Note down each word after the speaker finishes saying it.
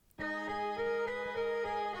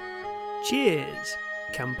Cheers,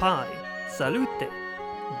 Kampai, Salute,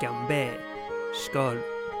 Gambe, Skål,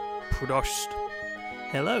 Prost.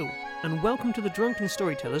 Hello, and welcome to the Drunken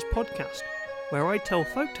Storytellers podcast, where I tell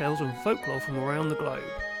folk tales and folklore from around the globe.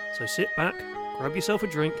 So sit back, grab yourself a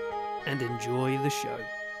drink, and enjoy the show.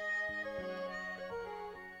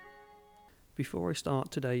 Before I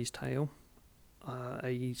start today's tale,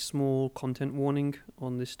 a small content warning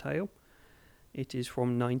on this tale. It is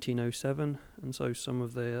from 1907, and so some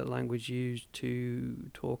of the language used to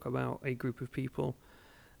talk about a group of people,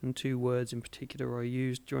 and two words in particular are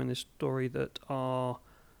used during this story that are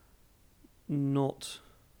not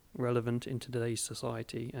relevant in today's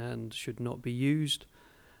society and should not be used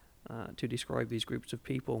to describe these groups of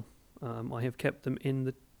people. I have kept them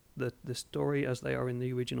in the story as they are in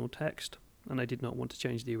the original text, and I did not want to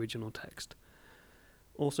change the original text.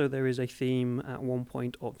 Also, there is a theme at one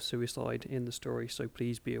point of suicide in the story, so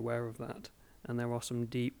please be aware of that. And there are some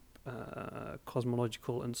deep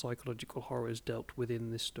cosmological and psychological horrors dealt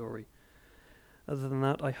within this story. Other than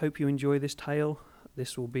that, I hope you enjoy this tale.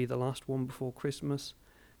 This will be the last one before Christmas.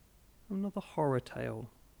 Another horror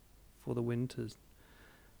tale for the winters.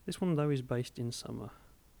 This one, though, is based in summer.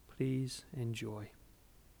 Please enjoy.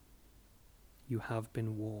 You have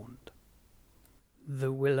been warned.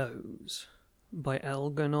 The Willows by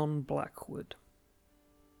Algernon Blackwood.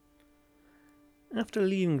 After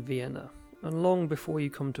leaving Vienna, and long before you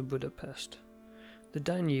come to Budapest, the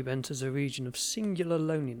Danube enters a region of singular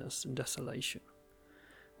loneliness and desolation,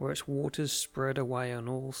 where its waters spread away on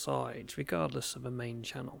all sides regardless of a main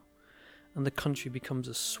channel, and the country becomes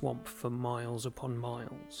a swamp for miles upon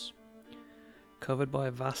miles. Covered by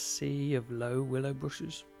a vast sea of low willow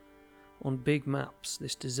bushes, on big maps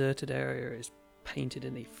this deserted area is painted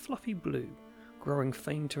in a fluffy blue, growing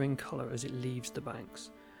fainter in colour as it leaves the banks,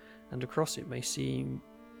 and across it may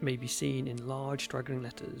be seen in large straggling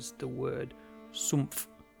letters the word Sumpf,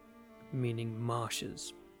 meaning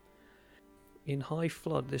marshes. In high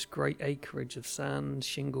flood, this great acreage of sand,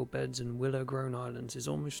 shingle beds and willow-grown islands is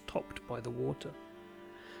almost topped by the water,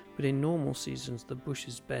 but in normal seasons the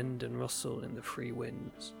bushes bend and rustle in the free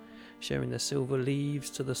winds, showing their silver leaves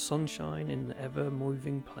to the sunshine in the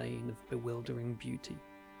ever-moving plain of bewildering beauty.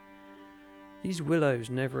 These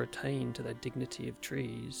willows never attain to their dignity of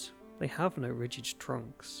trees. They have no rigid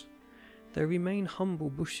trunks. They remain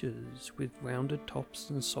humble bushes with rounded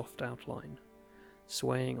tops and soft outline,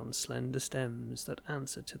 swaying on slender stems that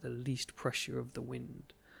answer to the least pressure of the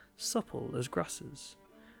wind, supple as grasses,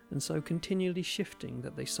 and so continually shifting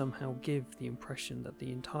that they somehow give the impression that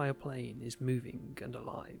the entire plain is moving and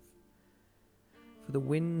alive. For the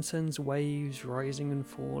wind sends waves rising and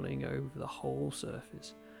falling over the whole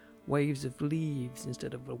surface, waves of leaves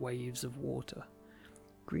instead of the waves of water,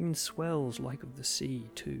 green swells like of the sea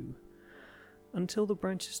too, until the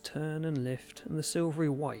branches turn and lift, and the silvery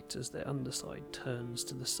white as their underside turns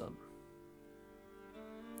to the sun.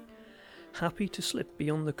 Happy to slip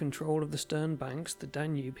beyond the control of the stern banks, the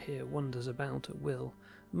Danube here wanders about at will,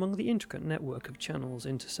 among the intricate network of channels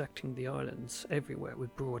intersecting the islands, everywhere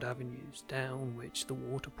with broad avenues, down which the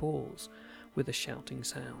water pours with a shouting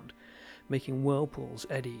sound, making whirlpools,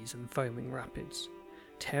 eddies and foaming rapids,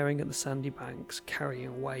 tearing at the sandy banks, carrying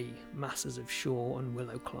away masses of shore and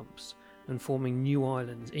willow clumps, and forming new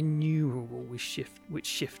islands innumerable which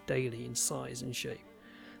shift daily in size and shape,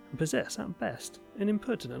 and possess at best an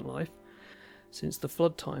impertinent life, since the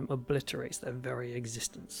flood time obliterates their very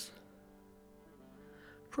existence.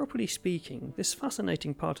 Properly speaking, this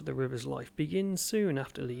fascinating part of the river's life begins soon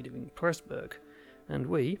after leaving Pressburg, and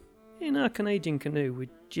we, in our Canadian canoe with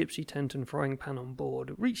gypsy tent and frying pan on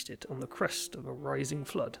board, reached it on the crest of a rising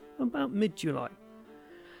flood about mid-July.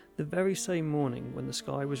 The very same morning, when the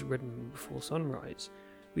sky was reddening before sunrise,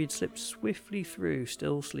 we had slipped swiftly through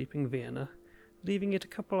still sleeping Vienna, leaving it a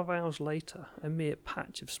couple of hours later a mere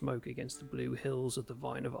patch of smoke against the blue hills of the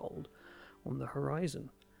vine of old on the horizon.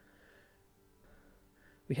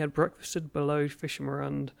 We had breakfasted below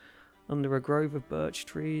Fischermorand under a grove of birch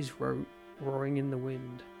trees roaring in the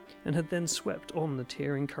wind, and had then swept on the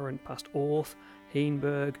tearing current past Orth,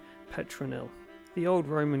 Hainburg, Petronil, the old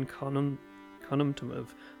Roman conumtum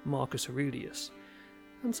of Marcus Aurelius,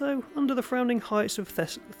 and so under the frowning heights of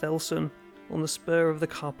Thelson, on the spur of the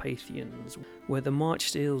Carpathians, where the march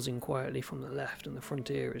steals in quietly from the left and the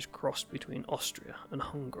frontier is crossed between Austria and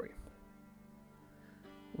Hungary.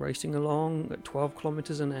 Racing along at 12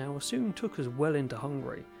 kilometres an hour soon took us well into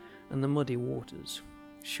Hungary, and the muddy waters,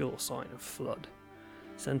 sure sign of flood,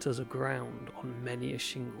 sent us aground on many a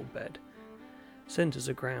shingle bed,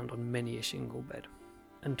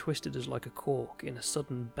 and twisted us like a cork in a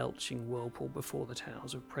sudden belching whirlpool before the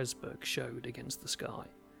towers of Pressburg showed against the sky.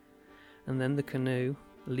 and then the canoe,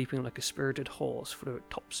 leaping like a spirited horse, flew at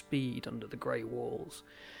top speed under the grey walls,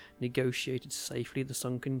 negotiated safely the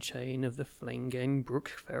sunken chain of the Flaingain Brook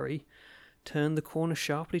ferry, turned the corner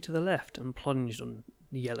sharply to the left, and plunged on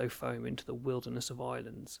the yellow foam into the wilderness of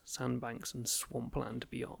islands, sandbanks, and swampland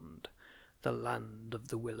beyond, the land of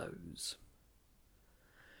the Willows.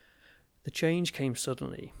 The change came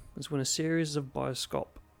suddenly, as when a series of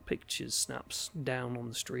bioscope pictures snaps down on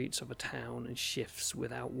the streets of a town and shifts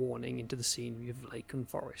without warning into the scenery of lake and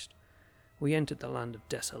forest. We entered the land of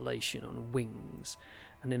desolation on wings,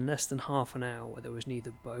 and in less than half an hour there was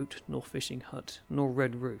neither boat, nor fishing hut, nor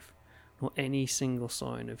red roof, nor any single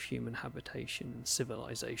sign of human habitation and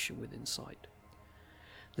civilization within sight.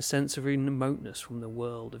 The sense of remoteness from the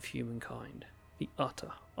world of humankind, the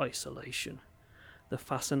utter isolation, the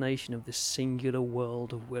fascination of this singular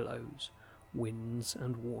world of willows, winds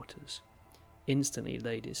and waters, instantly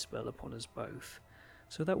laid its spell upon us both,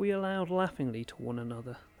 so that we allowed laughingly to one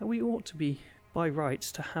another that we ought to be, by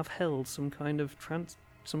rights, to have held some kind of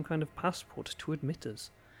passport to admit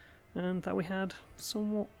us, and that we had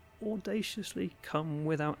somewhat audaciously come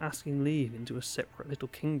without asking leave into a separate little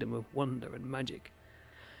kingdom of wonder and magic,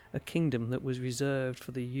 a kingdom that was reserved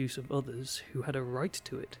for the use of others who had a right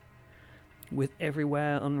to it, with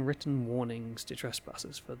everywhere unwritten warnings to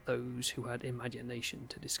trespassers for those who had imagination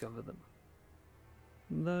to discover them.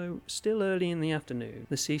 Though still early in the afternoon,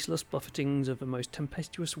 the ceaseless buffetings of a most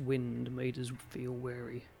tempestuous wind made us feel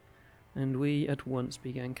weary, and we at once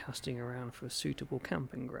began casting around for a suitable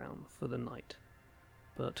camping ground for the night.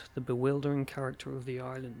 But the bewildering character of the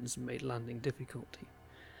islands made landing difficulty.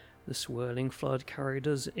 The swirling flood carried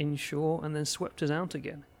us inshore and then swept us out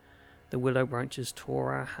again. The willow branches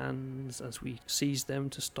tore our hands as we seized them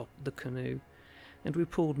to stop the canoe, and we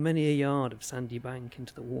pulled many a yard of sandy bank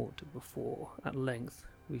into the water before, at length,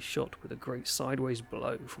 we shot with a great sideways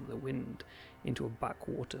blow from the wind into a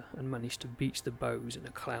backwater and managed to beach the bows in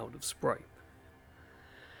a cloud of spray.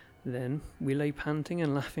 Then we lay panting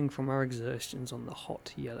and laughing from our exertions on the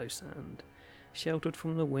hot yellow sand, sheltered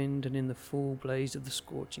from the wind and in the full blaze of the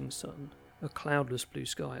scorching sun, a cloudless blue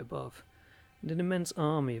sky above, and an immense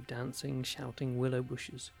army of dancing, shouting willow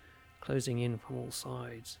bushes, closing in from all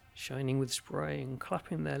sides, shining with spray and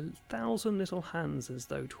clapping their 1,000 little hands as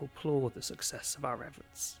though to applaud the success of our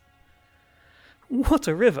efforts. "What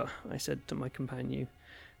a river!" I said to my companion,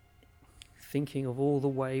 thinking of all the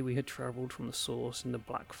way we had travelled from the source in the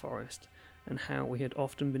Black Forest, and how we had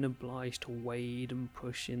often been obliged to wade and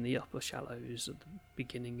push in the upper shallows at the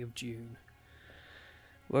beginning of June.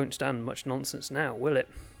 "Won't stand much nonsense now, will it?"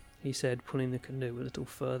 he said, pulling the canoe a little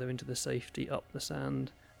further into the safety up the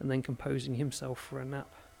sand, and then composing himself for a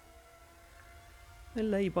nap. I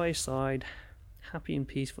lay by his side, happy and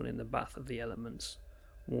peaceful in the bath of the elements,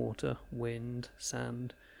 water, wind,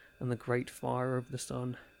 sand, and the great fire of the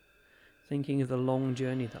sun, thinking of the long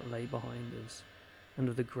journey that lay behind us, and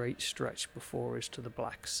of the great stretch before us to the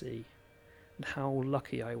Black Sea, and how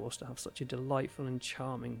lucky I was to have such a delightful and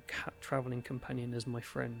charming travelling companion as my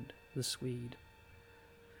friend, the Swede.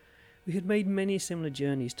 We had made many similar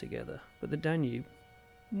journeys together, but the Danube,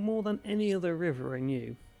 more than any other river I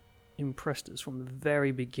knew, impressed us from the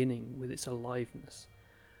very beginning with its aliveness.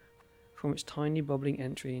 From its tiny bubbling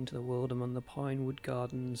entry into the world among the pine-wood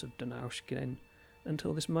gardens of Donaueschingen,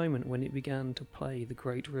 until this moment when it began to play the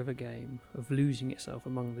great river game of losing itself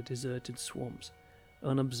among the deserted swamps,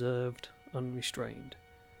 unobserved, unrestrained.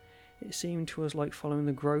 It seemed to us like following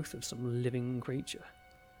the growth of some living creature,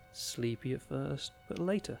 sleepy at first, but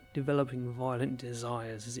later developing violent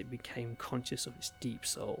desires as it became conscious of its deep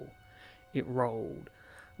soul. It rolled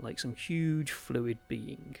like some huge fluid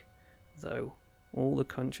being, though all the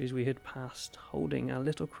countries we had passed, holding our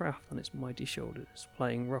little craft on its mighty shoulders,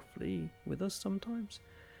 playing roughly with us sometimes,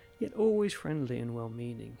 yet always friendly and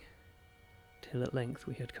well-meaning, till at length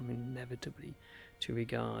we had come inevitably to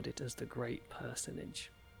regard it as the great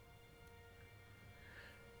personage.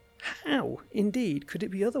 How, indeed, could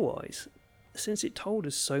it be otherwise, since it told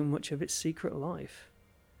us so much of its secret life?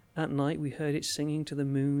 At night we heard it singing to the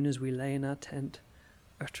moon as we lay in our tent,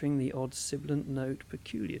 uttering the odd sibilant note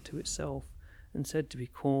peculiar to itself, and said to be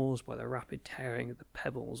caused by the rapid tearing of the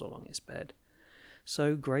pebbles along its bed.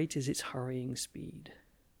 So great is its hurrying speed.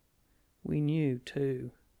 We knew,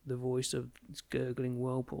 too, the voice of its gurgling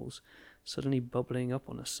whirlpools, suddenly bubbling up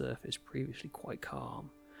on a surface previously quite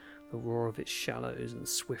calm, the roar of its shallows and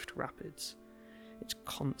swift rapids, its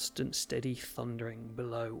constant steady thundering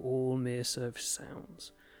below all mere surface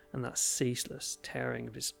sounds, and that ceaseless tearing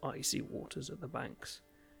of its icy waters at the banks.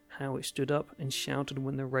 How it stood up and shouted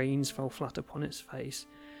when the rains fell flat upon its face,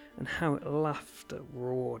 and how it laughed and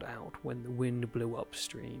roared out when the wind blew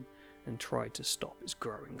upstream, and tried to stop its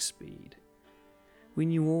growing speed. We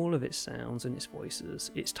knew all of its sounds and its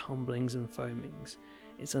voices, its tumblings and foamings,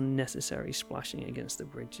 its unnecessary splashing against the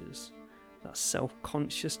bridges, that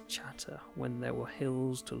self-conscious chatter when there were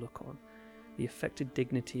hills to look on, the affected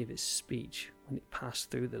dignity of its speech when it passed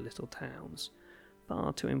through the little towns,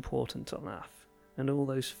 far too important to laugh, and all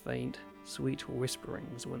those faint, sweet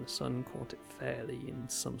whisperings when the sun caught it fairly in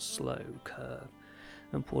some slow curve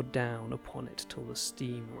and poured down upon it till the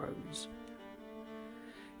steam rose.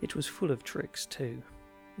 It was full of tricks too.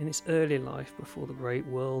 In its early life, before the great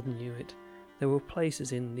world knew it, there were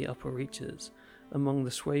places in the upper reaches, among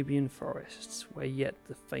the Swabian forests, where yet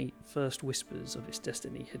the first whispers of its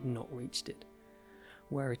destiny had not reached it,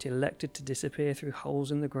 where it elected to disappear through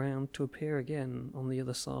holes in the ground to appear again on the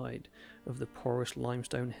other side of the porous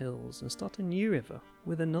limestone hills and start a new river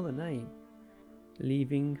with another name,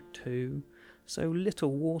 leaving, too, so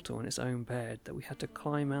little water on its own bed that we had to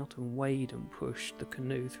climb out and wade and push the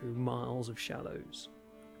canoe through miles of shallows.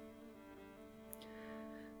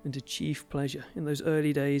 And a chief pleasure in those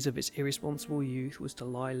early days of its irresponsible youth was to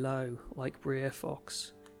lie low, like Breer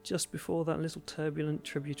Fox, just before that little turbulent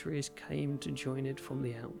tributaries came to join it from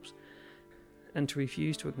the Alps, and to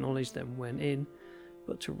refuse to acknowledge them when in,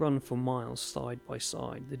 but to run for miles side by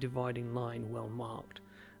side, the dividing line well marked,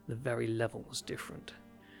 the very levels different,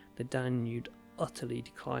 the Danube utterly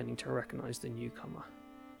declining to recognise the newcomer.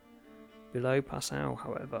 Below Passau,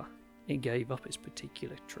 however, it gave up its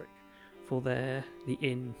particular trick, for there the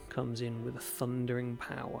inn comes in with a thundering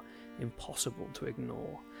power impossible to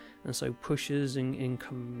ignore, and so pushes in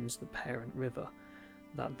comes the parent river,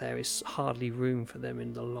 that there is hardly room for them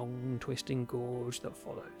in the long twisting gorge that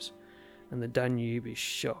follows, and the Danube is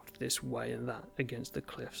shoved this way and that against the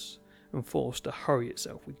cliffs, and forced to hurry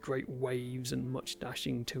itself with great waves and much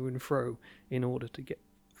dashing to and fro in order to get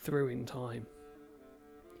through in time.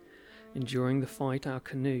 And during the fight our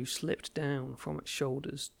canoe slipped down from its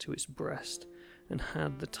shoulders to its breast, and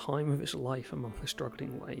had the time of its life among the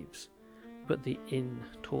struggling waves. But the inn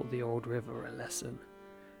taught the old river a lesson,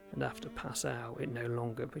 and after Passau it no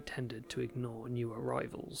longer pretended to ignore new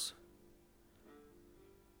arrivals.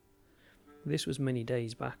 This was many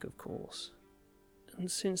days back, of course,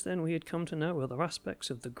 and since then we had come to know other aspects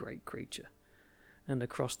of the great creature, and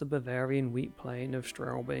across the Bavarian wheat plain of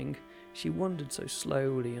Straubing she wandered so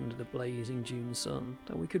slowly under the blazing June sun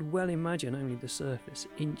that we could well imagine only the surface,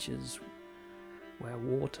 inches where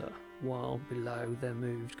water, while below there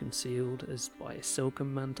moved, concealed as by a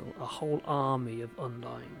silken mantle, a whole army of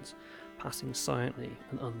undines, passing silently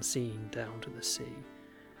and unseen down to the sea,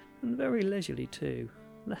 and very leisurely too,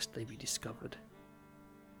 lest they be discovered.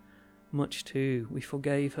 Much too we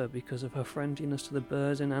forgave her because of her friendliness to the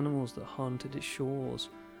birds and animals that haunted its shores.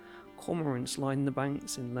 Cormorants lined the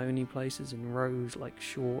banks in lonely places in rows like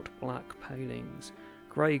short black palings.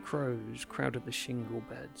 Grey crows crowded the shingle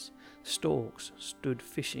beds. Storks stood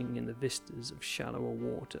fishing in the vistas of shallower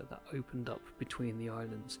water that opened up between the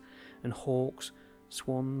islands, and hawks,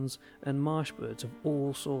 swans, and marsh birds of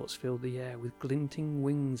all sorts filled the air with glinting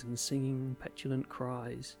wings and singing petulant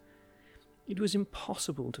cries. It was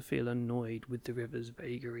impossible to feel annoyed with the river's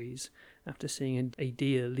vagaries after seeing a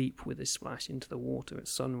deer leap with a splash into the water at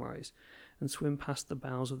sunrise and swim past the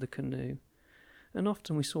bows of the canoe, and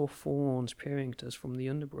often we saw fawns peering at us from the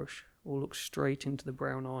underbrush, or look straight into the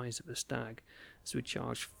brown eyes of a stag as we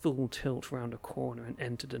charged full tilt round a corner and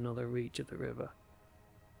entered another reach of the river.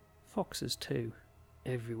 Foxes, too,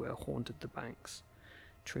 everywhere haunted the banks,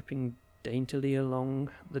 tripping daintily along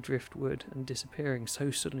the driftwood and disappearing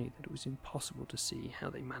so suddenly that it was impossible to see how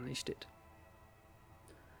they managed it.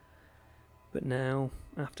 But now,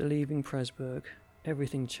 after leaving Presburg,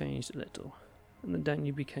 everything changed a little, and the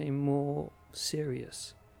Danube became more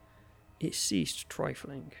serious. It ceased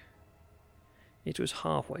trifling. It was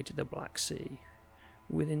halfway to the Black Sea,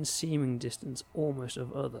 within seeming distance almost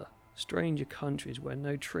of other, stranger countries where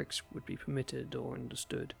no tricks would be permitted or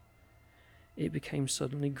understood. It became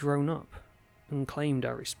suddenly grown up, and claimed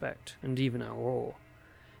our respect, and even our awe.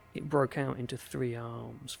 It broke out into three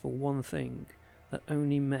arms, for one thing, that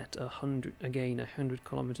only met 100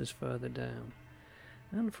 kilometres further down,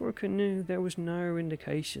 and for a canoe there was no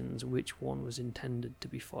indications which one was intended to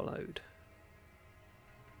be followed.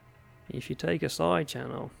 "If you take a side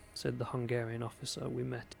channel," said the Hungarian officer we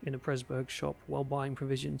met in a Presburg shop while buying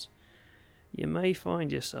provisions, "you may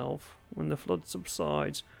find yourself, when the flood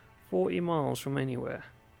subsides, 40 miles from anywhere,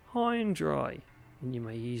 high and dry, and you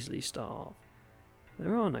may easily starve.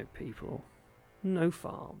 There are no people, no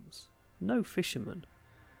farms, no fishermen.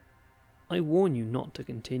 I warn you not to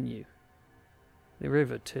continue. The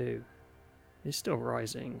river, too, is still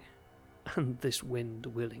rising, and this wind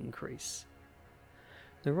will increase.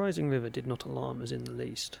 The rising river did not alarm us in the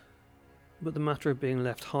least, but the matter of being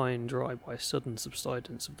left high and dry by a sudden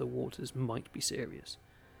subsidence of the waters might be serious,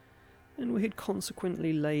 and we had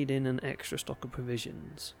consequently laid in an extra stock of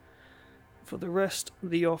provisions. For the rest,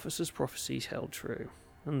 the officer's prophecies held true,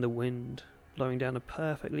 and the wind, blowing down a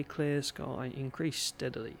perfectly clear sky, increased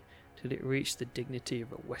steadily till it reached the dignity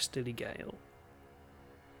of a westerly gale.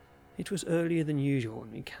 It was earlier than usual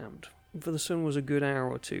when we camped, for the sun was a good hour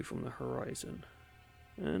or two from the horizon,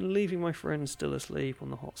 and leaving my friend still asleep on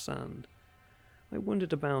the hot sand, I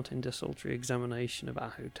wandered about in desultory examination of our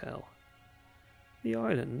hotel. The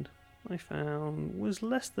island, I found, was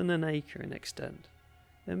less than an acre in extent,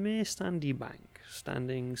 a mere sandy bank,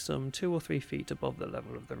 standing some 2 or 3 feet above the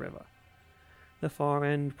level of the river. The far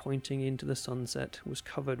end, pointing into the sunset, was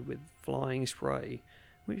covered with flying spray,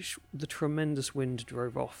 which the tremendous wind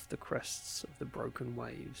drove off the crests of the broken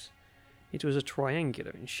waves. It was a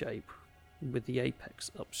triangular in shape, with the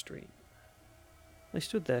apex upstream. I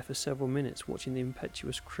stood there for several minutes watching the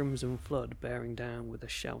impetuous crimson flood bearing down with a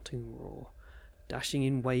shouting roar, dashing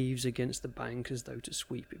in waves against the bank as though to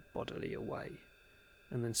sweep it bodily away,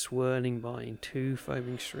 and then swirling by in 2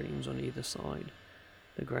 foaming streams on either side.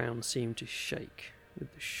 The ground seemed to shake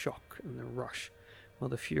with the shock and the rush, while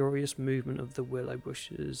the furious movement of the willow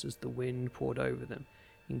bushes as the wind poured over them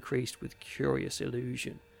increased with curious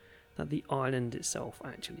illusion that the island itself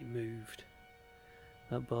actually moved.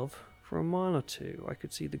 Above, for a mile or 2, I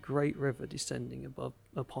could see the great river descending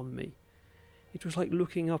upon me. It was like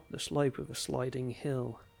looking up the slope of a sliding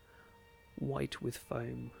hill, white with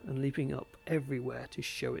foam, and leaping up everywhere to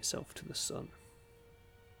show itself to the sun.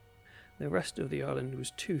 The rest of the island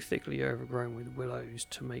was too thickly overgrown with willows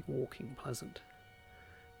to make walking pleasant,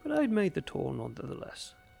 but I had made the tour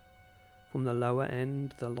nonetheless. From the lower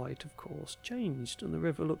end, the light, of course, changed, and the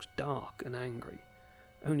river looked dark and angry.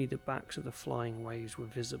 Only the backs of the flying waves were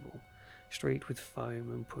visible, streaked with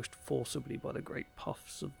foam and pushed forcibly by the great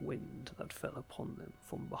puffs of wind that fell upon them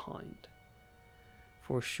from behind.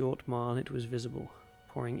 For a short mile it was visible,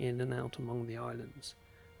 pouring in and out among the islands,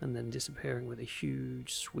 and then disappearing with a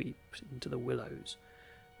huge sweep into the willows,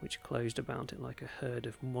 which closed about it like a herd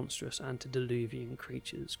of monstrous antediluvian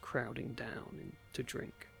creatures crowding down in to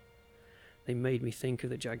drink. They made me think of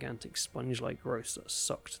the gigantic sponge-like growths that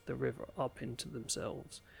sucked the river up into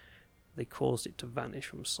themselves. They caused it to vanish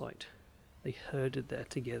from sight. They herded there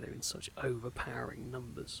together in such overpowering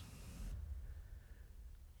numbers.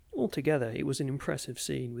 Altogether, it was an impressive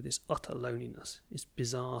scene with its utter loneliness, its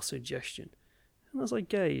bizarre suggestion, and as I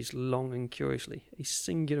gazed long and curiously, a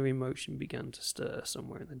singular emotion began to stir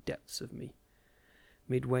somewhere in the depths of me.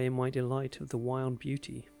 Midway in my delight of the wild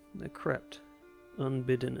beauty, there crept,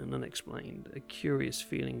 unbidden and unexplained, a curious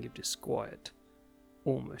feeling of disquiet,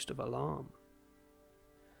 almost of alarm.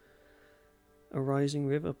 A rising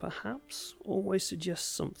river, perhaps, always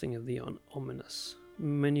suggests something of the ominous.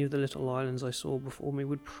 Many of the little islands I saw before me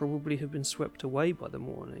would probably have been swept away by the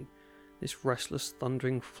morning. This restless,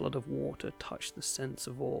 thundering flood of water touched the sense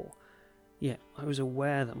of awe, yet I was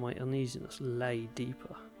aware that my uneasiness lay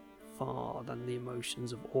deeper, far than the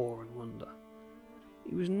emotions of awe and wonder.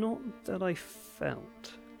 It was not that I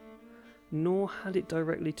felt, nor had it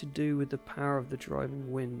directly to do with the power of the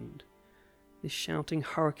driving wind, this shouting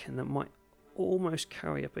hurricane that might almost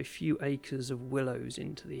carry up a few acres of willows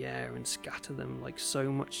into the air and scatter them like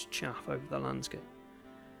so much chaff over the landscape.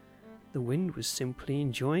 The wind was simply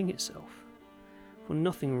enjoying itself, for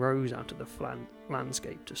nothing rose out of the flat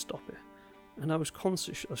landscape to stop it, and I was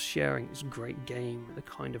conscious of sharing its great game with a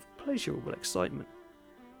kind of pleasurable excitement.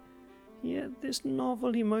 Yet this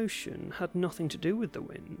novel emotion had nothing to do with the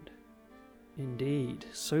wind. Indeed,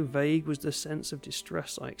 so vague was the sense of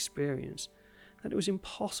distress I experienced that it was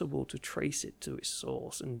impossible to trace it to its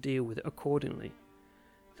source and deal with it accordingly,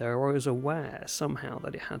 though I was aware somehow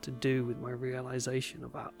that it had to do with my realization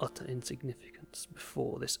of our utter insignificance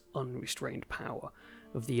before this unrestrained power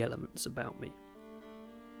of the elements about me.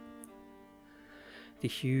 The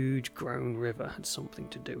huge grown river had something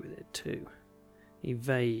to do with it too. A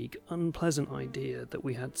vague, unpleasant idea that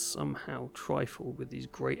we had somehow trifled with these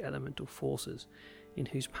great elemental forces in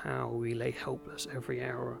whose power we lay helpless every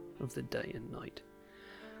hour of the day and night.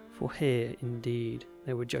 For here, indeed,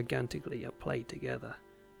 they were gigantically at play together,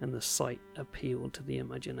 and the sight appealed to the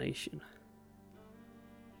imagination.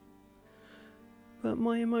 But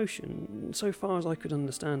my emotion, so far as I could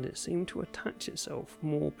understand it, seemed to attach itself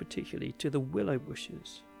more particularly to the willow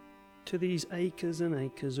bushes, to these acres and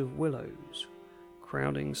acres of willows,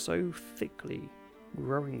 crowding so thickly,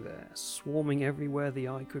 growing there, swarming everywhere the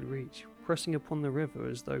eye could reach, pressing upon the river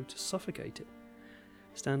as though to suffocate it,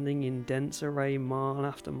 standing in dense array mile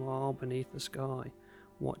after mile beneath the sky,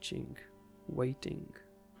 watching, waiting,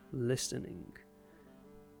 listening.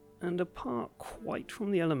 And apart quite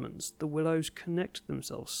from the elements, the willows connect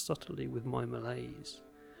themselves subtly with my malaise,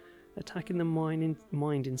 attacking the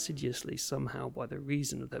mind insidiously somehow by the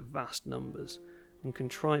reason of their vast numbers, and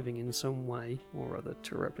contriving in some way or other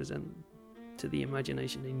to represent to the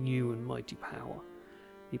imagination a new and mighty power,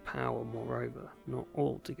 a power, moreover, not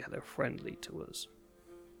altogether friendly to us.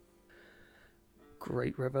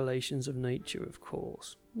 Great revelations of nature, of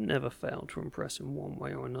course, never fail to impress in one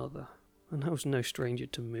way or another, and I was no stranger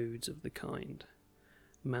to moods of the kind.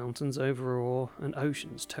 Mountains overawe and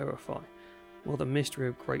oceans terrify, while the mystery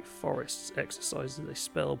of great forests exercises a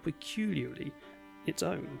spell peculiarly its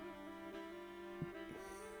own.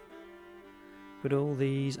 But all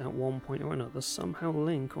these, at one point or another, somehow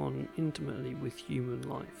link on intimately with human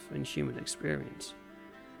life and human experience.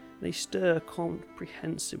 They stir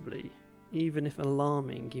comprehensibly, even if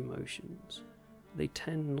alarming emotions. They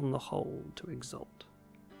tend on the whole to exalt.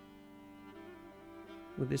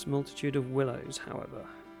 With this multitude of willows, however,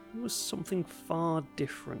 there was something far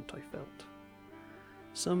different, I felt.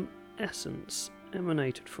 Some essence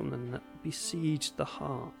emanated from them that besieged the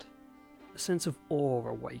heart. A sense of awe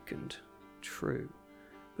awakened, true,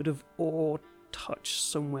 but of awe touched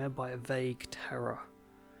somewhere by a vague terror.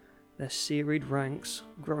 Their serried ranks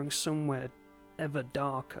growing somewhere ever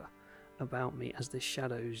darker about me as the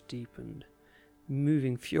shadows deepened,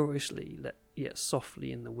 moving furiously yet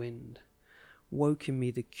softly in the wind, woke in me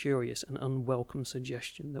the curious and unwelcome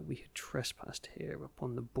suggestion that we had trespassed here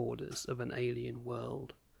upon the borders of an alien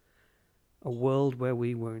world, a world where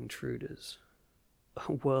we were intruders,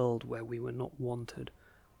 a world where we were not wanted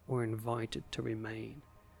or invited to remain,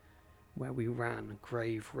 where we ran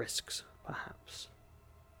grave risks, perhaps.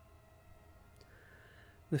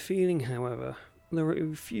 The feeling, however, though it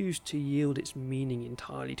refused to yield its meaning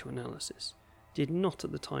entirely to analysis, did not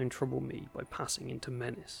at the time trouble me by passing into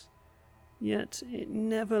menace. Yet it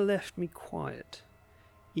never left me quiet,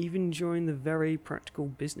 even during the very practical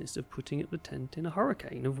business of putting up the tent in a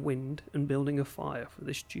hurricane of wind and building a fire for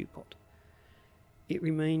the stew pot. It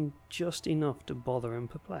remained just enough to bother and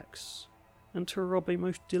perplex, and to rob a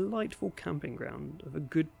most delightful camping ground of a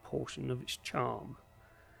good portion of its charm.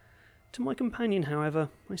 To my companion, however,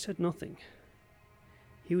 I said nothing.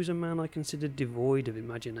 He was a man I considered devoid of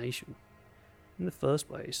imagination. In the first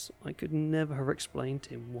place, I could never have explained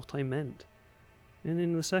to him what I meant, and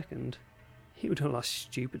in the second, he would have laughed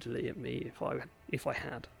stupidly at me if I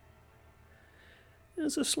had. There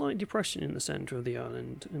was a slight depression in the centre of the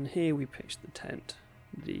island, and here we pitched the tent.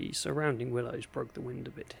 The surrounding willows broke the wind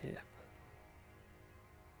a bit here.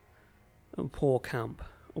 "A poor camp,"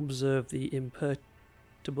 observed the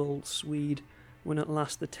imperturbable Swede, when at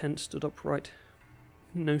last the tent stood upright.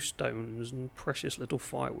 "No stones and precious little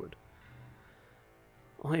firewood.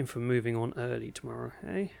 I am for moving on early tomorrow,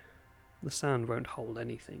 eh? The sand won't hold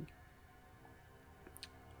anything."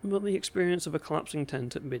 But the experience of a collapsing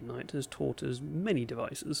tent at midnight has taught us many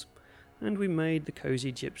devices, and we made the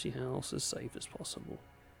cosy gypsy house as safe as possible,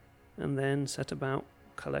 and then set about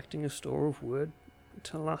collecting a store of wood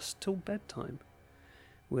to last till bedtime.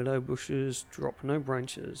 Willow bushes dropped no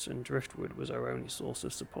branches, and driftwood was our only source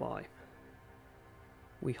of supply.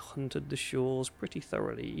 We hunted the shores pretty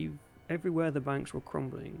thoroughly. Everywhere the banks were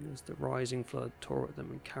crumbling as the rising flood tore at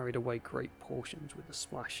them and carried away great portions with a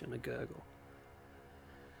splash and a gurgle.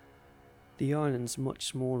 "The island's much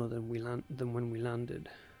smaller than when we landed,"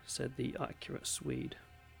 said the accurate Swede.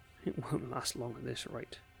 "It won't last long at this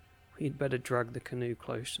rate. We had better drag the canoe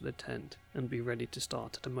close to the tent and be ready to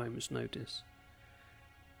start at a moment's notice.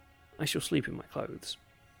 I shall sleep in my clothes."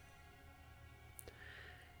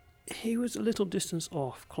 He was a little distance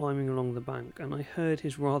off, climbing along the bank, and I heard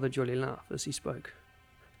his rather jolly laugh as he spoke.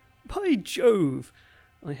 "By Jove!"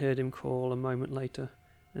 I heard him call a moment later,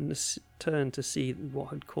 and turned to see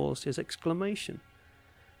what had caused his exclamation.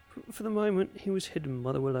 For the moment he was hidden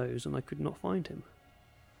by the willows, and I could not find him.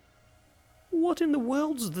 "What in the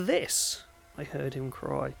world's this?" I heard him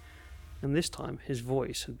cry, and this time his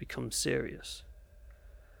voice had become serious.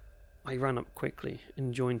 I ran up quickly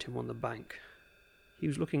and joined him on the bank. He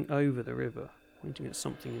was looking over the river, pointing at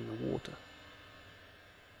something in the water.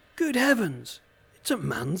 "Good heavens! It's a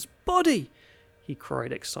man's body!" he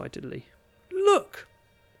cried excitedly. "Look!"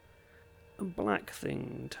 A black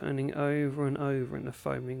thing, turning over and over in the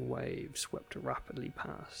foaming waves, swept rapidly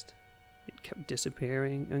past. It kept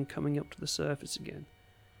disappearing and coming up to the surface again.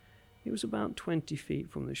 It was about 20 feet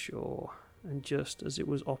from the shore, and just as it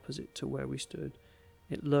was opposite to where we stood,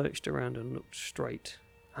 it lurched around and looked straight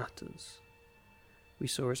at us. We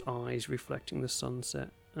saw his eyes reflecting the sunset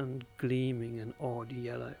and gleaming an odd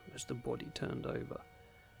yellow as the body turned over.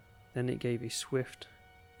 Then it gave a swift,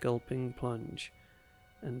 gulping plunge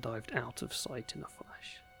and dived out of sight in a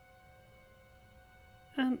flash.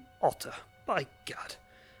 "An otter, by Gad!"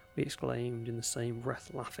 we exclaimed in the same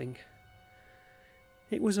breath, laughing.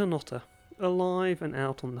 It was an otter, alive and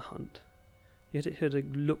out on the hunt, yet it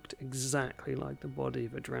had looked exactly like the body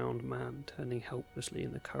of a drowned man turning helplessly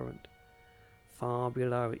in the current. Far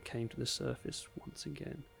below it came to the surface once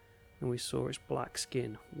again, and we saw its black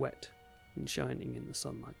skin wet and shining in the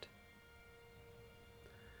sunlight.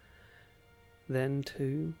 Then,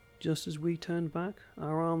 too, just as we turned back,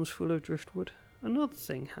 our arms full of driftwood, another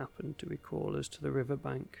thing happened to recall us to the river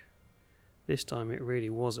bank. This time it really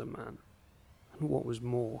was a man, and what was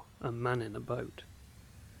more, a man in a boat.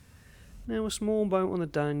 Now, a small boat on the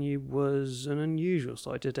Danube was an unusual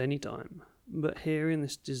sight at any time, but here in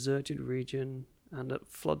this deserted region and at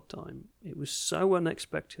flood time, it was so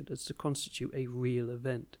unexpected as to constitute a real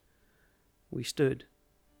event. We stood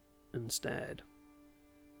and stared.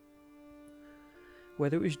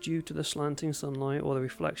 Whether it was due to the slanting sunlight or the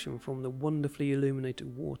reflection from the wonderfully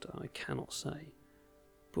illuminated water, I cannot say.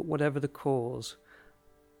 But whatever the cause,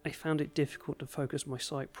 I found it difficult to focus my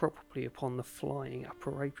sight properly upon the flying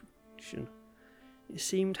apparition. It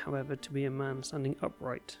seemed, however, to be a man standing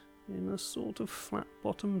upright in a sort of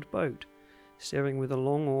flat-bottomed boat, steering with a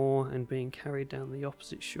long oar and being carried down the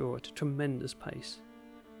opposite shore at a tremendous pace.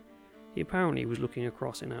 He apparently was looking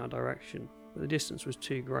across in our direction, but the distance was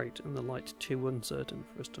too great and the light too uncertain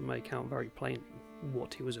for us to make out very plainly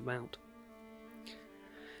what he was about.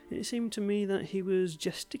 It seemed to me that he was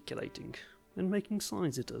gesticulating and making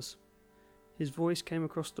signs at us. His voice came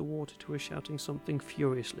across the water to us shouting something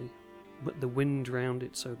furiously, but the wind drowned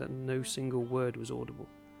it so that no single word was audible.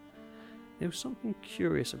 There was something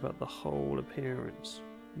curious about the whole appearance.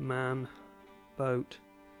 Man, boat,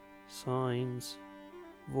 signs,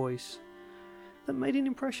 voice, that made an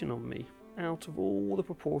impression on me, out of all the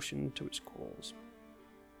proportion to its cause.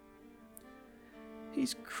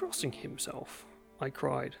 "He's crossing himself," I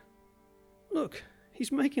cried. "Look,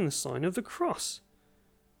 he's making the sign of the cross."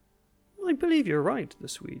 "I believe you're right," the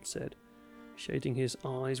Swede said, shading his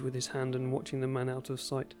eyes with his hand and watching the man out of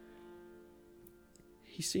sight.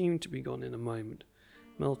 He seemed to be gone in a moment,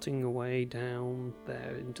 melting away down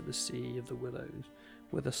there into the sea of the Willows,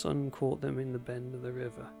 where the sun caught them in the bend of the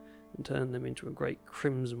river and turned them into a great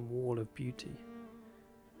crimson wall of beauty.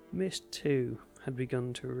 Mist, too, had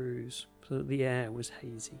begun to ruse, so that the air was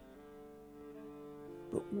hazy.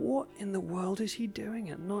 "But what in the world is he doing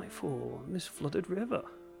at nightfall on this flooded river?"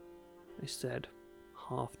 I said,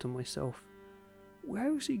 half to myself.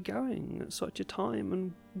 Where was he going at such a time,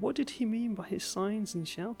 and what did he mean by his signs and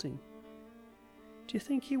shouting? Do you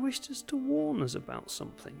think he wished us to warn us about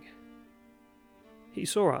something? "He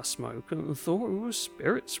saw our smoke and thought we were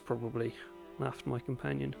spirits, probably," laughed my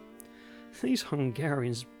companion. "These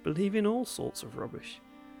Hungarians believe in all sorts of rubbish.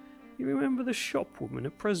 You remember the shopwoman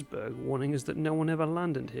at Presburg warning us that no one ever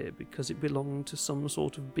landed here because it belonged to some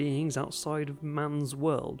sort of beings outside of man's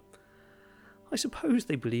world? I suppose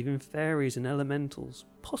they believe in fairies and elementals,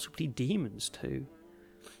 possibly demons too.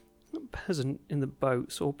 A peasant in the boat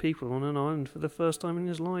saw people on an island for the first time in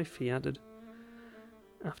his life," he added,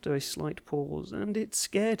 after a slight pause, "and it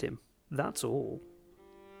scared him, that's all."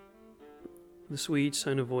 The Swede's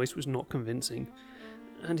tone of voice was not convincing,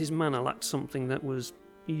 and his manner lacked something that was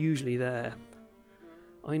usually there.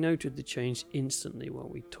 I noted the change instantly while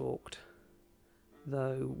we talked,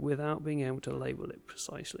 though without being able to label it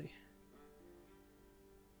precisely.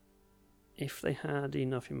 If they had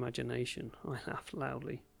enough imagination, I laughed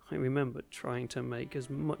loudly. I remembered trying to make as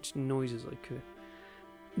much noise as I could.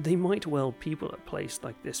 They might well people a place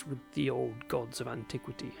like this with the old gods of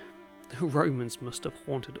antiquity. The Romans must have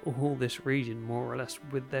haunted all this region more or less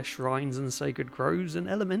with their shrines and sacred groves and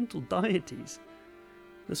elemental deities.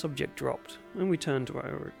 The subject dropped, and we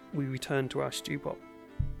returned to our stew pot.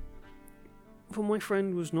 For my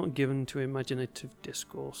friend was not given to imaginative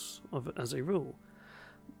discourse as a rule.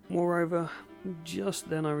 Moreover, just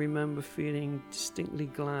then I remember feeling distinctly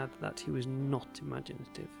glad that he was not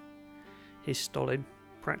imaginative. His stolid,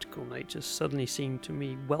 practical nature suddenly seemed to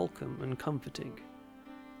me welcome and comforting.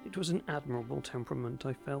 It was an admirable temperament,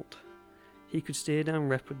 I felt. He could steer down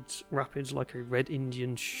rapids like a red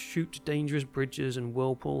Indian, shoot dangerous bridges and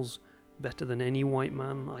whirlpools better than any white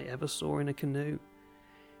man I ever saw in a canoe.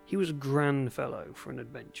 He was a grand fellow for an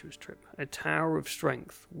adventurous trip, a tower of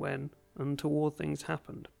strength when untoward things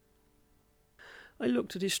happened. I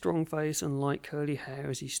looked at his strong face and light curly hair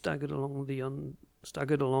as he staggered along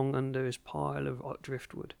under his pile of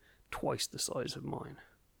driftwood, twice the size of mine,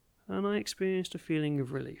 and I experienced a feeling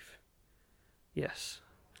of relief. Yes,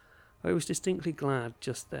 I was distinctly glad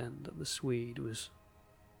just then that the Swede was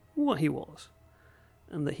what he was,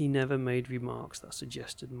 and that he never made remarks that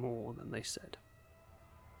suggested more than they said.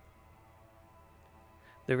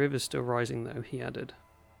 The river's still rising though, he added,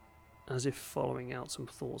 as if following out some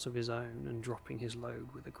thoughts of his own and dropping his load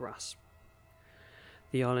with a grasp.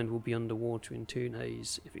 The island will be underwater in 2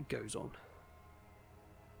 days if it goes on.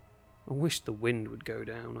 I wish the wind would go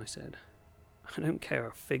down, I said. I don't care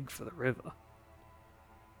a fig for the river.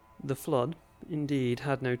 The flood, indeed,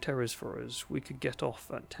 had no terrors for us. We could get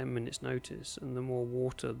off at 10 minutes' notice, and the more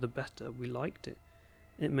water the better. We liked it.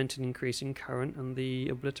 It meant an increase in current and the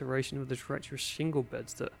obliteration of the treacherous shingle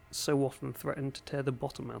beds that so often threatened to tear the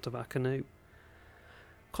bottom out of our canoe.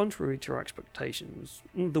 Contrary to our expectations,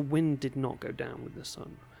 the wind did not go down with the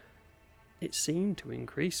sun. It seemed to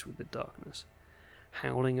increase with the darkness,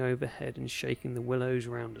 howling overhead and shaking the willows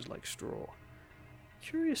round us like straw.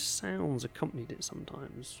 Curious sounds accompanied it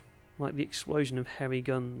sometimes, like the explosion of heavy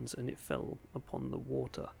guns, and it fell upon the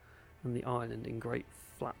water and the island in great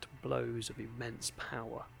flat blows of immense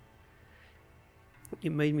power.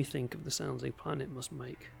 It made me think of the sounds a planet must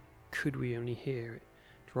make, could we only hear it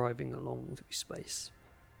driving along through space.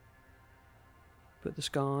 But the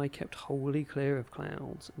sky kept wholly clear of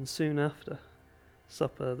clouds, and soon after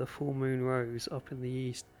supper the full moon rose up in the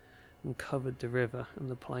east and covered the river and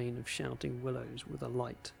the plain of shouting willows with a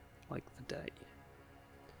light like the day.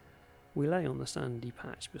 We lay on the sandy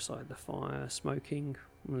patch beside the fire, smoking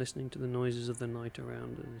and listening to the noises of the night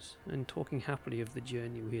around us, and talking happily of the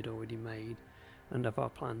journey we had already made and of our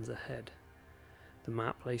plans ahead. The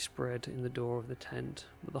map lay spread in the door of the tent,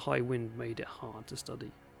 but the high wind made it hard to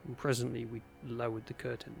study, and presently we lowered the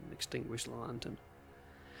curtain and extinguished the lantern.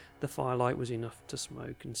 The firelight was enough to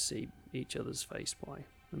smoke and see each other's face by,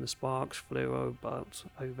 and the sparks flew about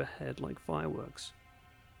overhead like fireworks.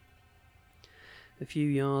 A few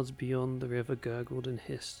yards beyond, the river gurgled and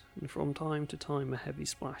hissed, and from time to time a heavy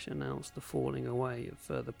splash announced the falling away of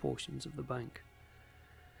further portions of the bank.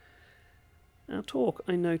 Our talk,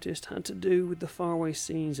 I noticed, had to do with the faraway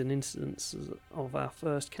scenes and incidents of our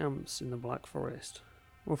first camps in the Black Forest,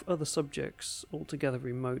 or of other subjects altogether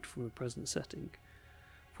remote from the present setting,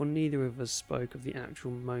 for neither of us spoke of the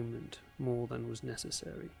actual moment more than was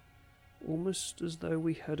necessary, almost as though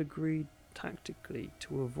we had agreed tactically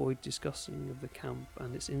to avoid discussing of the camp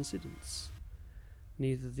and its incidents.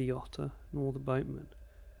 Neither the otter nor the boatman,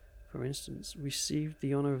 for instance, received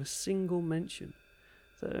the honour of a single mention,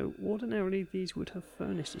 though ordinarily these would have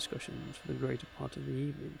furnished discussions for the greater part of the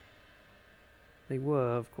evening. They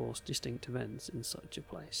were, of course, distinct events in such a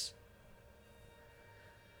place.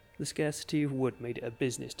 The scarcity of wood made it a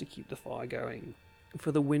business to keep the fire going,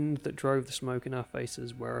 for the wind that drove the smoke in our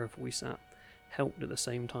faces wherever we sat helped at the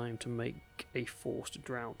same time to make a forced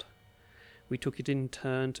drought. We took it in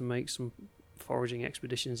turn to make some foraging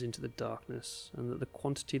expeditions into the darkness, and that the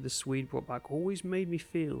quantity the Swede brought back always made me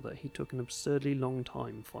feel that he took an absurdly long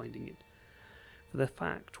time finding it. For the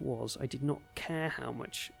fact was, I did not care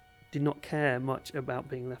much about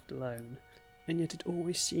being left alone, and yet it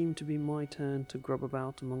always seemed to be my turn to grub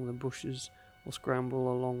about among the bushes or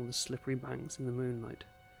scramble along the slippery banks in the moonlight.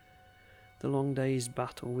 The long day's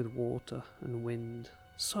battle with water and wind,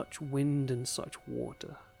 such wind and such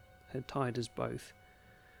water, had tired us both,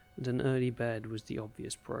 and an early bed was the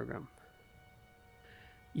obvious programme.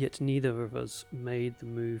 Yet neither of us made the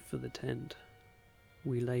move for the tent.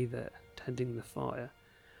 We lay there, tending the fire,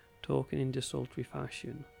 talking in desultory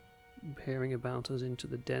fashion, peering about us into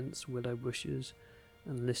the dense willow bushes,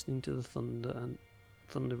 and listening to the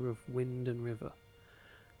thunder of wind and river.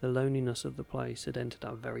 The loneliness of the place had entered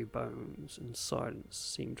our very bones, and silence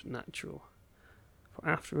seemed natural. For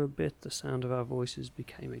after a bit the sound of our voices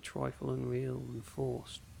became a trifle unreal and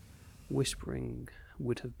forced. Whispering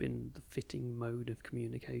would have been the fitting mode of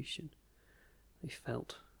communication. They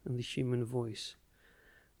felt, and the human voice,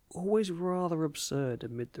 always rather absurd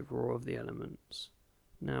amid the roar of the elements,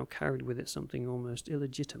 now carried with it something almost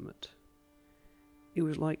illegitimate. It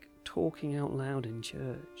was like talking out loud in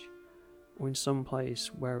church, or in some place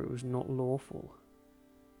where it was not lawful,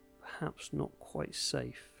 perhaps not quite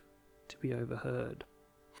safe, to be overheard.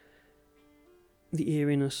 The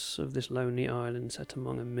eeriness of this lonely island set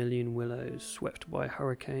among a million willows, swept by a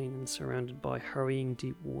hurricane and surrounded by hurrying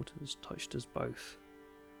deep waters, touched us both.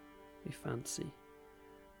 A fancy,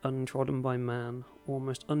 untrodden by man,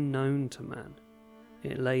 almost unknown to man.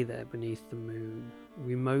 It lay there beneath the moon,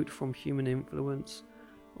 remote from human influence,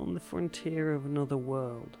 on the frontier of another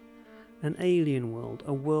world, an alien world,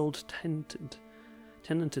 a world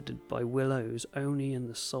tenanted by willows only in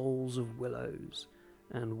the souls of willows,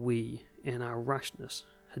 and we, in our rashness,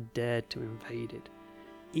 had dared to invade it,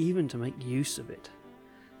 even to make use of it.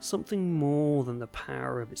 Something more than the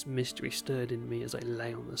power of its mystery stirred in me as I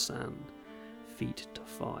lay on the sand, feet to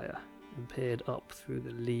fire, and peered up through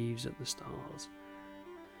the leaves at the stars.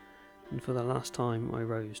 And for the last time I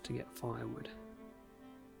rose to get firewood.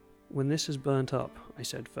 "When this has burnt up," I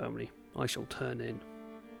said firmly, "I shall turn in."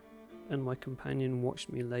 And my companion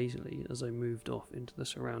watched me lazily as I moved off into the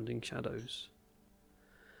surrounding shadows.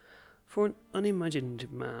 For an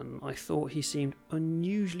unimaginative man, I thought he seemed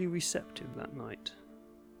unusually receptive that night,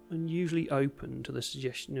 unusually open to the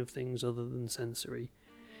suggestion of things other than sensory.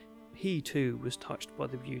 He too was touched by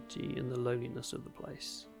the beauty and the loneliness of the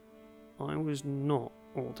place. I was not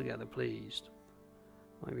altogether pleased.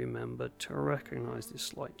 I remembered to recognise this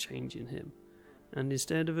slight change in him, and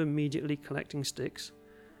instead of immediately collecting sticks,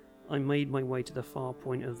 I made my way to the far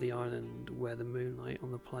point of the island where the moonlight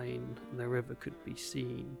on the plain and the river could be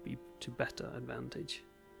seen to better advantage.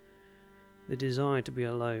 The desire to be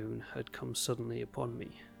alone had come suddenly upon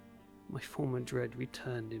me. My former dread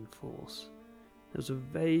returned in force. There was a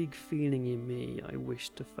vague feeling in me I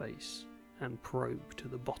wished to face and probe to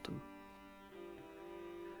the bottom.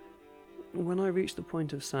 When I reached the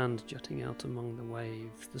point of sand jutting out among the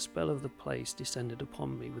waves, the spell of the place descended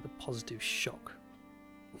upon me with a positive shock.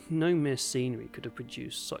 No mere scenery could have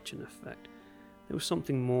produced such an effect. There was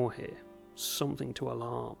something more here, something to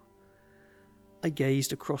alarm. I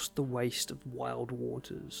gazed across the waste of wild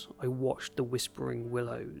waters. I watched the whispering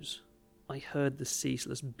willows. I heard the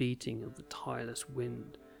ceaseless beating of the tireless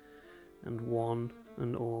wind, and one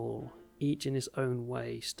and all, each in its own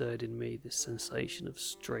way, stirred in me this sensation of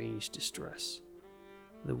strange distress.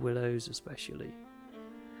 The willows especially.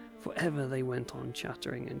 Forever they went on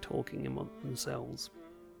chattering and talking among themselves,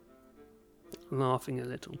 laughing a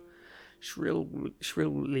little,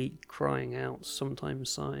 shrilly crying out, sometimes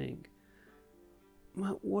sighing.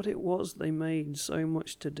 What it was they made so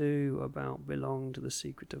much to do about belonged to the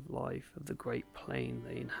secret of life of the great plain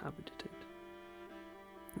they inhabited,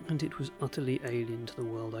 and it was utterly alien to the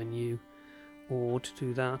world I knew, or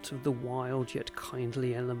to that of the wild yet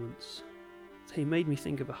kindly elements. They made me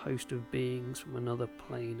think of a host of beings from another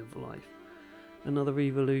plane of life, another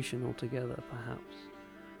evolution altogether, perhaps,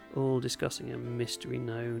 all discussing a mystery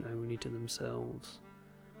known only to themselves.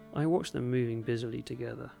 I watched them moving busily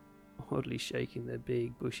together, oddly shaking their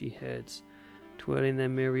big bushy heads, twirling their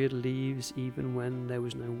myriad leaves even when there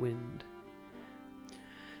was no wind.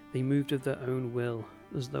 They moved of their own will,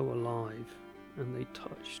 as though alive, and they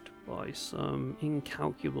touched, by some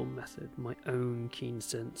incalculable method, my own keen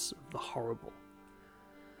sense of the horrible.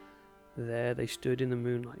 There they stood in the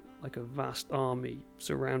moonlight, like a vast army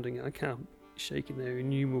surrounding our camp, shaking their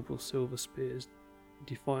innumerable silver spears,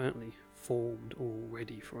 defiantly formed all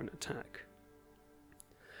ready for an attack.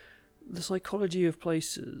 The psychology of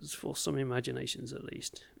places, for some imaginations at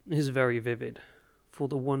least, is very vivid, for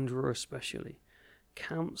the wanderer especially.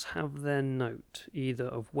 Camps have their note either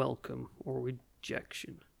of welcome or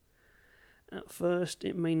rejection. At first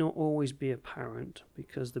it may not always be apparent,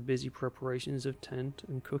 because the busy preparations of tent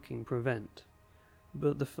and cooking prevent,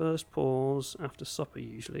 but the first pause, after supper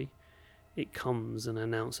usually, it comes and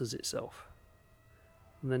announces itself.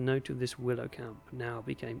 The note of this willow camp now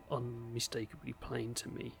became unmistakably plain to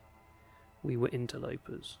me. We were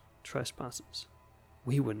interlopers, trespassers.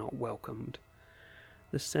 We were not welcomed.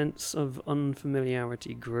 The sense of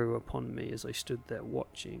unfamiliarity grew upon me as I stood there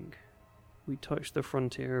watching. We touched the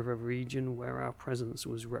frontier of a region where our presence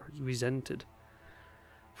was resented.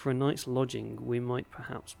 For a night's lodging we might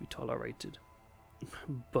perhaps be tolerated,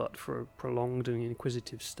 but for a prolonged and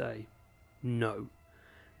inquisitive stay, no.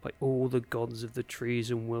 By all the gods of the trees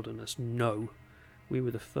and wilderness, no. We were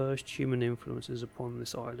the first human influences upon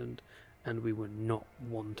this island, and we were not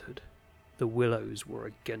wanted. The willows were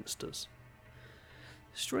against us.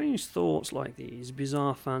 Strange thoughts like these,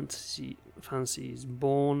 bizarre fancies,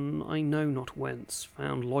 born I know not whence,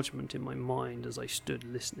 found lodgment in my mind as I stood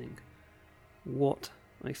listening. What,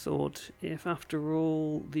 I thought, if after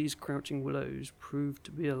all these crouching willows proved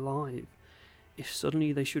to be alive? If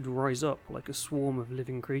suddenly they should rise up like a swarm of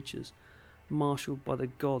living creatures, marshalled by the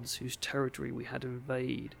gods whose territory we had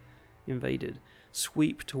invaded,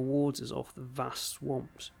 sweep towards us off the vast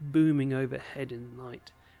swamps, booming overhead in the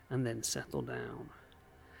night, and then settle down.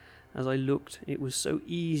 As I looked, it was so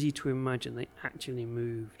easy to imagine they actually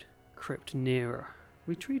moved, crept nearer,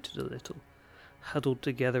 retreated a little, huddled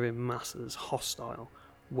together in masses, hostile,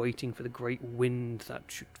 waiting for the great wind that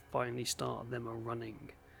should finally start them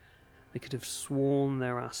a-running. I could have sworn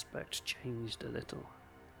their aspect changed a little.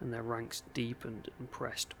 and their ranks deepened and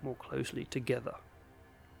pressed more closely together.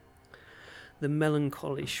 The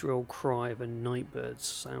melancholy shrill cry of a nightbird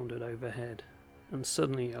sounded overhead, and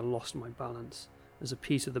suddenly I lost my balance as a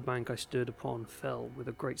piece of the bank I stood upon fell with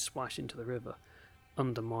a great splash into the river,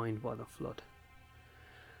 undermined by the flood.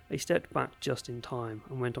 I stepped back just in time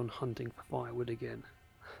and went on hunting for firewood again,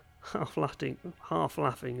 half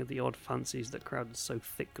laughing at the odd fancies that crowded so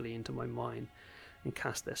thickly into my mind and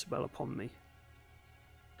cast their spell upon me.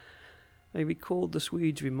 I recalled the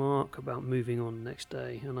Swede's remark about moving on next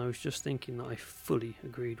day, and I was just thinking that I fully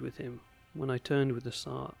agreed with him when I turned with a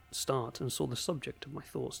start and saw the subject of my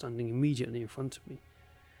thoughts standing immediately in front of me.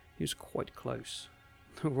 He was quite close.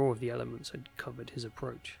 The roar of the elements had covered his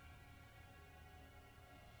approach.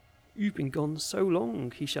 "You've been gone so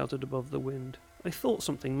long," he shouted above the wind. "I thought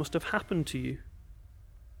something must have happened to you."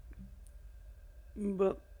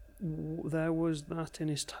 But there was that in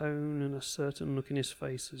his tone and a certain look in his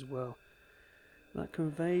face as well that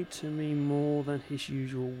conveyed to me more than his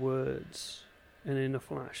usual words, and in a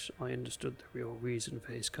flash I understood the real reason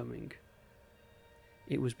for his coming.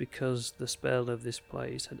 It was because the spell of this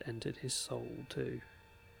place had entered his soul too,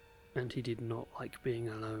 and he did not like being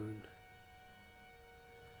alone.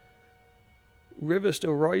 "River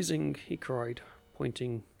still rising," he cried,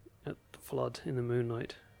 pointing at the flood in the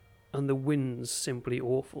moonlight, "and the wind's simply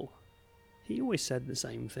awful." He always said the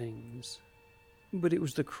same things, but it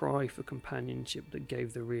was the cry for companionship that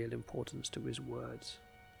gave the real importance to his words.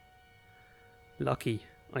 "Lucky,"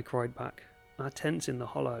 I cried back. "Our tent's in the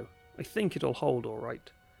hollow. I think it'll hold all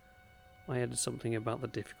right." I added something about the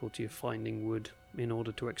difficulty of finding wood in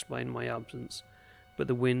order to explain my absence, but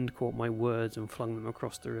the wind caught my words and flung them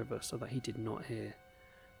across the river so that he did not hear,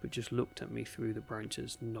 but just looked at me through the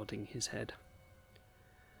branches, nodding his head.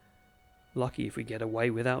 "Lucky if we get away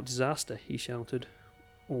without disaster," he shouted,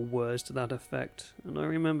 or words to that effect, and I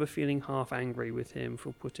remember feeling half angry with him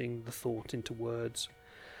for putting the thought into words,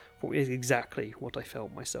 for it is exactly what I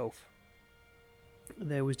felt myself.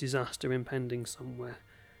 There was disaster impending somewhere,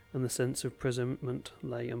 and the sense of presentiment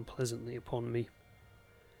lay unpleasantly upon me.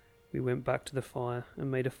 We went back to the fire and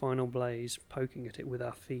made a final blaze, poking at it with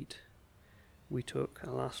our feet. We took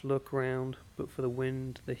a last look round, but for the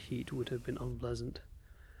wind the heat would have been unpleasant.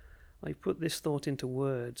 I put this thought into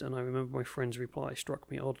words, and I remember my friend's reply struck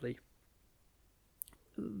me oddly.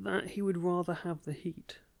 That he would rather have the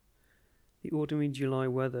heat, the ordinary July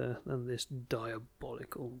weather, than this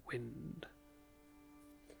diabolical wind.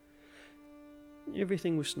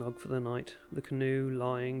 Everything was snug for the night, the canoe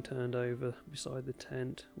lying turned over beside the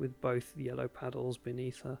tent, with both the yellow paddles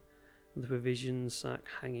beneath her, the provisions sack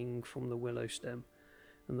hanging from the willow stem,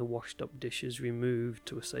 and the washed-up dishes removed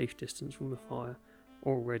to a safe distance from the fire,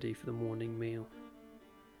 all ready for the morning meal.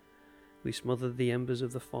 We smothered the embers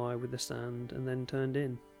of the fire with the sand, and then turned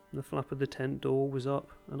in. The flap of the tent door was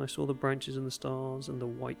up, and I saw the branches and the stars and the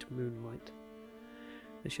white moonlight.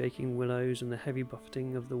 The shaking willows and the heavy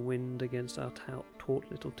buffeting of the wind against our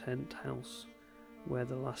taut little tent house, where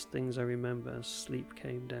the last things I remember as sleep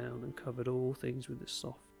came down and covered all things with its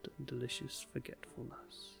soft and delicious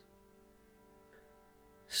forgetfulness.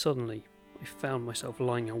 Suddenly, I found myself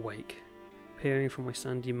lying awake, peering from my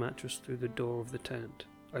sandy mattress through the door of the tent.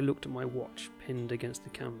 I looked at my watch pinned against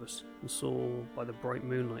the canvas and saw by the bright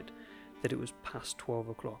moonlight that it was past 12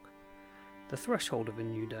 o'clock, the threshold of a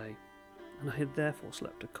new day, and I had therefore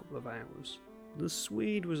slept a couple of hours. The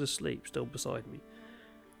Swede was asleep still beside me.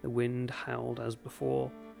 The wind howled as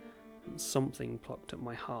before, and something plucked at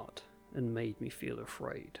my heart and made me feel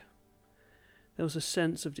afraid. There was a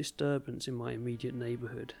sense of disturbance in my immediate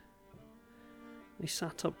neighbourhood. I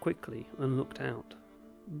sat up quickly and looked out.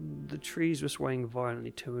 The trees were swaying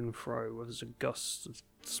violently to and fro as a gust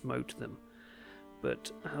smote them,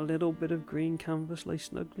 but a little bit of green canvas lay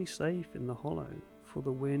snugly safe in the hollow, for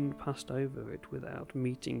the wind passed over it without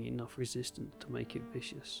meeting enough resistance to make it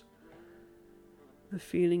vicious. The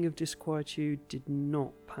feeling of disquietude did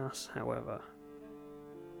not pass, however,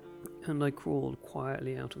 and I crawled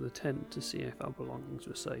quietly out of the tent to see if our belongings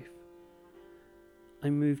were safe. I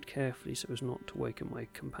moved carefully so as not to waken my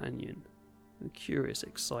companion. A curious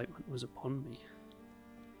excitement was upon me.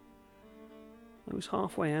 I was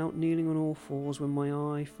halfway out, kneeling on all fours, when my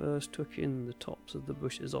eye first took in the tops of the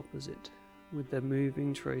bushes opposite, with their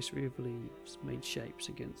moving tracery of leaves made shapes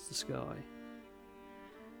against the sky.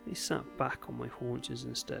 I sat back on my haunches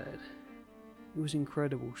and stared. It was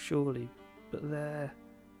incredible, surely, but there,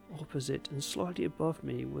 opposite and slightly above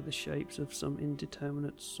me, were the shapes of some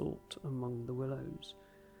indeterminate sort among the willows,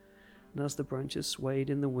 and as the branches swayed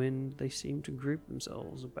in the wind, they seemed to group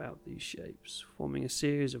themselves about these shapes, forming a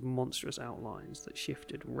series of monstrous outlines that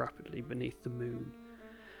shifted rapidly beneath the moon,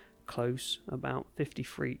 close, about 50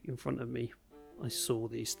 feet in front of me, I saw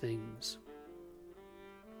these things.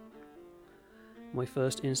 My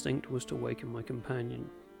first instinct was to waken my companion,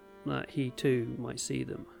 that he too might see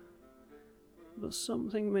them. But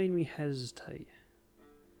something made me hesitate.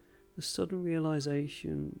 The sudden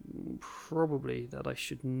realization, probably, that I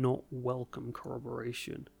should not welcome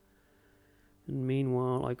corroboration. And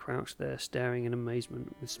meanwhile I crouched there staring in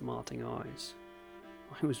amazement with smarting eyes.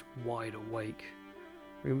 I was wide awake.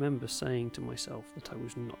 I remember saying to myself that I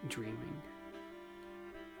was not dreaming.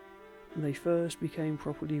 They first became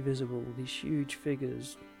properly visible, these huge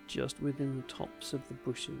figures just within the tops of the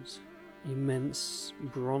bushes, immense,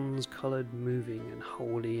 bronze-coloured, moving and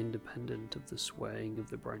wholly independent of the swaying of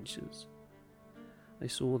the branches. I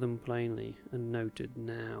saw them plainly and noted,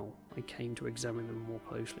 now I came to examine them more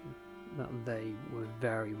closely, that they were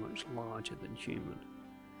very much larger than human,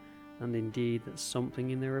 and indeed that something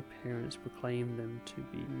in their appearance proclaimed them to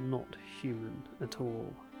be not human at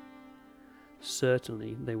all.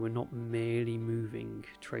 Certainly they were not merely moving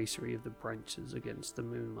tracery of the branches against the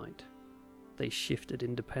moonlight. They shifted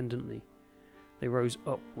independently. They rose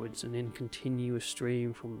upwards and in continuous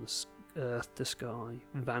stream from the earth to sky,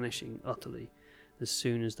 vanishing utterly as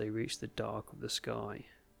soon as they reached the dark of the sky.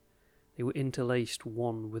 They were interlaced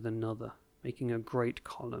one with another, making a great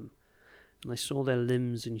column, and I saw their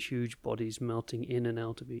limbs and huge bodies melting in and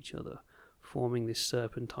out of each other, forming this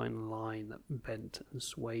serpentine line that bent and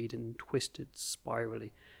swayed and twisted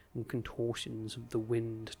spirally in contortions of the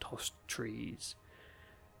wind-tossed trees.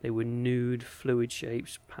 They were nude, fluid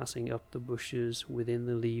shapes passing up the bushes, within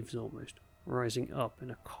the leaves almost, rising up in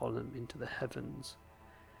a column into the heavens.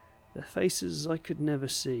 Their faces I could never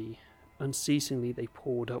see. Unceasingly they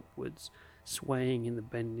poured upwards, swaying in the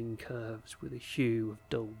bending curves with a hue of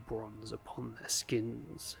dull bronze upon their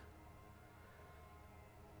skins.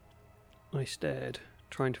 I stared,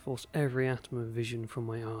 trying to force every atom of vision from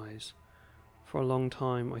my eyes. For a long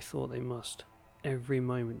time I thought they must, every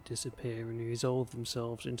moment, disappear and resolve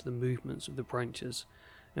themselves into the movements of the branches,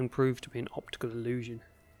 and prove to be an optical illusion.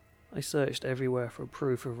 I searched everywhere for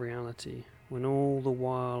proof of reality, when all the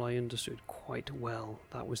while I understood quite well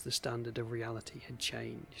that was the standard of reality had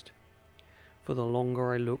changed. For the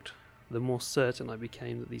longer I looked, the more certain I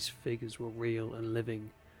became that these figures were real and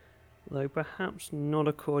living, though perhaps not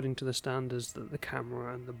according to the standards that the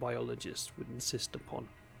camera and the biologists would insist upon.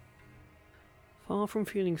 Far from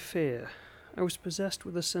feeling fear, I was possessed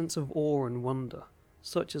with a sense of awe and wonder,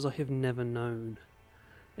 such as I have never known.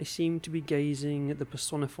 I seemed to be gazing at the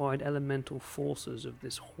personified elemental forces of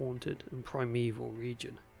this haunted and primeval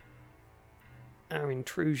region. Our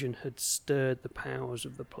intrusion had stirred the powers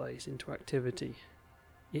of the place into activity.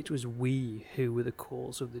 It was we who were the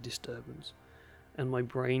cause of the disturbance, and my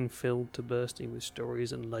brain filled to bursting with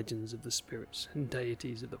stories and legends of the spirits and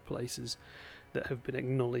deities of the places that have been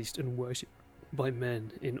acknowledged and worshipped by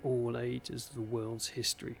men in all ages of the world's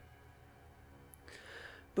history.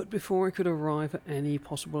 But before I could arrive at any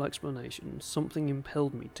possible explanation, something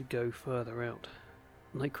impelled me to go further out,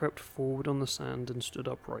 and I crept forward on the sand and stood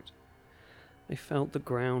upright. I felt the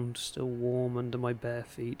ground still warm under my bare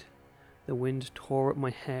feet. The wind tore at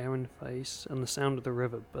my hair and face, and the sound of the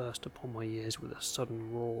river burst upon my ears with a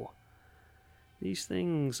sudden roar. These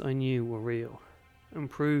things I knew were real, and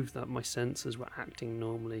proved that my senses were acting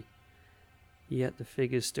normally. Yet the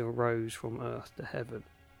figures still rose from earth to heaven,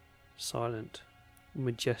 silent,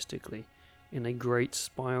 majestically, in a great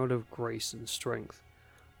spiral of grace and strength,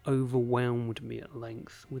 overwhelmed me at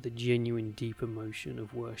length with a genuine deep emotion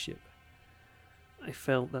of worship. I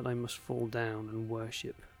felt that I must fall down and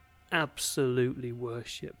worship, absolutely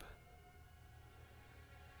worship.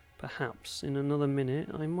 Perhaps in another minute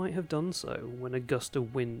I might have done so, when a gust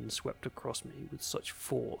of wind swept across me with such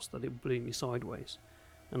force that it blew me sideways,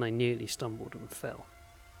 and I nearly stumbled and fell.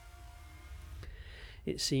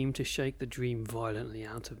 It seemed to shake the dream violently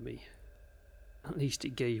out of me. At least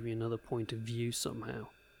it gave me another point of view somehow.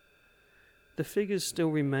 The figures still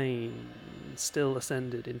remained, still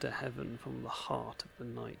ascended into heaven from the heart of the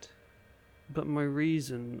night. But my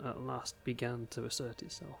reason at last began to assert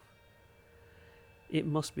itself. It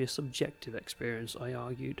must be a subjective experience, I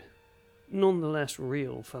argued. None the less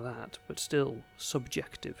real for that, but still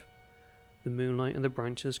subjective. The moonlight and the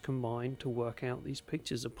branches combined to work out these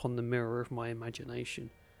pictures upon the mirror of my imagination,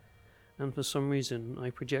 and for some reason I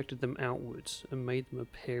projected them outwards and made them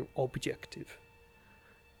appear objective.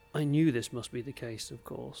 I knew this must be the case, of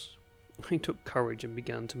course. I took courage and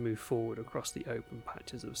began to move forward across the open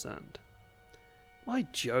patches of sand. By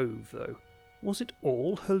Jove, though, was it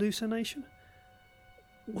all hallucination?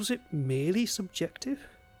 Was it merely subjective?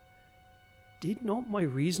 Did not my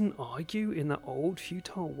reason argue in that old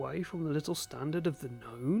futile way from the little standard of the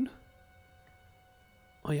known?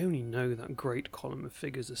 I only know that great column of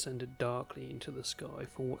figures ascended darkly into the sky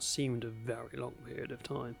for what seemed a very long period of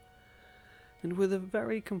time, and with a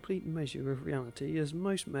very complete measure of reality, as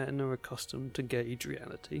most men are accustomed to gauge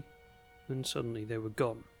reality, and suddenly they were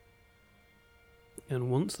gone.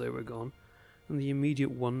 And once they were gone, and the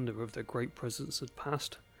immediate wonder of their great presence had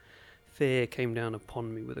passed, fear came down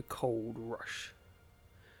upon me with a cold rush.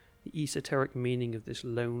 The esoteric meaning of this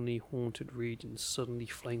lonely, haunted region suddenly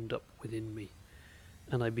flamed up within me,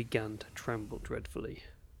 and I began to tremble dreadfully.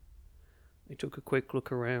 I took a quick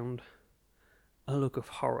look around, a look of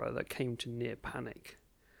horror that came to near panic,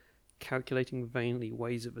 calculating vainly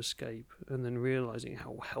ways of escape, and then realizing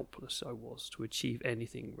how helpless I was to achieve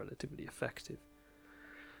anything relatively effective.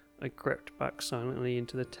 I crept back silently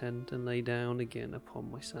into the tent and lay down again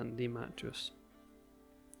upon my sandy mattress,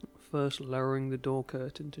 first lowering the door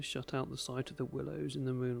curtain to shut out the sight of the willows in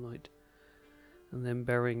the moonlight, and then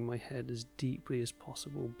burying my head as deeply as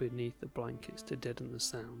possible beneath the blankets to deaden the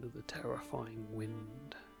sound of the terrifying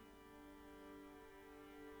wind.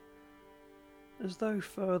 As though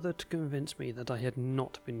further to convince me that I had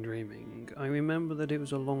not been dreaming, I remember that it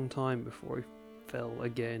was a long time before I fell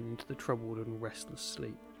again into the troubled and restless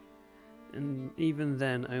sleep, and even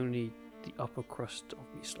then only the upper crust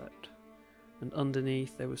of me slept, and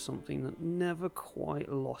underneath there was something that never quite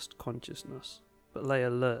lost consciousness, but lay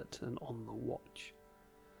alert and on the watch.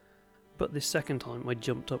 But this second time I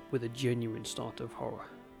jumped up with a genuine start of horror.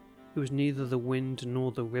 It was neither the wind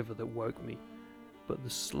nor the river that woke me, but the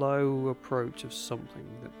slow approach of something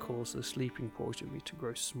that caused the sleeping portion of me to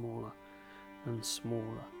grow smaller and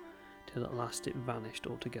smaller, till at last it vanished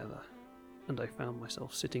altogether, and I found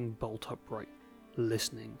myself sitting bolt upright,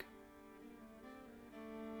 listening.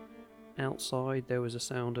 Outside there was a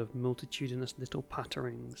sound of multitudinous little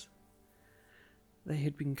patterings. They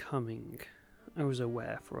had been coming, I was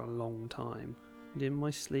aware, for a long time, and in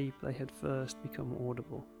my sleep they had first become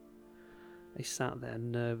audible. I sat there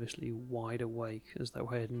nervously wide awake, as though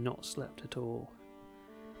I had not slept at all.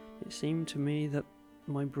 It seemed to me that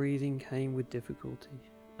my breathing came with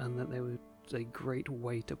difficulty, and that there was a great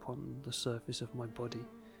weight upon the surface of my body.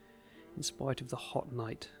 In spite of the hot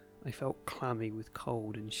night, I felt clammy with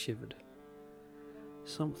cold and shivered.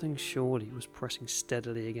 Something surely was pressing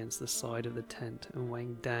steadily against the side of the tent and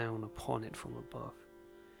weighing down upon it from above.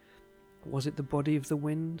 Was it the body of the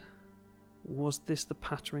wind? Was this the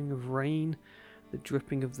pattering of rain, the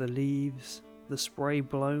dripping of the leaves, the spray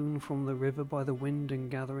blown from the river by the wind and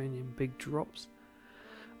gathering in big drops?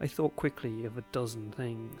 I thought quickly of a dozen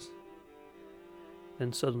things.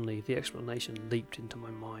 Then suddenly the explanation leaped into my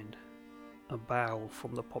mind. A bough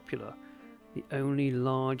from the poplar, the only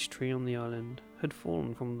large tree on the island, had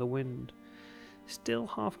fallen from the wind. Still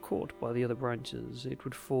half caught by the other branches, it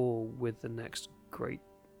would fall with the next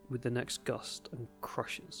gust and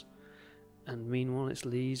crush us. And meanwhile its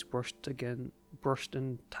leaves brushed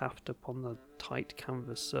and tapped upon the tight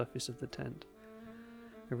canvas surface of the tent.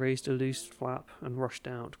 I raised a loose flap and rushed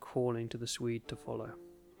out, calling to the Swede to follow.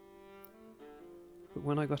 But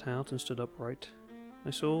when I got out and stood upright, I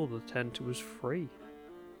saw the tent was free.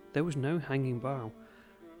 There was no hanging bough.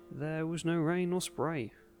 There was no rain or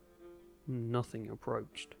spray. Nothing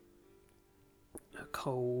approached. A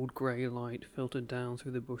cold grey light filtered down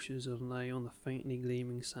through the bushes and lay on the faintly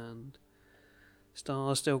gleaming sand.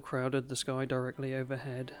 Stars still crowded the sky directly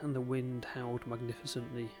overhead, and the wind howled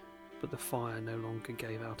magnificently, but the fire no longer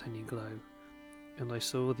gave out any glow, and I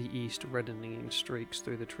saw the east reddening in streaks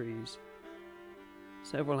through the trees.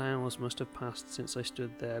 Several hours must have passed since I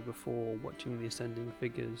stood there before watching the ascending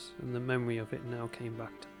figures, and the memory of it now came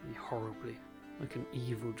back to me horribly, like an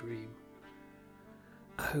evil dream.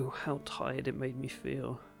 Oh, how tired it made me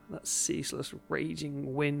feel, that ceaseless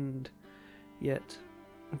raging wind! Yet,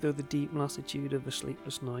 though the deep lassitude of a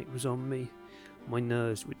sleepless night was on me, my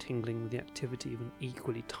nerves were tingling with the activity of an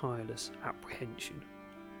equally tireless apprehension,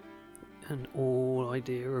 and all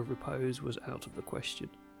idea of repose was out of the question.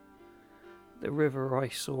 The river I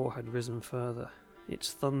saw had risen further,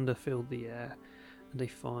 its thunder filled the air, and a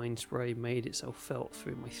fine spray made itself felt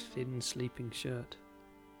through my thin sleeping shirt.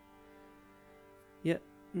 Yet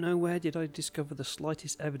nowhere did I discover the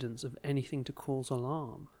slightest evidence of anything to cause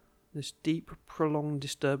alarm. This deep, prolonged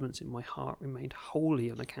disturbance in my heart remained wholly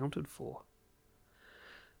unaccounted for.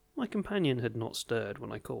 My companion had not stirred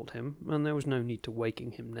when I called him, and there was no need to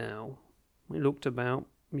waking him now. I looked about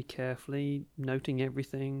me carefully, noting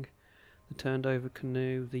everything. The turned-over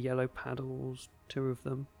canoe, the yellow paddles, 2 of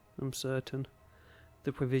them, I'm certain,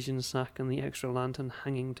 the provision sack and the extra lantern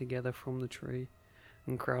hanging together from the tree,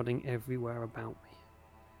 and crowding everywhere about me,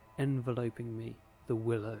 enveloping me, the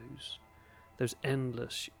willows, those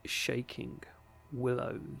endless, shaking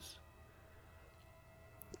willows.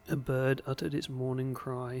 A bird uttered its morning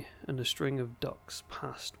cry, and a string of ducks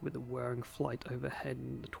passed with a whirring flight overhead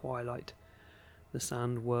in the twilight. The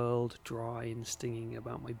sand whirled dry and stinging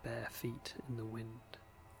about my bare feet in the wind.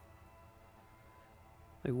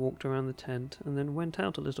 I walked around the tent and then went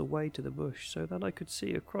out a little way to the bush so that I could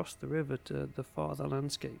see across the river to the farther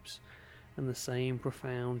landscapes, and the same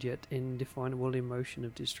profound yet indefinable emotion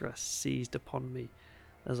of distress seized upon me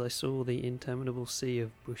as I saw the interminable sea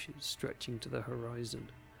of bushes stretching to the horizon,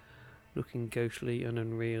 looking ghostly and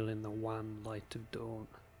unreal in the wan light of dawn.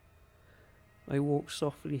 I walked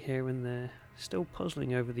softly here and there, still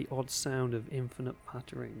puzzling over the odd sound of infinite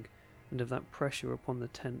pattering and of that pressure upon the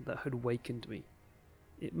tent that had wakened me.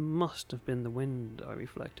 It must have been the wind, I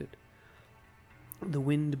reflected. The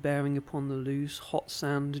wind bearing upon the loose, hot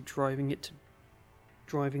sand, driving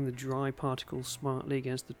the dry particles smartly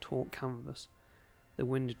against the taut canvas, the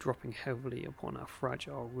wind dropping heavily upon our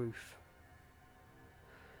fragile roof.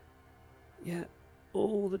 Yet,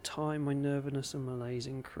 all the time my nervousness and malaise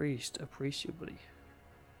increased appreciably.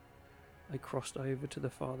 I crossed over to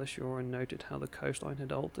the farther shore and noted how the coastline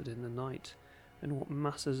had altered in the night, and what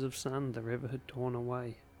masses of sand the river had torn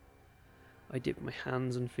away. I dipped my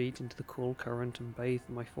hands and feet into the cool current and bathed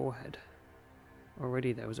my forehead.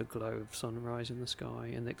 Already there was a glow of sunrise in the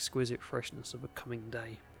sky and the exquisite freshness of a coming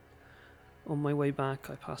day. On my way back,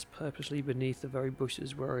 I passed purposely beneath the very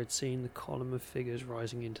bushes where I had seen the column of figures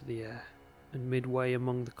rising into the air, and midway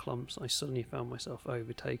among the clumps I suddenly found myself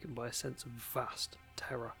overtaken by a sense of vast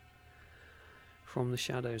terror. From the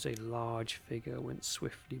shadows a large figure went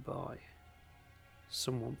swiftly by.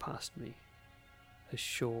 Someone passed me, as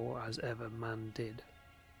sure as ever man did.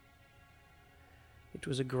 It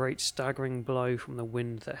was a great staggering blow from the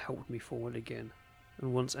wind that helped me forward again,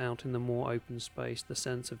 and once out in the more open space the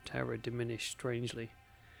sense of terror diminished strangely.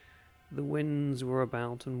 The winds were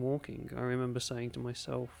about and walking, I remember saying to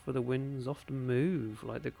myself, for the winds often move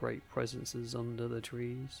like the great presences under the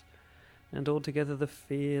trees, and altogether the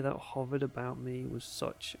fear that hovered about me was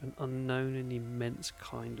such an unknown and immense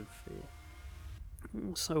kind of fear,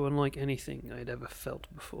 so unlike anything I had ever felt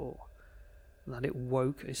before, that it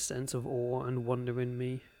woke a sense of awe and wonder in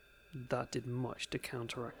me that did much to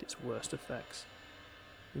counteract its worst effects.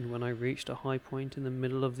 And when I reached a high point in the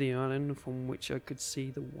middle of the island from which I could see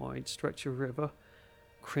the wide stretch of river,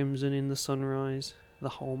 crimson in the sunrise, the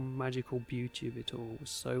whole magical beauty of it all was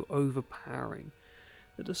so overpowering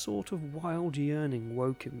that a sort of wild yearning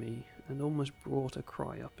woke in me and almost brought a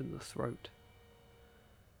cry up in the throat.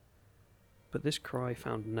 But this cry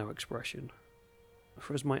found no expression,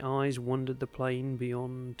 for as my eyes wandered the plain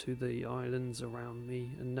beyond to the islands around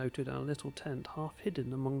me and noted our little tent half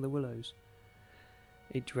hidden among the willows,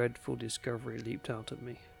 a dreadful discovery leaped out at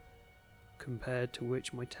me, compared to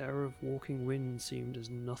which my terror of walking wind seemed as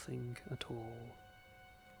nothing at all.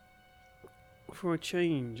 For a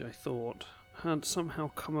change, I thought, had somehow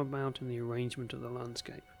come about in the arrangement of the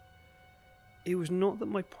landscape. It was not that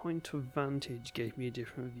my point of vantage gave me a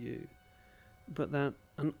different view, but that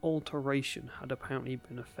an alteration had apparently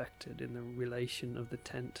been effected in the relation of the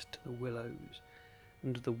tent to the willows,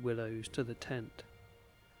 and of the willows to the tent.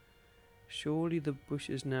 Surely the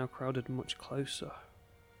bushes now crowded much closer.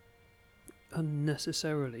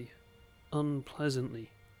 Unnecessarily,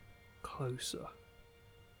 unpleasantly closer.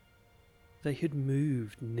 They had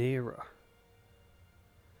moved nearer,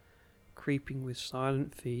 creeping with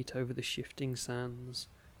silent feet over the shifting sands,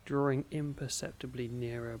 drawing imperceptibly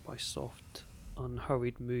nearer by soft,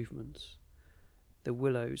 unhurried movements. The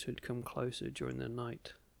willows had come closer during the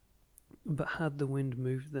night, but had the wind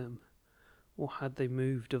moved them? Or had they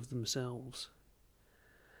moved of themselves?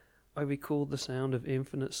 I recalled the sound of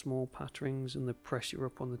infinite small patterings and the pressure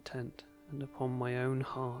upon the tent and upon my own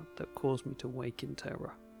heart that caused me to wake in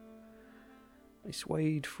terror. I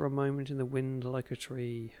swayed for a moment in the wind like a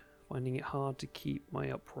tree, finding it hard to keep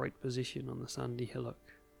my upright position on the sandy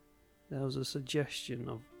hillock. There was a suggestion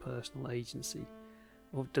of personal agency,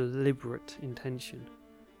 of deliberate intention,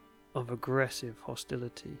 of aggressive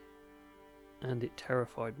hostility, and it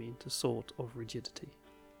terrified me into a sort of rigidity.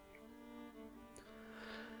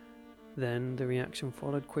 Then the reaction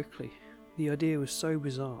followed quickly. The idea was so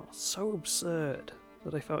bizarre, so absurd,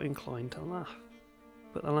 that I felt inclined to laugh.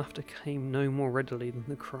 But the laughter came no more readily than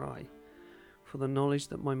the cry, for the knowledge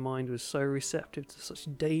that my mind was so receptive to such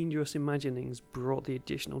dangerous imaginings brought the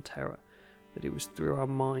additional terror that it was through our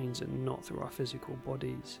minds and not through our physical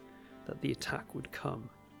bodies that the attack would come,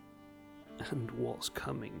 and was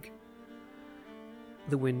coming.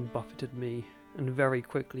 The wind buffeted me, and very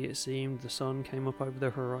quickly it seemed the sun came up over the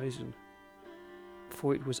horizon.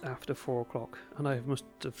 For it was after 4 o'clock, and I must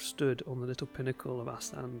have stood on the little pinnacle of our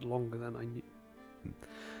stand longer than I knew,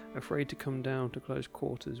 afraid to come down to close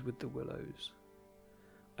quarters with the Willows.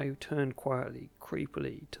 I turned quietly,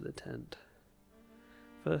 creepily to the tent,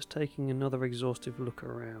 first taking another exhaustive look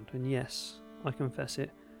around, and yes, I confess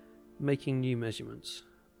it, making new measurements.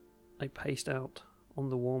 I paced out on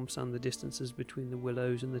the warm sand the distances between the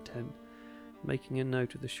Willows and the tent, making a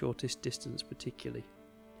note of the shortest distance particularly.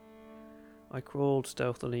 I crawled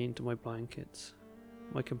stealthily into my blankets.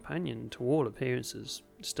 My companion, to all appearances,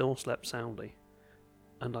 still slept soundly,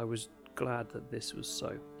 and I was glad that this was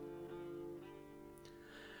so.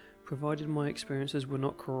 Provided my experiences were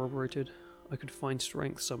not corroborated, I could find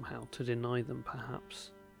strength somehow to deny them,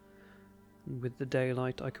 perhaps. And with the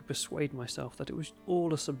daylight, I could persuade myself that it was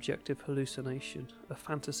all a subjective hallucination, a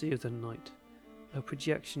fantasy of the night, a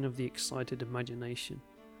projection of the excited imagination.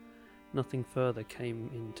 Nothing further came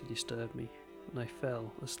in to disturb me, and I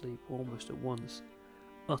fell asleep almost at once,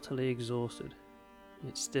 utterly exhausted,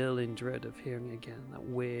 yet still in dread of hearing again that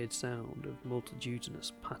weird sound of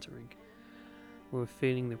multitudinous pattering, or of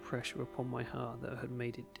feeling the pressure upon my heart that had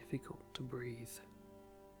made it difficult to breathe.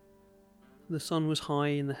 The sun was high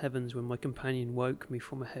in the heavens when my companion woke me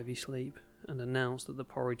from a heavy sleep and announced that the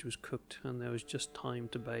porridge was cooked and there was just time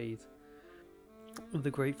to bathe.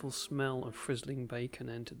 The grateful smell of frizzling bacon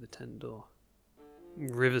entered the tent door.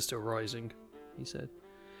 "River's still rising," he said,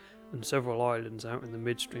 "and several islands out in the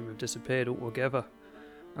midstream have disappeared altogether.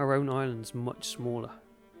 Our own island's much smaller."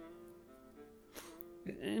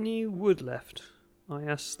 "Any wood left?" I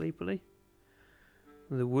asked sleepily.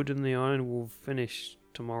 "The wood in the island will finish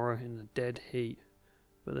tomorrow in a dead heat,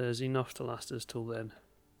 but there's enough to last us till then."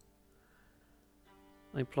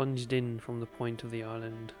 I plunged in from the point of the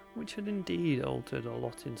island, which had indeed altered a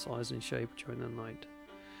lot in size and shape during the night,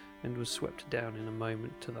 and was swept down in a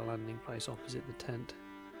moment to the landing place opposite the tent.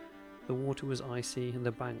 The water was icy and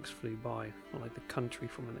the banks flew by, like the country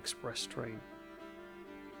from an express train.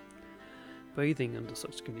 Bathing under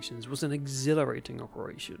such conditions was an exhilarating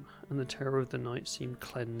operation, and the terror of the night seemed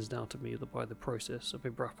cleansed out of me by the process of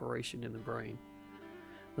evaporation in the brain.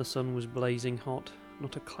 The sun was blazing hot,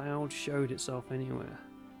 not a cloud showed itself anywhere.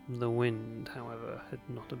 The wind, however, had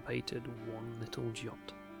not abated one little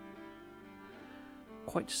jot.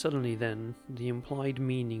 Quite suddenly then, the implied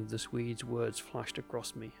meaning of the Swede's words flashed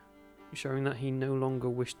across me, showing that he no longer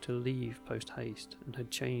wished to leave post-haste and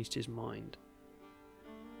had changed his mind.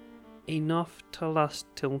 Enough to last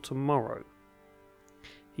till tomorrow.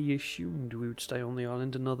 He assumed we would stay on the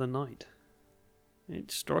island another night. It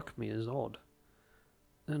struck me as odd.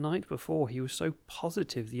 The night before he was so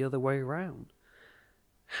positive the other way round.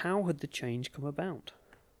 How had the change come about?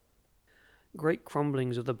 Great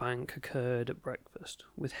crumblings of the bank occurred at breakfast,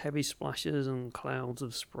 with heavy splashes and clouds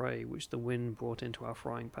of spray which the wind brought into our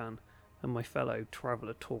frying pan, and my fellow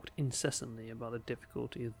traveller talked incessantly about the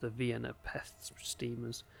difficulty of the Vienna Pest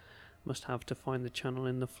steamers must have to find the channel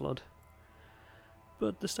in the flood.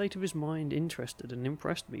 But the state of his mind interested and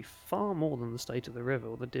impressed me far more than the state of the river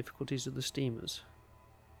or the difficulties of the steamers.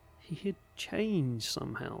 He had changed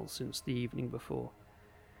somehow since the evening before.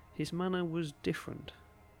 His manner was different.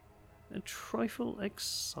 A trifle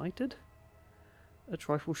excited? A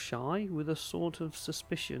trifle shy, with a sort of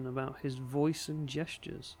suspicion about his voice and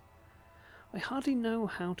gestures. I hardly know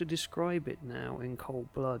how to describe it now in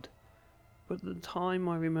cold blood, but at the time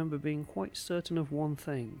I remember being quite certain of one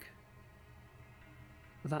thing: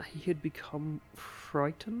 that he had become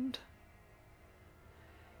frightened.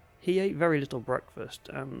 He ate very little breakfast,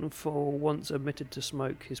 and for once omitted to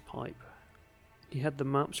smoke his pipe. He had the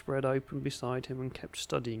map spread open beside him and kept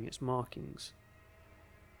studying its markings.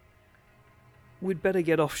 "We'd better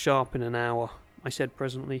get off sharp in an hour," I said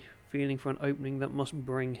presently, feeling for an opening that must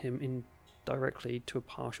bring him in directly to a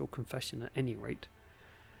partial confession at any rate,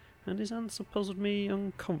 and his answer puzzled me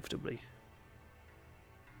uncomfortably.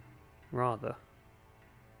 "Rather,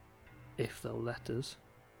 if they'll let us."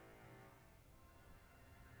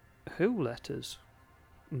 "Who let us?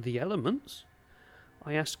 The elements?"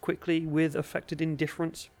 I asked quickly, with affected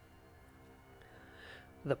indifference.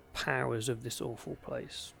 "The powers of this awful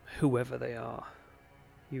place, whoever they are,"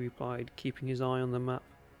 he replied, keeping his eye on the map.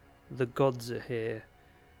 "The gods are here,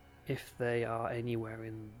 if they are anywhere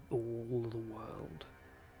in all the world."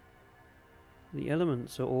 "The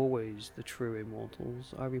elements are always the true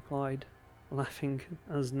immortals," I replied, laughing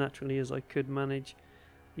as naturally as I could manage,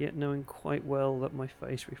 yet knowing quite well that my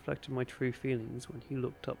face reflected my true feelings when he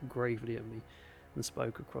looked up gravely at me and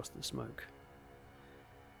spoke across the smoke.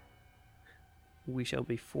 We shall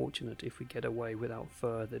be fortunate if we get away without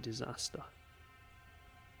further disaster.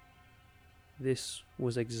 This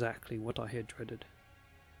was exactly what I had dreaded.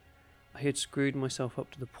 I had screwed myself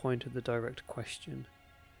up to the point of the direct question.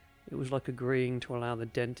 It was like agreeing to allow the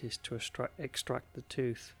dentist to extract the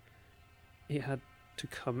tooth. It had to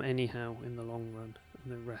come anyhow in the long run,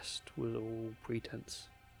 and the rest was all pretense.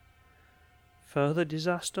 Further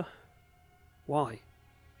disaster? Why?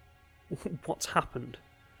 What's happened?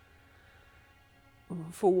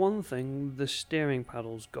 For one thing, the steering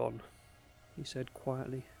paddle's gone, he said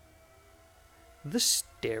quietly. The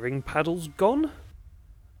steering paddle's gone?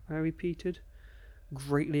 I repeated,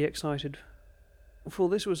 greatly excited, for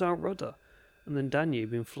this was our rudder, and the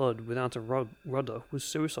Danube in flood without a rudder was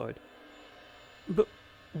suicide. But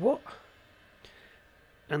what?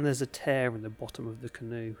 And there's a tear in the bottom of the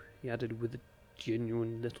canoe, he added with a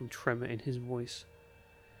genuine little tremor in his voice.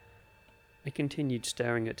 I continued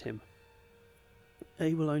staring at him,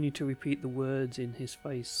 able only to repeat the words in his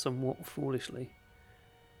face somewhat foolishly.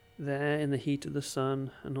 There, in the heat of the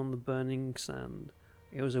sun and on the burning sand,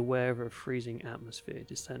 I was aware of a freezing atmosphere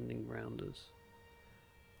descending round us.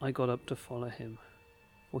 I got up to follow him,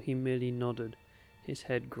 for he merely nodded his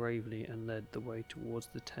head gravely and led the way towards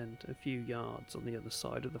the tent a few yards on the other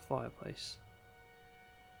side of the fireplace.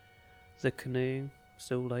 The canoe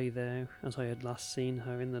still lay there as I had last seen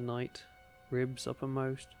her in the night, ribs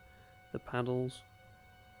uppermost, the paddles,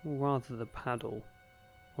 or rather the paddle,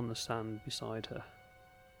 on the sand beside her.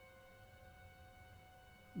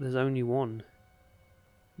 There's only one,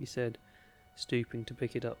 he said, stooping to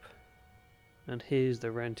pick it up, and here's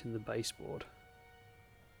the rent in the baseboard.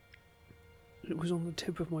 It was on the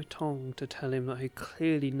tip of my tongue to tell him that I had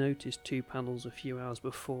clearly noticed 2 paddles a few hours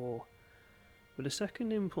before, but a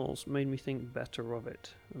second impulse made me think better of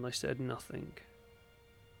it, and I said nothing,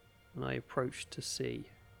 and I approached to see.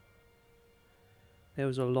 There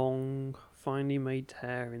was a long, finely made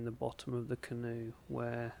tear in the bottom of the canoe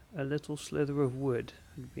where a little slither of wood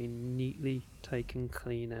had been neatly taken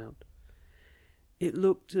clean out. It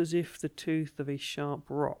looked as if the tooth of a sharp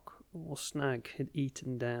rock or snag had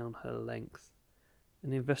eaten down her length.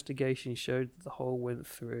 An investigation showed that the hole went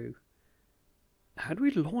through. Had we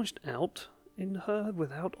launched out in her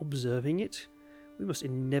without observing it? We must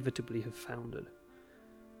inevitably have foundered.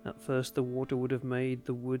 At first the water would have made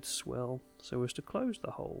the wood swell so as to close the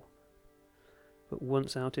hole. But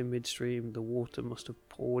once out in midstream, the water must have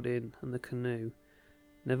poured in, and the canoe,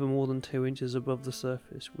 never more than 2 inches above the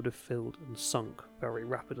surface, would have filled and sunk very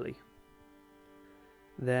rapidly.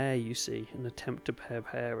 There, you see, an attempt to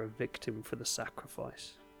prepare a victim for the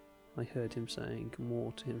sacrifice, I heard him saying,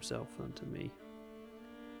 more to himself than to me.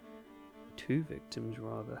 2 victims,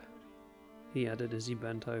 rather, he added as he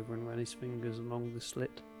bent over and ran his fingers along the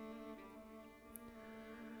slit.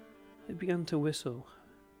 I began to whistle,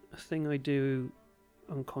 a thing I do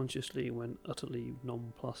unconsciously when utterly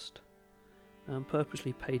nonplussed, and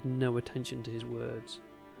purposely paid no attention to his words.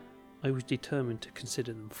 I was determined to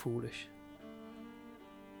consider them foolish.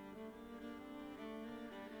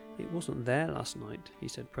 It wasn't there last night, he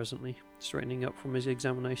said presently, straightening up from his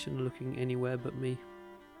examination and looking anywhere but me.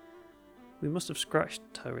 We must have scratched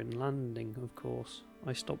her in landing, of course,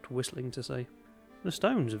 I stopped whistling to say. The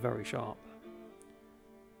stones are very sharp.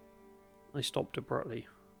 I stopped abruptly,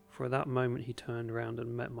 for at that moment he turned round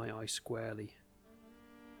and met my eye squarely.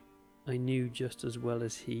 I knew just as well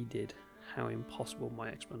as he did how impossible my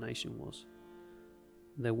explanation was.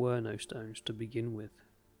 There were no stones to begin with.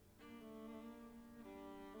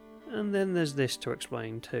 And then there's this to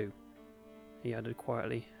explain too, he added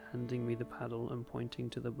quietly, handing me the paddle and pointing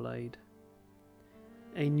to the blade.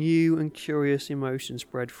 A new and curious emotion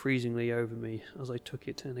spread freezingly over me as I took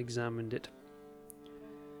it and examined it.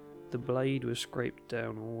 The blade was scraped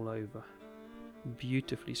down all over,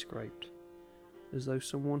 beautifully scraped, as though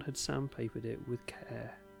someone had sandpapered it with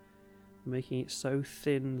care, making it so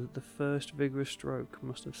thin that the first vigorous stroke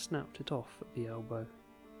must have snapped it off at the elbow.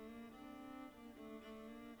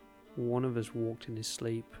 One of us walked in his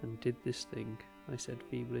sleep and did this thing, I said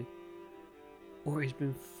feebly. Or he's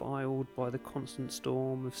been filed by the constant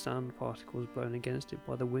storm of sand particles blown against it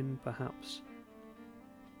by the wind, perhaps.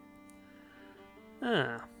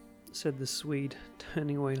 Ah, said the Swede,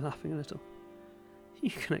 turning away laughing a little. You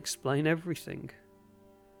can explain everything.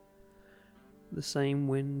 The same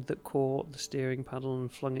wind that caught the steering paddle and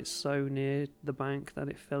flung it so near the bank that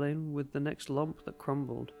it fell in with the next lump that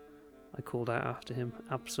crumbled, I called out after him,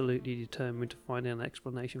 absolutely determined to find an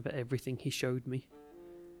explanation for everything he showed me.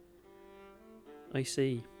 I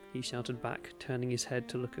see, he shouted back, turning his head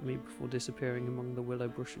to look at me before disappearing among the willow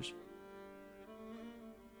bushes.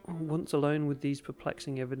 Once alone with these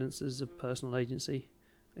perplexing evidences of personal agency,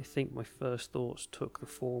 I think my first thoughts took the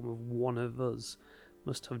form of one of us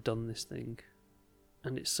must have done this thing,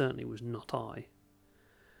 and it certainly was not I.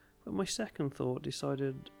 But my second thought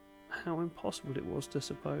decided how impossible it was to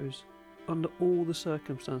suppose, under all the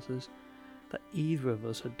circumstances, that either of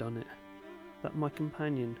us had done it, that my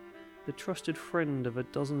companion, the trusted friend of a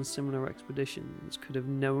dozen similar expeditions, could have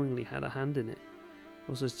knowingly had a hand in it,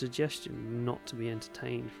 was a suggestion not to be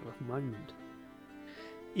entertained for a moment.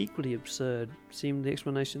 Equally absurd seemed the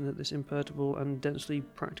explanation that this imperturbable and densely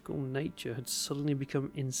practical nature had suddenly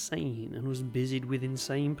become insane and was busied with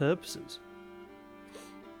insane purposes.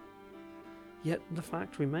 Yet the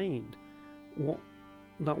fact remained, what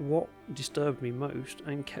disturbed me most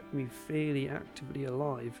and kept me fairly actively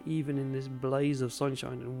alive, even in this blaze of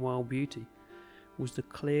sunshine and wild beauty, was the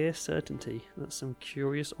clear certainty that some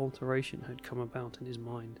curious alteration had come about in his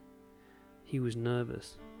mind. He was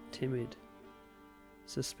nervous, timid,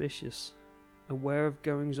 suspicious, aware of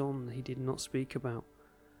goings-on that he did not speak about,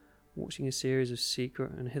 watching a series of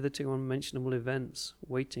secret and hitherto unmentionable events,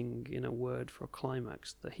 waiting, in a word, for a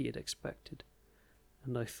climax that he had expected,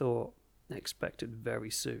 and I thought, expected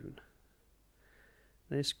very soon.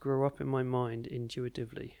 This grew up in my mind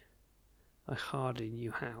intuitively. I hardly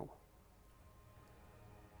knew how.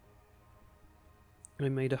 I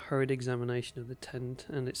made a hurried examination of the tent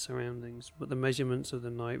and its surroundings, but the measurements of the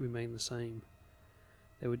night remained the same.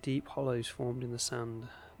 There were deep hollows formed in the sand,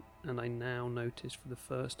 and I now noticed for the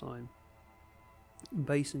first time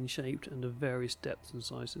basin-shaped and of various depths and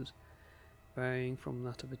sizes, varying from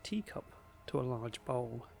that of a teacup to a large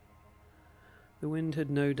bowl. The wind had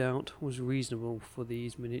no doubt was reasonable for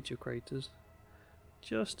these miniature craters,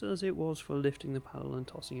 just as it was for lifting the paddle and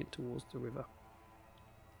tossing it towards the river.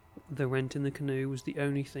 The rent in the canoe was the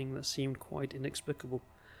only thing that seemed quite inexplicable,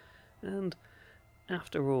 and,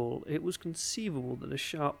 after all, it was conceivable that a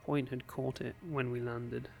sharp point had caught it when we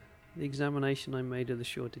landed. The examination I made of the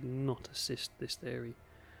shore did not assist this theory,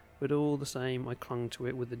 but all the same I clung to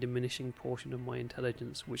it with the diminishing portion of my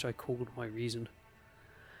intelligence which I called my reason.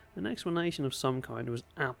 An explanation of some kind was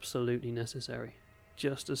absolutely necessary,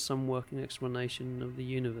 just as some working explanation of the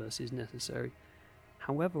universe is necessary,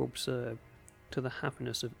 however absurd, to the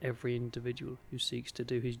happiness of every individual who seeks to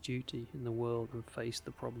do his duty in the world and face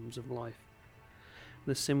the problems of life.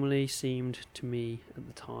 The simile seemed to me at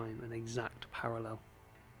the time an exact parallel.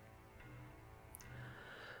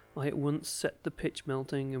 I at once set the pitch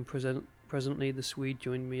melting, and presently the Swede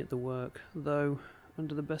joined me at the work, though,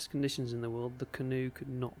 under the best conditions in the world, the canoe could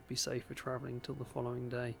not be safe for travelling till the following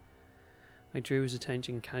day. I drew his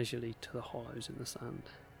attention casually to the hollows in the sand.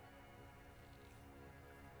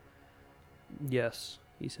 "Yes,"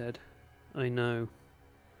 he said, "I know.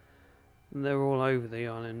 They're all over the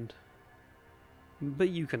island. But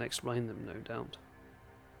you can explain them, no doubt."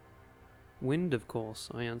 "Wind, of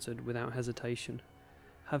course," I answered without hesitation.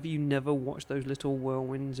 "Have you never watched those little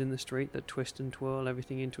whirlwinds in the street that twist and twirl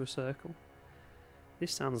everything into a circle?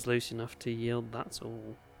 This sounds loose enough to yield, that's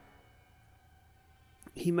all."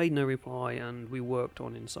 He made no reply, and we worked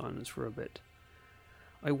on in silence for a bit.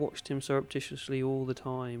 I watched him surreptitiously all the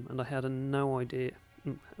time, and I had an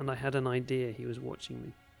idea he was watching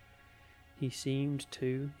me. He seemed,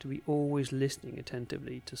 too, to be always listening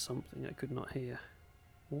attentively to something I could not hear,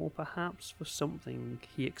 or perhaps for something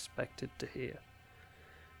he expected to hear,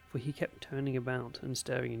 for he kept turning about and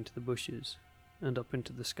staring into the bushes, and up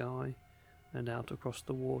into the sky, and out across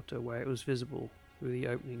the water where it was visible through the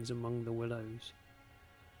openings among the willows.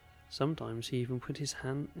 Sometimes he even put his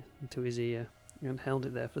hand to his ear and held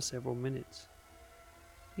it there for several minutes.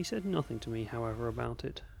 He said nothing to me, however, about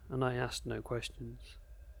it, and I asked no questions.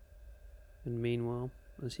 And meanwhile,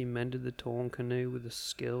 as he mended the torn canoe with the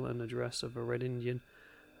skill and address of a Red Indian,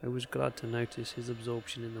 I was glad to notice his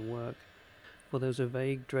absorption in the work, for there was a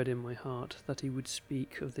vague dread in my heart that he would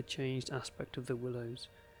speak of the changed aspect of the willows,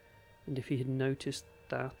 and if he had noticed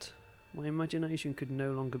that, my imagination could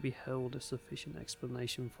no longer be held a sufficient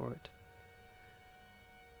explanation for it.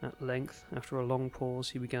 At length, after a long pause,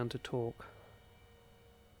 he began to talk.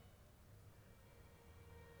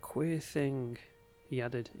 "Queer thing," he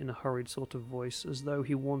added in a hurried sort of voice, as though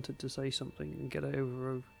he wanted to say something and get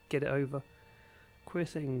it over. "Queer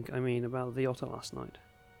thing, I mean, about the otter last night.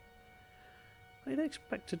 I had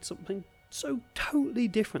expected something so totally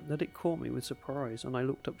different that it caught me with surprise, and I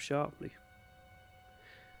looked up sharply.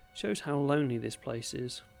 Shows how lonely this place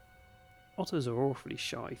is. Otters are awfully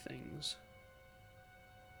shy things."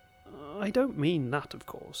 "I don't mean that, of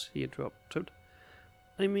course," he interrupted.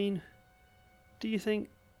 "I mean, did you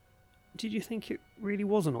think it really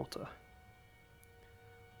was an otter?"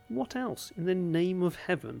 What else? In the name of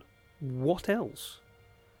heaven, what else?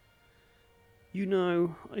 You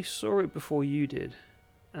know, I saw it before you did,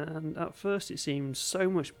 and at first it seemed so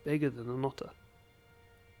much bigger than an otter.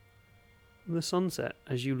 The sunset,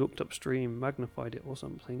 as you looked upstream, magnified it or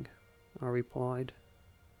something, I replied.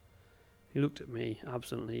 He looked at me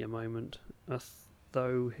absently a moment, as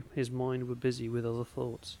though his mind were busy with other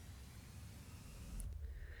thoughts.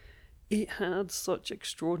 It had such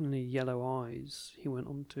extraordinary yellow eyes, he went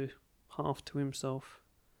on to, half to himself.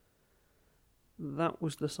 That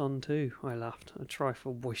was the sun too, I laughed, a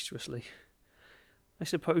trifle boisterously. I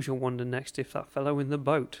suppose you'll wonder next if that fellow in the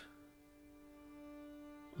boat.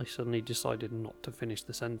 I suddenly decided not to finish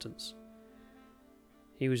the sentence.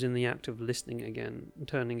 He was in the act of listening again,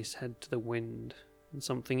 turning his head to the wind, and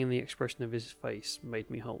something in the expression of his face made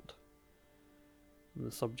me halt. And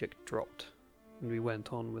the subject dropped, and we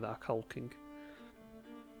went on with our hulking.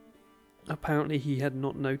 Apparently he had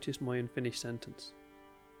not noticed my unfinished sentence.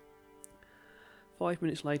 5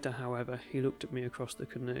 minutes later, however, he looked at me across the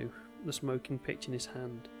canoe, the smoking pitch in his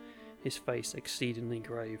hand, his face exceedingly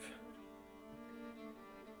grave.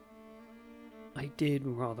 I did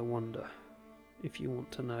rather wonder, if you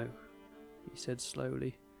want to know, he said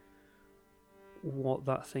slowly, what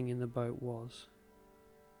that thing in the boat was.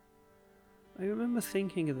 I remember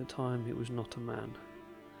thinking at the time it was not a man.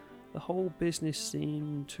 The whole business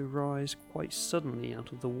seemed to rise quite suddenly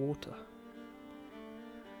out of the water.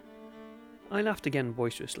 I laughed again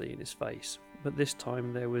boisterously in his face, but this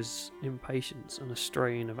time there was impatience and a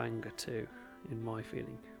strain of anger too, in my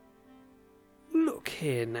feeling. Look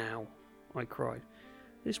here now, I cried.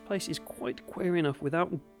 This place is quite queer enough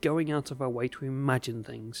without going out of our way to imagine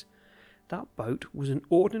things. That boat was an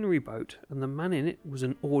ordinary boat, and the man in it was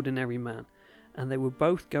an ordinary man, and they were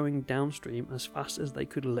both going downstream as fast as they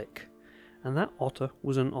could lick, and that otter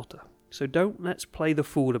was an otter, so don't let's play the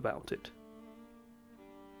fool about it.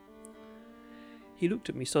 He looked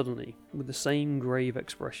at me suddenly, with the same grave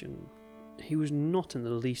expression. He was not in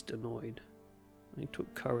the least annoyed. I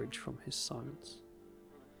took courage from his silence.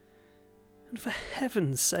 And for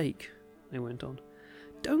heaven's sake, I went on,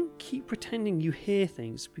 don't keep pretending you hear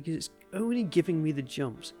things, because it's only giving me the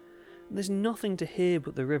jumps. And there's nothing to hear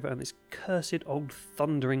but the river and this cursed old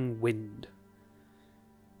thundering wind.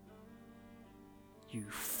 You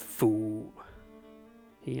fool,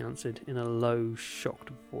 he answered in a low,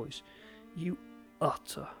 shocked voice. You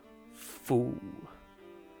utter fool.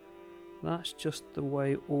 That's just the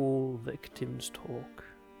way all victims talk.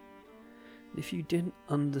 If you didn't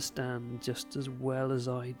understand just as well as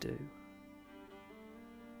I do.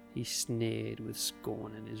 He sneered with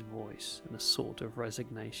scorn in his voice and a sort of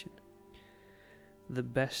resignation. The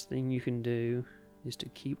best thing you can do is to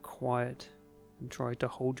keep quiet and try to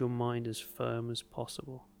hold your mind as firm as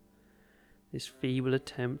possible. This feeble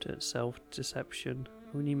attempt at self-deception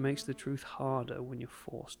only makes the truth harder when you're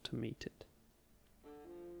forced to meet it.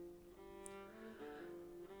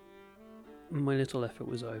 My little effort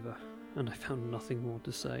was over, and I found nothing more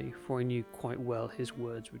to say, for I knew quite well his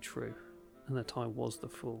words were true, and that I was the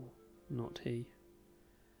fool, not he.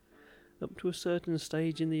 Up to a certain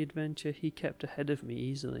stage in the adventure he kept ahead of me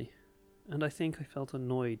easily, and I think I felt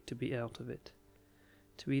annoyed to be out of it,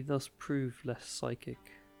 to be thus proved less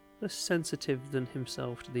psychic, less sensitive than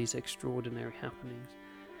himself to these extraordinary happenings,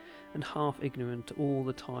 and half ignorant all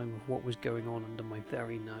the time of what was going on under my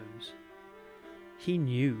very nose. He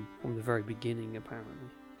knew from the very beginning, apparently,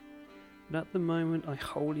 but at the moment I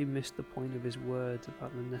wholly missed the point of his words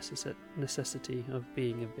about the necessity of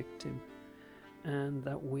being a victim, and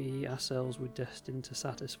that we ourselves were destined to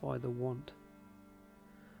satisfy the want.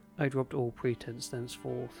 I dropped all pretense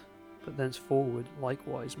thenceforth, but thenceforward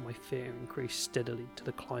likewise my fear increased steadily to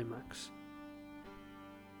the climax.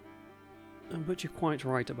 But you're quite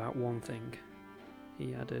right about one thing,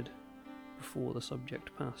 he added, before the subject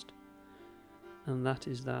passed, and that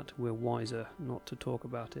is that we're wiser not to talk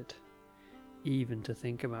about it, even to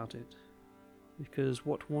think about it, because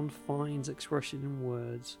what one finds expression in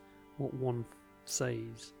words, what one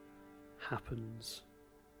says, happens.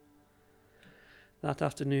 That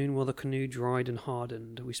afternoon, while the canoe dried and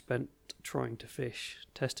hardened, we spent trying to fish,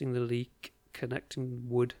 testing the leak, connecting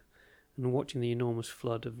wood, and watching the enormous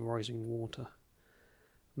flood of rising water.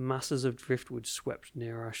 Masses of driftwood swept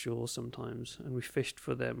near our shores sometimes, and we fished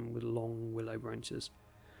for them with long willow branches.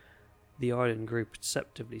 The island grew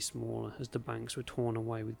perceptibly smaller as the banks were torn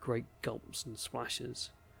away with great gulps and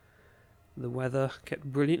splashes. The weather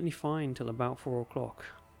kept brilliantly fine till about 4 o'clock,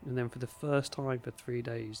 and then for the first time for 3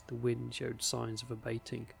 days the wind showed signs of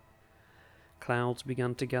abating. Clouds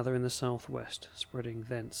began to gather in the southwest, spreading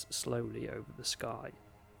thence slowly over the sky.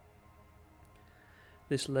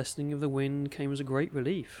 This lessening of the wind came as a great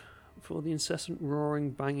relief, for the incessant roaring,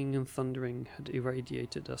 banging and thundering had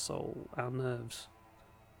irradiated our nerves.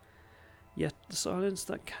 Yet the silence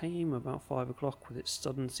that came about 5 o'clock with its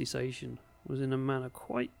sudden cessation was in a manner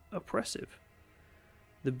quite oppressive.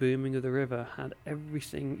 The booming of the river had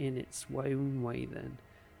everything in its own way then.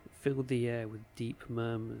 It filled the air with deep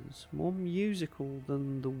murmurs, more musical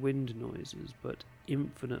than the wind noises, but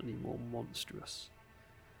infinitely more monstrous.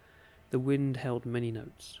 The wind held many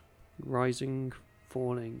notes, rising,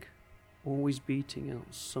 falling, always beating out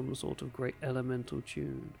some sort of great elemental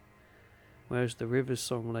tune, whereas the river's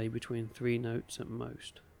song lay between 3 notes at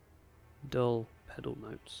most, dull pedal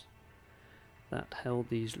notes, that held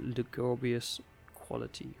these lugubrious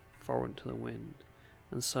quality foreign to the wind,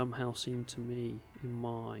 and somehow seemed to me, in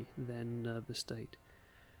my then nervous state,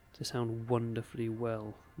 to sound wonderfully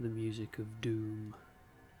well the music of doom.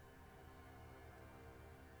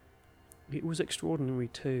 It was extraordinary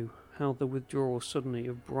too, how the withdrawal suddenly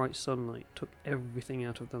of bright sunlight took everything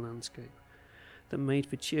out of the landscape, that made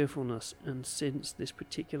for cheerfulness, and since this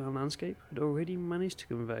particular landscape had already managed to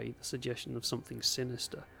convey the suggestion of something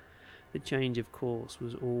sinister, the change of course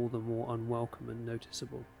was all the more unwelcome and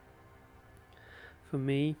noticeable. For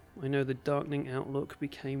me, I know the darkening outlook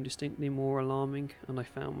became distinctly more alarming, and I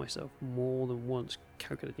found myself more than once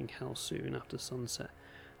calculating how soon after sunset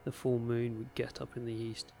the full moon would get up in the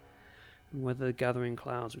east, and whether the gathering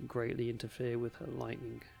clouds would greatly interfere with her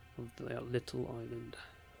lightning of their little island.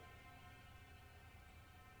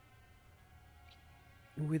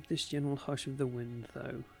 With this general hush of the wind,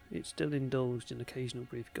 though it still indulged in occasional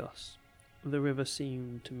brief gusts, the river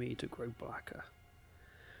seemed to me to grow blacker,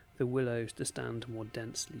 the willows to stand more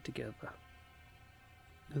densely together.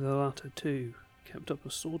 The latter, too, kept up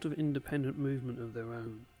a sort of independent movement of their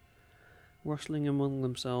own, rustling among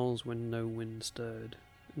themselves when no wind stirred,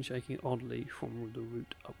 and shaking oddly from the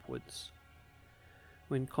root upwards.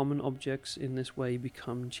 When common objects in this way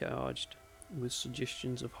become charged with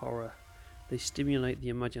suggestions of horror, they stimulate the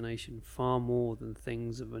imagination far more than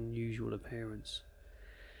things of unusual appearance,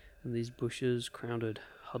 and these bushes crowded,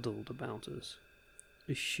 huddled about us,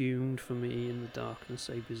 assumed for me in the darkness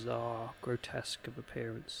a bizarre, grotesque of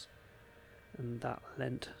appearance, and that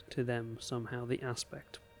lent to them somehow the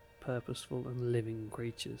aspect purposeful and living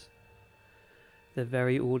creatures. Their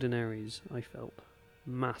very ordinaries, I felt,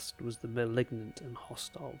 masked was the malignant and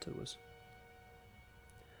hostile to us.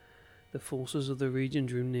 The forces of the region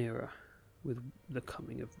drew nearer with the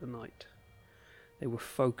coming of the night. They were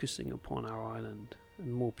focusing upon our island,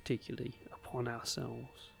 and more particularly upon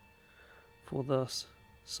ourselves. For thus,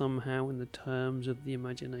 somehow in the terms of the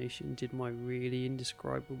imagination, did my really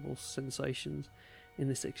indescribable sensations in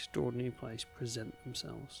this extraordinary place present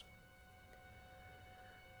themselves.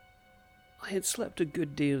 I had slept a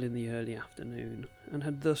good deal in the early afternoon, and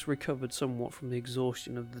had thus recovered somewhat from the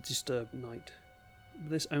exhaustion of the disturbed night. But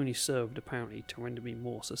this only served apparently to render me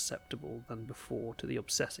more susceptible than before to the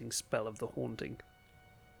obsessing spell of the haunting.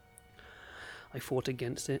 I fought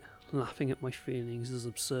against it, laughing at my feelings as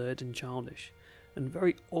absurd and childish, and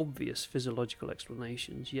very obvious physiological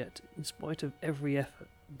explanations, yet, in spite of every effort,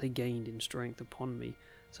 they gained in strength upon me,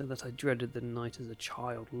 so that I dreaded the night as a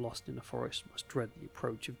child lost in a forest must dread the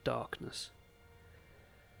approach of darkness.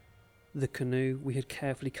 The canoe we had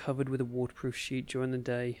carefully covered with a waterproof sheet during the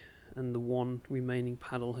day, and the one remaining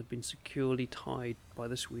paddle had been securely tied by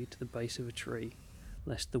the sweep to the base of a tree,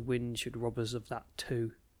 lest the wind should rob us of that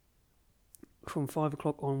too. From 5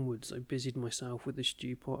 o'clock onwards I busied myself with the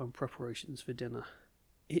stew pot and preparations for dinner,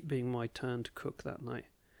 it being my turn to cook that night.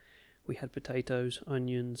 We had potatoes,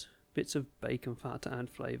 onions, bits of bacon fat to add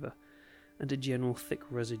flavour, and a general thick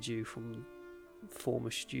residue from former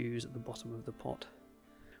stews at the bottom of the pot.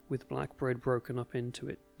 With black bread broken up into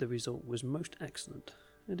it, the result was most excellent,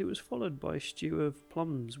 and it was followed by a stew of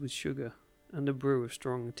plums with sugar, and a brew of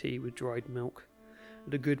strong tea with dried milk,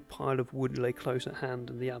 and a good pile of wood lay close at hand,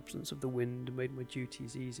 and the absence of the wind made my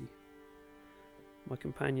duties easy. My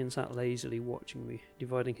companion sat lazily watching me,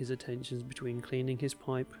 dividing his attentions between cleaning his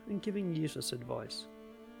pipe and giving useless advice,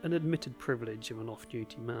 an admitted privilege of an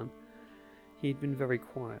off-duty man. He had been very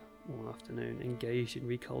quiet all afternoon, engaged in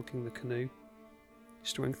recaulking the canoe,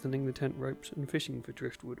 strengthening the tent ropes, and fishing for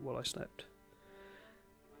driftwood while I slept.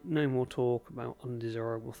 No more talk about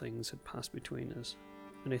undesirable things had passed between us,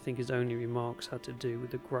 and I think his only remarks had to do with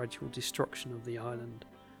the gradual destruction of the island,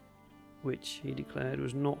 which he declared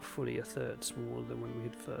was not fully a third smaller than when we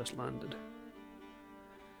had first landed.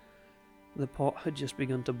 The pot had just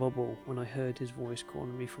begun to bubble when I heard his voice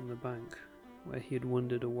calling me from the bank, where he had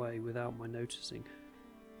wandered away without my noticing,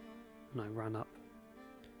 and I ran up.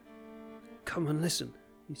 "Come and listen,"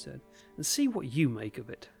 he said, and see what you make of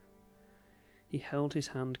it. He held his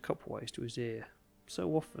hand cupwise to his ear,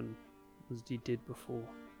 so often as he did before.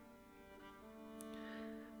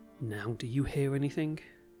 Now, do you hear anything?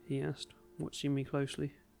 He asked, watching me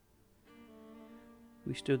closely.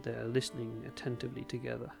 We stood there listening attentively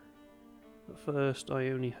together. At first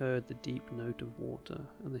I only heard the deep note of water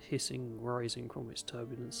and the hissing rising from its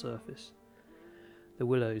turbulent surface. The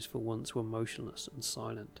willows for once were motionless and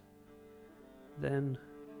silent. Then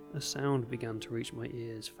a sound began to reach my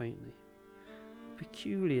ears faintly. A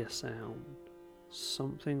peculiar sound,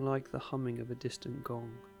 something like the humming of a distant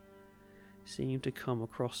gong, seemed to come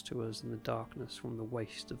across to us in the darkness from the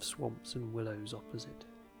waste of swamps and willows opposite.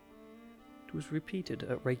 It was repeated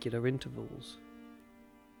at regular intervals,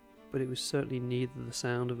 but it was certainly neither the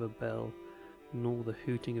sound of a bell nor the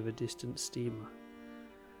hooting of a distant steamer.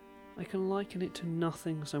 I can liken it to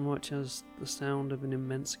nothing so much as the sound of an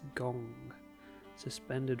immense gong,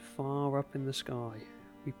 suspended far up in the sky,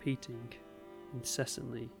 repeating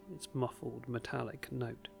incessantly its muffled metallic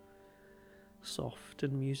note, soft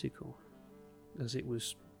and musical, as it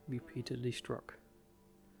was repeatedly struck.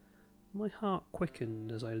 My heart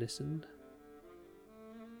quickened as I listened.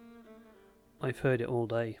 I've heard it all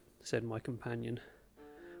day, said my companion.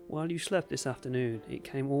 While you slept this afternoon, it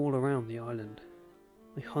came all around the island.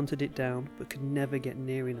 I hunted it down, but could never get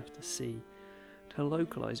near enough to see, to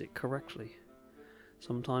localize it correctly.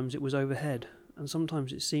 Sometimes it was overhead, and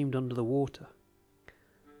sometimes it seemed under the water.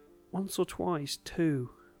 Once or twice, too,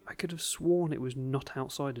 I could have sworn it was not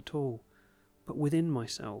outside at all, but within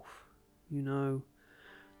myself. You know,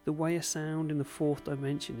 the way a sound in the fourth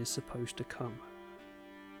dimension is supposed to come.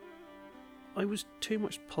 I was too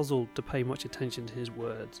much puzzled to pay much attention to his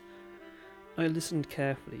words. I listened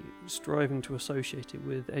carefully, striving to associate it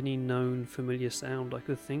with any known familiar sound I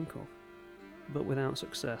could think of, but without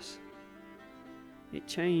success. It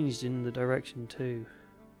changed in the direction too,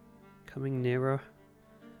 coming nearer,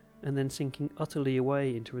 and then sinking utterly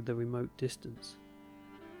away into the remote distance.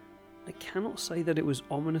 I cannot say that it was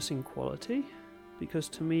ominous in quality, because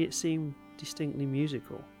to me it seemed distinctly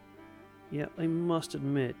musical. Yet I must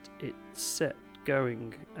admit it set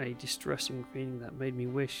going a distressing feeling that made me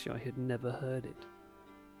wish I had never heard it.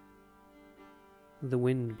 The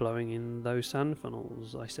wind blowing in those sand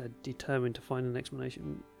funnels, I said, determined to find an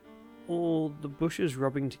explanation. Or the bushes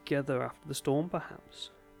rubbing together after the storm, perhaps.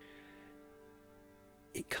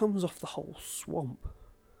 It comes off the whole swamp,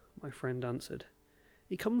 my friend answered.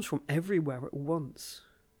 It comes from everywhere at once.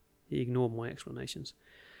 He ignored my explanations.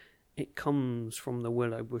 It comes from the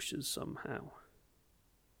willow bushes somehow.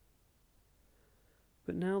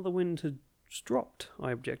 But now the wind has dropped,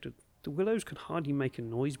 I objected. The willows can hardly make a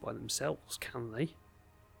noise by themselves, can they?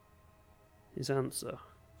 His answer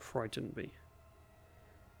frightened me.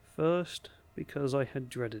 First, because I had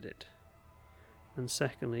dreaded it, and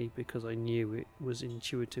secondly, because I knew it was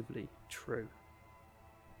intuitively true.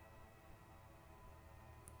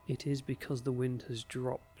 It is because the wind has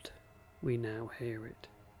dropped we now hear it.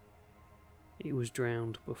 It was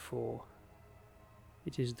drowned before.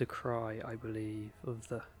 It is the cry, I believe, of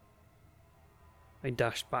the... I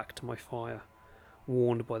dashed back to my fire,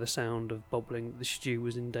 warned by the sound of bubbling that the stew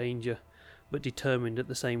was in danger, but determined at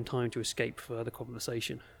the same time to escape further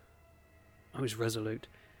conversation. I was resolute,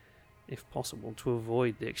 if possible, to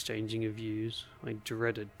avoid the exchanging of views. I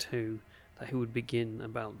dreaded, too, that he would begin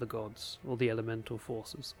about the gods, or the elemental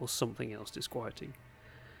forces, or something else disquieting,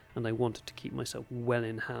 and I wanted to keep myself well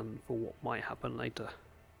in hand for what might happen later.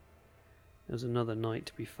 There was another night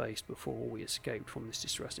to be faced before we escaped from this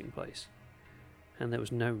distressing place, and there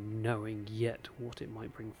was no knowing yet what it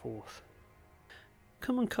might bring forth.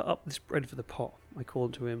 Come and cut up this bread for the pot, I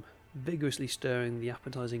called to him, vigorously stirring the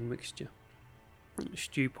appetizing mixture. The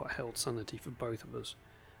stew pot held sanity for both of us,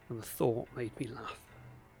 and the thought made me laugh.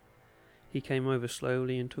 He came over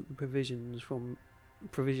slowly and took the provision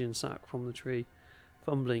sack from the tree,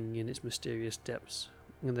 fumbling in its mysterious depths,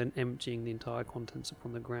 and then emptying the entire contents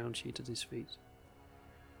upon the ground sheet at his feet.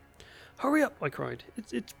 "Hurry up!" I cried.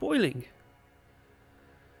 It's boiling!"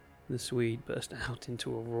 The Swede burst out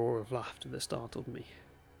into a roar of laughter that startled me.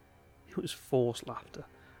 It was forced laughter,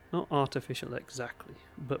 not artificial exactly,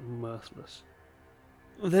 but mirthless.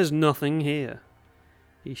 "There's nothing here,"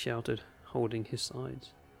 he shouted, holding his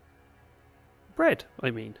sides. "Bread,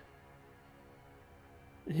 I mean."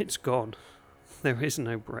 "It's gone. There is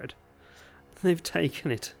no bread. They've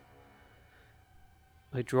taken it."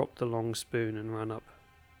 I dropped the long spoon and ran up.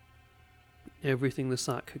 Everything the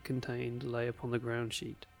sack had contained lay upon the ground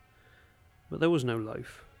sheet, but there was no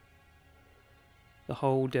loaf. The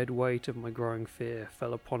whole dead weight of my growing fear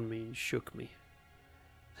fell upon me and shook me.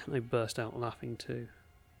 Then I burst out laughing too.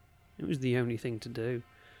 It was the only thing to do,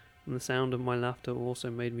 and the sound of my laughter also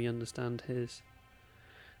made me understand his.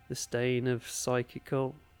 The stain of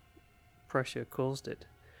psychical pressure caused it.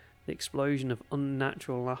 The explosion of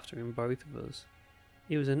unnatural laughter in both of us.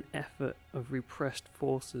 It was an effort of repressed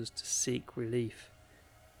forces to seek relief.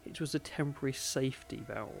 It was a temporary safety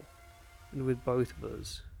valve, and with both of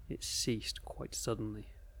us, it ceased quite suddenly.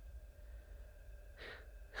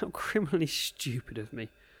 How criminally stupid of me,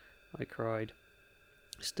 I cried,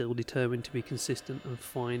 still determined to be consistent and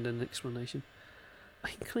find an explanation.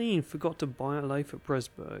 I clean forgot to buy a loaf at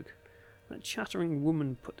Presburg. That chattering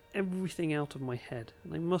woman put everything out of my head,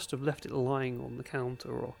 and I must have left it lying on the counter,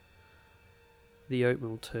 or... The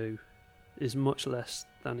oatmeal, too, is much less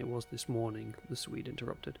than it was this morning, the Swede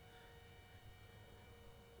interrupted.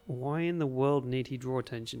 Why in the world need he draw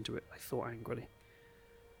attention to it? I thought angrily.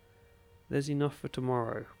 There's enough for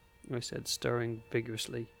tomorrow, I said, stirring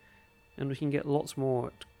vigorously, and we can get lots more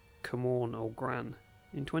at Come On, Old Gran.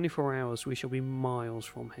 In 24 hours we shall be miles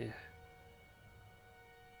from here.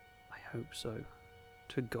 I hope so.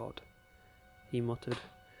 To God, he muttered,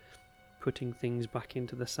 putting things back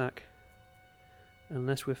into the sack.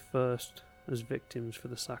 Unless we're first as victims for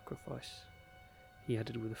the sacrifice, he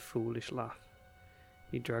added with a foolish laugh.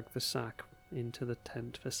 He dragged the sack into the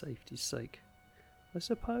tent for safety's sake. I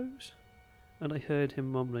suppose? And I heard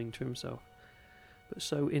him mumbling to himself, but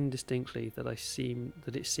so indistinctly that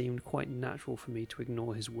it seemed quite natural for me to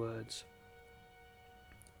ignore his words.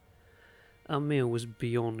 Our meal was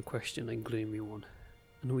beyond question a gloomy one,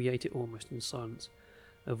 and we ate it almost in silence,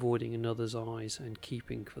 avoiding another's eyes and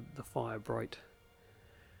keeping the fire bright.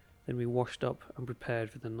 Then we washed up and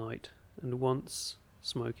prepared for the night, and once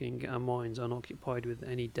smoking, our minds unoccupied with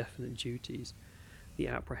any definite duties, the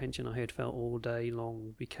apprehension I had felt all day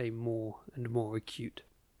long became more and more acute.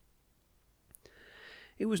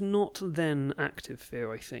 It was not then active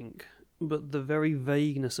fear, I think, but the very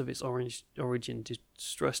vagueness of its origin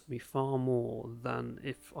distressed me far more than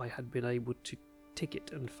if I had been able to tick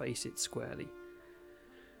it and face it squarely.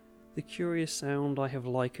 The curious sound I have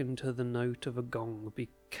likened to the note of a gong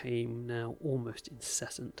became now almost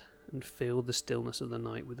incessant, and filled the stillness of the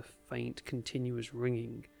night with a faint, continuous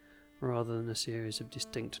ringing, rather than a series of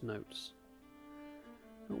distinct notes.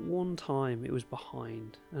 At one time it was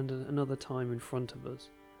behind, and at another time in front of us.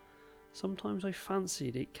 Sometimes I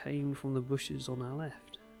fancied it came from the bushes on our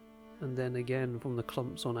left, and then again from the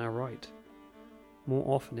clumps on our right. More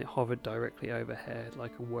often it hovered directly overhead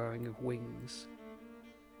like a whirring of wings.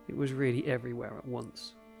 It was really everywhere at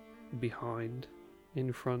once, behind,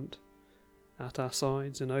 in front, at our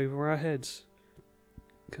sides and over our heads,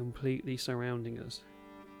 completely surrounding us.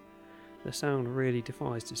 The sound really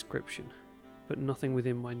defies description, but nothing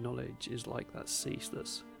within my knowledge is like that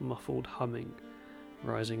ceaseless, muffled humming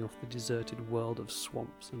rising off the deserted world of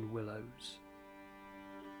swamps and willows.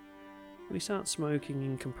 We sat smoking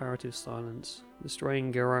in comparative silence, the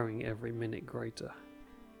strain growing every minute greater.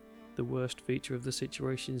 The worst feature of the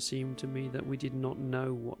situation seemed to me that we did not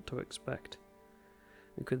know what to expect,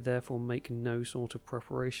 and could therefore make no sort of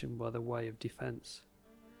preparation by the way of defence.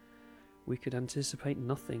 We could anticipate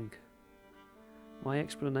nothing. My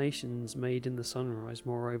explanations made in the sunrise,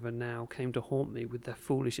 moreover, now came to haunt me with their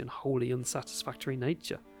foolish and wholly unsatisfactory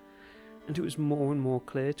nature, and it was more and more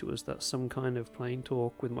clear to us that some kind of plain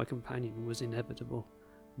talk with my companion was inevitable,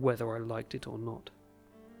 whether I liked it or not.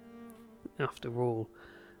 After all,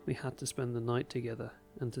 we had to spend the night together,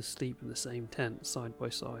 and to sleep in the same tent side by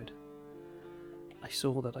side. I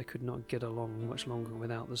saw that I could not get along much longer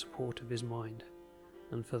without the support of his mind,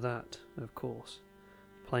 and for that, of course,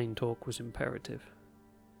 plain talk was imperative.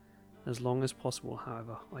 As long as possible,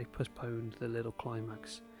 however, I postponed the little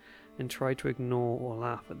climax, and tried to ignore or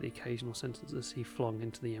laugh at the occasional sentences he flung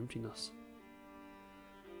into the emptiness.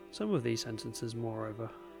 Some of these sentences, moreover,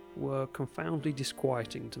 were confoundedly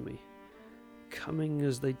disquieting to me, coming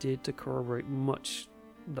as they did to corroborate much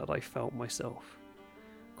that I felt myself.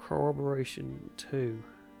 Corroboration, too,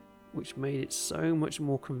 which made it so much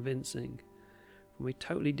more convincing from a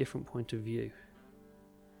totally different point of view.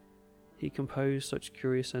 He composed such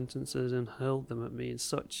curious sentences and hurled them at me in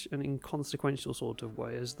such an inconsequential sort of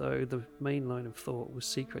way, as though the main line of thought was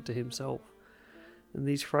secret to himself, and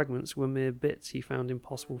these fragments were mere bits he found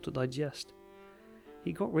impossible to digest.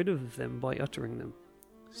 He got rid of them by uttering them.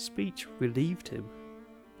 Speech relieved him.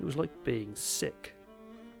 It was like being sick.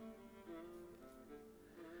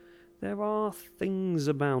 There are things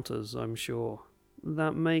about us, I'm sure,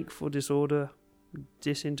 that make for disorder,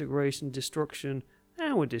 disintegration, destruction,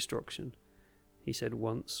 our destruction, he said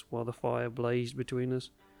once while the fire blazed between us.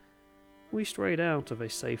 We strayed out of a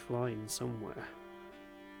safe line somewhere.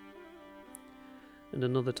 and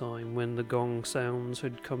another time when the gong sounds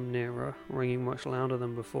had come nearer, ringing much louder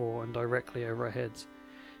than before and directly over our heads,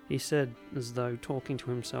 he said, as though talking to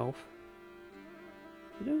himself,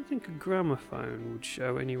 "I don't think a gramophone would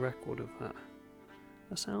show any record of that.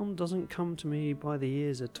 The sound doesn't come to me by the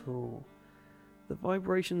ears at all. The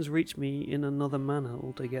vibrations reach me in another manner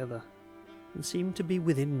altogether, and seem to be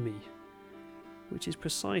within me, which is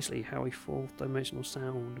precisely how a fourth-dimensional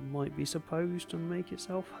sound might be supposed to make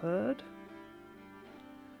itself heard."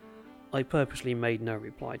 I purposely made no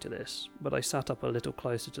reply to this, but I sat up a little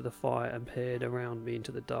closer to the fire and peered around me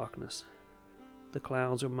into the darkness. The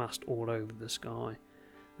clouds were massed all over the sky,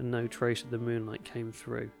 and no trace of the moonlight came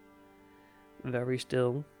through. Very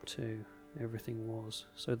still, too, everything was,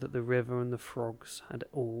 so that the river and the frogs had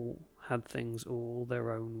things all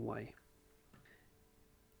their own way.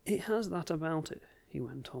 "It has that about it," he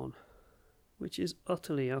went on, "which is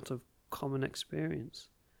utterly out of common experience.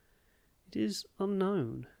 It is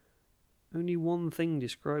unknown. Only one thing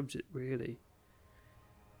describes it, really.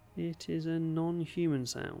 It is a non-human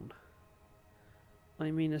sound.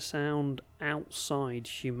 I mean a sound outside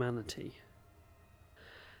humanity."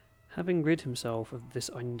 Having rid himself of this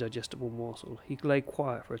indigestible morsel, he lay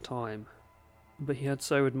quiet for a time, but he had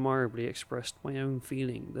so admirably expressed my own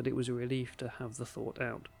feeling that it was a relief to have the thought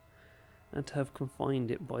out, and to have confined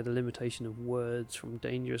it by the limitation of words from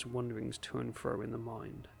dangerous wanderings to and fro in the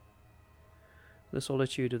mind. The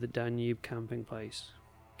solitude of the Danube camping place.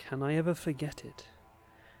 Can I ever forget it?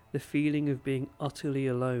 The feeling of being utterly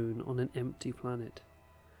alone on an empty planet.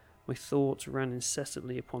 My thoughts ran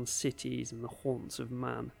incessantly upon cities and the haunts of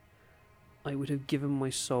man. I would have given my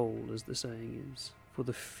soul, as the saying is, for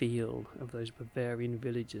the feel of those Bavarian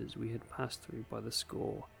villages we had passed through by the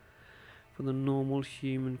score, for the normal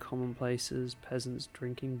human commonplaces, peasants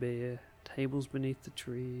drinking beer, tables beneath the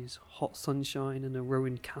trees, hot sunshine, and a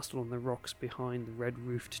ruined castle on the rocks behind the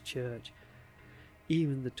red-roofed church.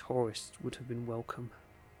 Even the tourists would have been welcome.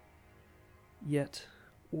 Yet,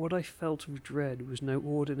 what I felt of dread was no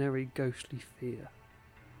ordinary ghostly fear.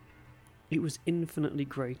 It was infinitely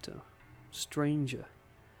greater, stranger,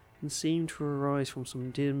 and seemed to arise from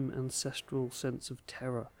some dim ancestral sense of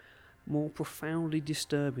terror, more profoundly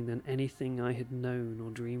disturbing than anything I had known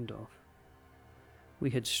or dreamed of.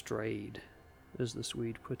 We had strayed, as the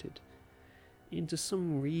Swede put it, into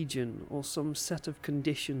some region or some set of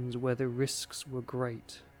conditions where the risks were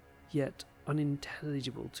great, yet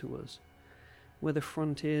unintelligible to us, where the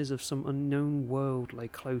frontiers of some unknown world lay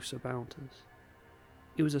close about us.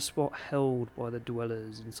 It was a spot held by the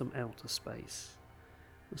dwellers in some outer space,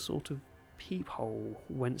 a sort of peephole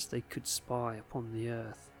whence they could spy upon the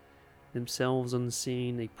earth, themselves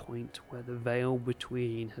unseen, a point where the veil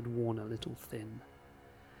between had worn a little thin.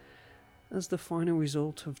 As the final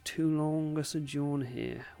result of too long a sojourn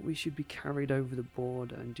here, we should be carried over the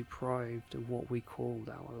border and deprived of what we called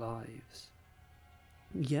our lives,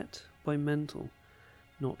 yet by mental,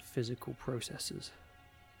 not physical processes.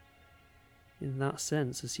 In that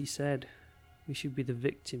sense, as he said, we should be the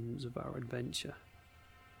victims of our adventure,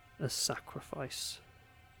 a sacrifice.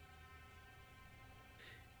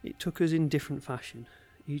 It took us in different fashion,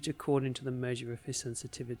 each according to the measure of his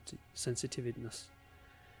sensitiveness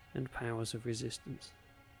and powers of resistance.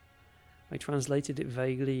 I translated it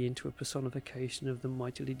vaguely into a personification of the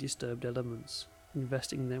mightily disturbed elements,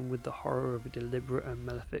 investing them with the horror of a deliberate and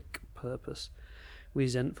malefic purpose,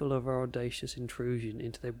 resentful of our audacious intrusion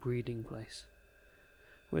into their breeding place,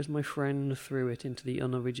 whereas my friend threw it into the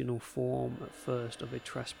unoriginal form at first of a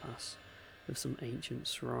trespass of some ancient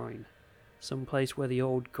shrine, some place where the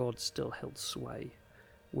old gods still held sway,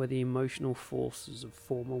 where the emotional forces of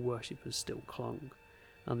former worshippers still clung,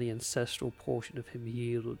 and the ancestral portion of him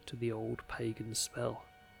yielded to the old pagan spell.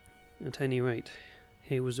 At any rate,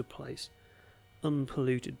 here was a place,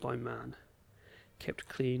 unpolluted by man, kept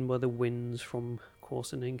clean by the winds from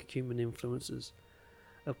coarsening human influences,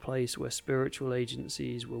 a place where spiritual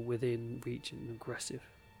agencies were within reach and aggressive.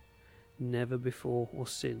 Never before or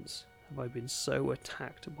since have I been so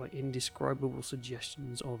attacked by indescribable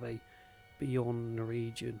suggestions of a beyond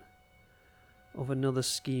region, of another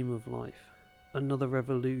scheme of life, another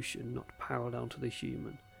revolution not parallel to the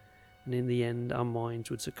human, and in the end our minds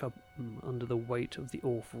would succumb under the weight of the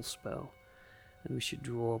awful spell, and we should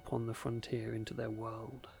draw upon the frontier into their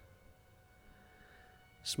world.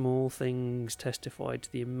 Small things testified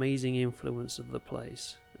to the amazing influence of the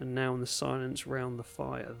place, and now in the silence round the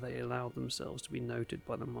fire they allowed themselves to be noted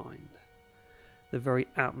by the mind. The very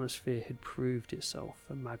atmosphere had proved itself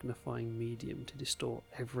a magnifying medium to distort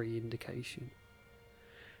every indication.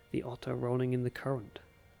 The otter rolling in the current,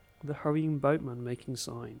 the hurrying boatman making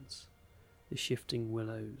signs, the shifting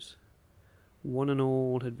willows, One and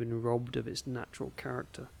all had been robbed of its natural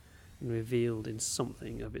character and revealed in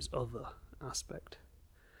something of its other aspect,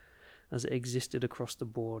 as it existed across the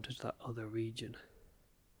board to that other region.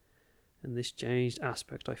 And this changed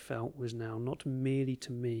aspect, I felt, was now not merely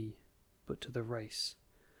to me, but to the race.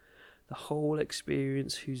 The whole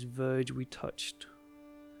experience whose verge we touched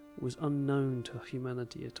was unknown to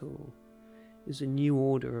humanity at all. It was a new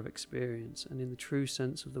order of experience, and in the true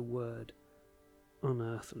sense of the word,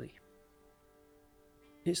 unearthly.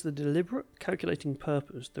 It's the deliberate, calculating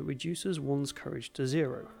purpose that reduces one's courage to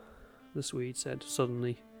zero, the Swede said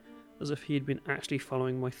suddenly, as if he had been actually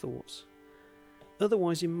following my thoughts.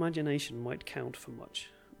 Otherwise imagination might count for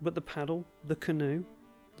much, but the paddle, the canoe,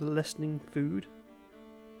 the lessening food...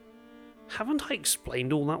 Haven't I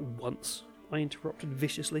explained all that once? I interrupted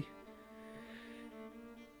viciously.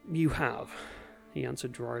 You have, he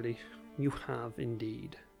answered dryly. You have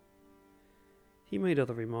indeed. He made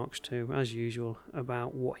other remarks too, as usual,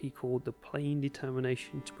 about what he called the plain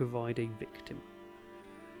determination to provide a victim.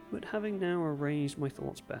 But having now arranged my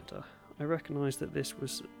thoughts better, I recognised that this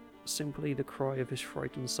was simply the cry of his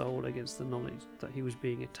frightened soul against the knowledge that he was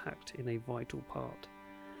being attacked in a vital part,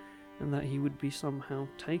 and that he would be somehow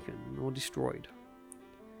taken or destroyed.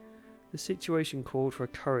 The situation called for a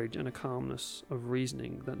courage and a calmness of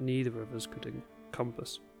reasoning that neither of us could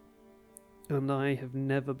encompass, and I have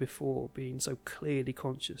never before been so clearly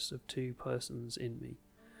conscious of two persons in me,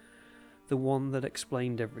 the one that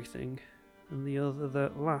explained everything, and the other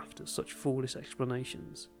that laughed at such foolish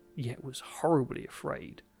explanations, yet was horribly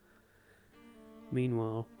afraid.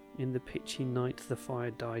 Meanwhile, in the pitchy night the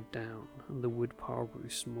fire died down, and the wood pile grew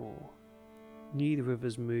small. Neither of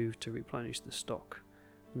us moved to replenish the stock,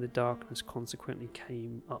 and the darkness consequently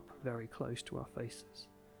came up very close to our faces.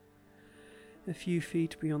 A few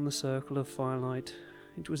feet beyond the circle of firelight,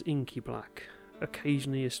 it was inky black.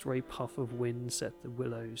 Occasionally a stray puff of wind set the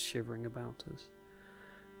willows shivering about us.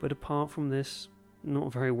 But apart from this,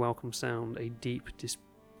 not very welcome sound, a deep,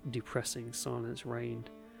 depressing silence reigned,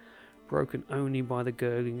 broken only by the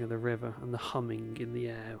gurgling of the river and the humming in the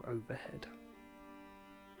air overhead.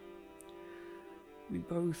 We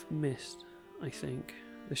both missed, I think,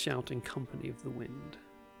 the shouting company of the wind.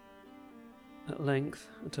 At length,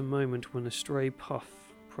 at a moment when a stray puff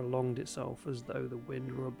prolonged itself as though the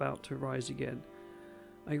wind were about to rise again,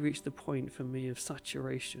 I reached the point for me of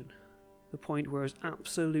saturation, the point where it was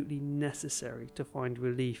absolutely necessary to find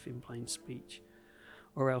relief in plain speech,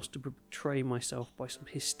 or else to betray myself by some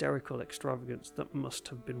hysterical extravagance that must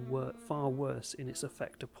have been far worse in its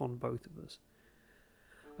effect upon both of us.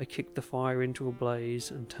 I kicked the fire into a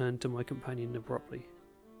blaze and turned to my companion abruptly.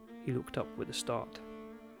 He looked up with a start.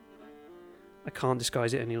 I can't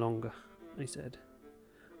disguise it any longer, I said.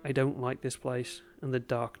 I don't like this place, and the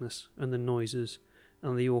darkness, and the noises,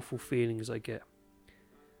 and the awful feelings I get.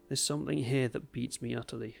 There's something here that beats me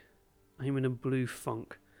utterly. I'm in a blue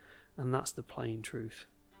funk, and that's the plain truth.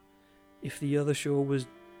 If the other shore was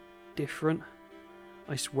different,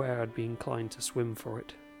 I swear I'd be inclined to swim for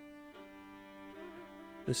it.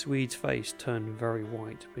 The Swede's face turned very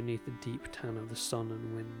white beneath the deep tan of the sun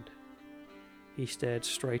and wind. He stared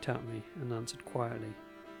straight at me and answered quietly,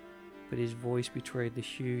 but his voice betrayed the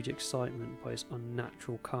huge excitement by its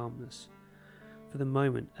unnatural calmness. For the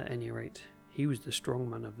moment, at any rate, he was the strong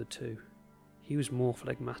man of the two. He was more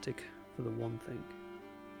phlegmatic, for the one thing.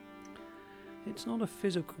 It's not a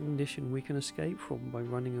physical condition we can escape from by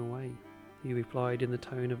running away, he replied in the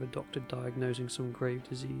tone of a doctor diagnosing some grave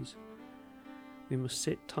disease. We must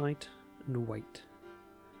sit tight and wait.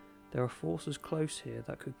 There are forces close here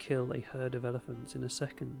that could kill a herd of elephants in a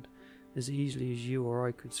second, as easily as you or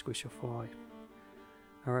I could squish a fly.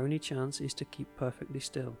 Our only chance is to keep perfectly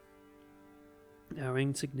still. Our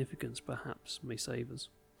insignificance, perhaps, may save us.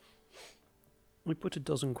 I put a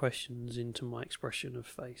dozen questions into my expression of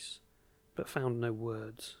face, but found no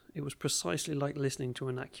words. It was precisely like listening to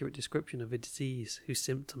an accurate description of a disease whose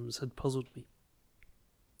symptoms had puzzled me.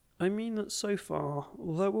 I mean that so far,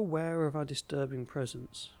 although aware of our disturbing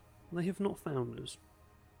presence, they have not found us,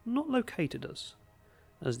 not located us,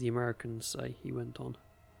 as the Americans say, he went on.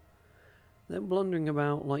 They're blundering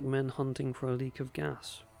about like men hunting for a leak of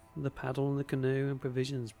gas. The paddle and the canoe and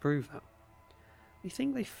provisions prove that. They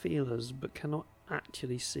think they feel us, but cannot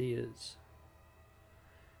actually see us.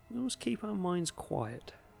 We must keep our minds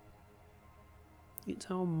quiet.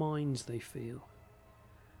 It's our minds they feel.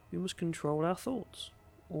 We must control our thoughts,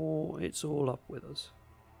 or it's all up with us.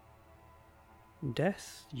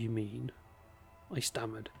 Death, you mean? I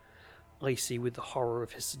stammered, icy with the horror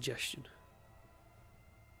of his suggestion.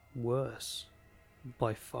 Worse,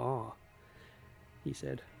 by far, he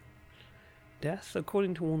said. Death,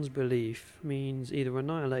 according to one's belief, means either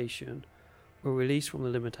annihilation or release from the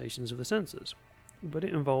limitations of the senses, but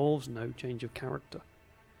it involves no change of character.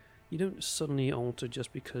 You don't suddenly alter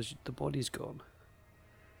just because the body's gone.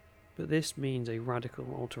 But this means a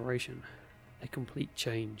radical alteration, a complete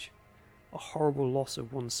change, a horrible loss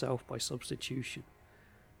of oneself by substitution,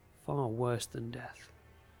 far worse than death,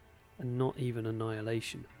 and not even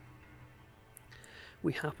annihilation.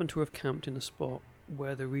 We happen to have camped in a spot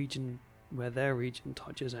where their region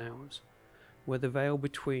touches ours, where the veil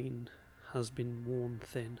between has been worn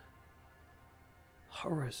thin.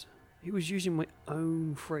 Horrors! He was using my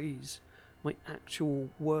own phrase, my actual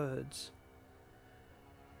words,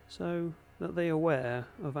 so that they are aware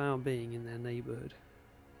of our being in their neighbourhood.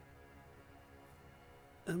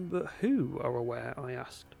 But who are aware? I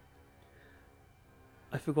asked.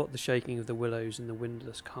 I forgot the shaking of the willows in the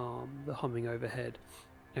windless calm, the humming overhead,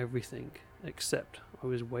 everything, except I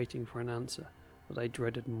was waiting for an answer that I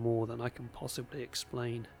dreaded more than I can possibly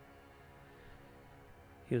explain.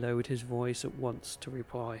 He lowered his voice at once to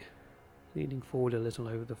reply, leaning forward a little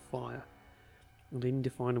over the fire, an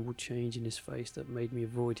indefinable change in his face that made me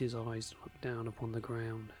avoid his eyes and look down upon the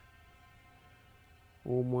ground.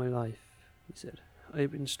 All my life, he said, I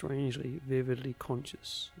have been strangely, vividly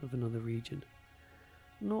conscious of another region,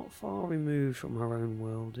 not far removed from our own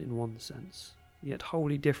world in one sense, yet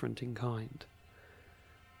wholly different in kind,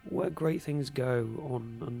 where great things go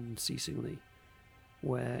on unceasingly,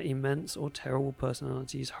 where immense or terrible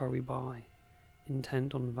personalities hurry by,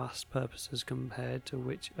 intent on vast purposes compared to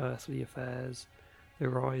which earthly affairs, the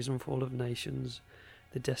rise and fall of nations,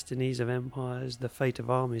 the destinies of empires, the fate of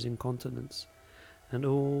armies and continents, and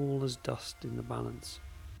all as dust in the balance.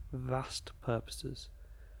 Vast purposes,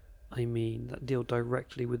 I mean, that deal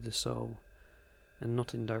directly with the soul, and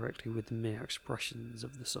not indirectly with the mere expressions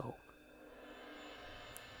of the soul.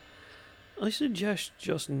 I suggest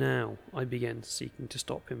just now, I began, seeking to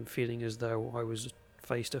stop him, feeling as though I was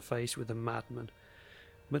face to face with a madman,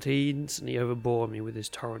 but he instantly overbore me with his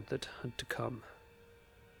torrent that had to come.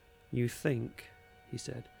 You think, he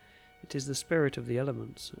said, it is the spirit of the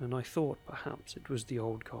elements, and I thought perhaps it was the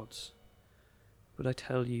old gods. But I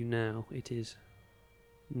tell you now it is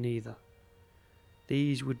neither.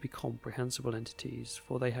 These would be comprehensible entities,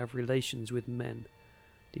 for they have relations with men,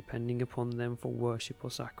 depending upon them for worship or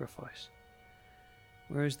sacrifice.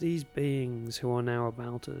 Whereas these beings who are now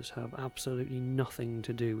about us have absolutely nothing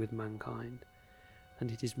to do with mankind,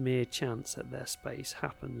 and it is mere chance that their space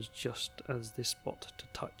happens just as this spot to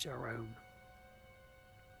touch our own.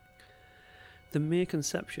 The mere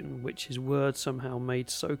conception which his words somehow made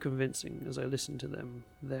so convincing as I listened to them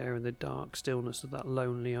there in the dark stillness of that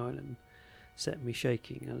lonely island set me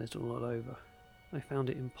shaking a little all over. I found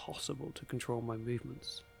it impossible to control my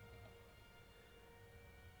movements.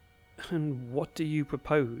 And what do you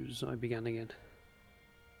propose? I began again.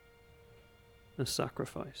 A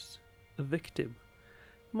sacrifice. A victim.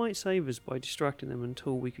 Might save us by distracting them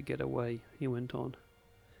until we could get away, he went on,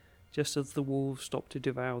 just as the wolves stopped to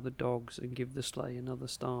devour the dogs and give the sleigh another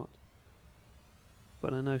start.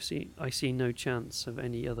 But I see no chance of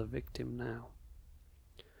any other victim now.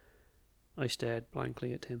 I stared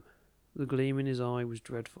blankly at him. The gleam in his eye was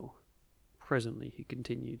dreadful. Presently he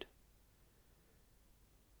continued.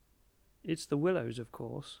 It's the willows, of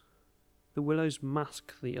course. The willows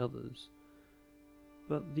mask the others.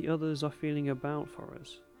 But the others are feeling about for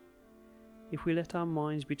us. If we let our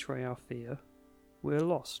minds betray our fear, we're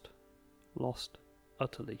lost. Lost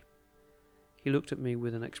utterly. He looked at me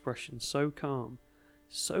with an expression so calm,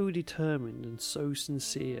 so determined and so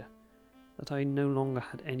sincere that I no longer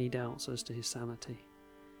had any doubts as to his sanity.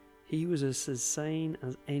 He was as sane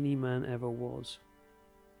as any man ever was.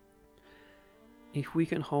 If we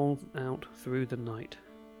can hold out through the night,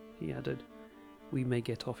 he added, we may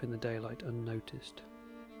get off in the daylight unnoticed,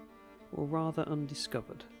 or rather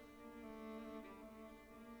undiscovered.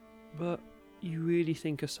 But you really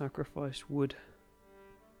think a sacrifice would...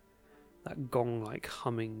 That gong-like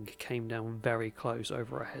humming came down very close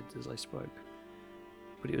over our heads as I spoke,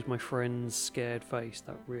 but it was my friend's scared face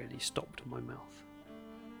that really stopped my mouth.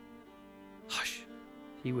 Hush,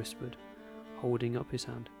 he whispered, holding up his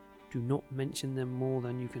hand. Do not mention them more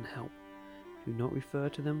than you can help. Do not refer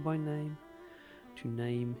to them by name. To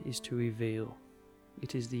name is to reveal.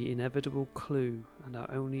 It is the inevitable clue, and our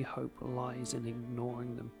only hope lies in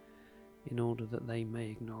ignoring them, in order that they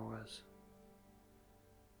may ignore us.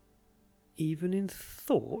 Even in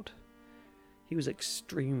thought? He was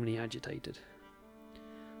extremely agitated.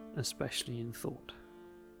 Especially in thought.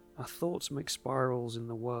 Our thoughts make spirals in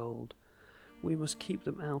the world. We must keep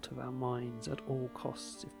them out of our minds at all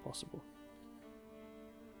costs if possible.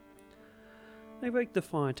 They raked the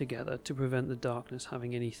fire together to prevent the darkness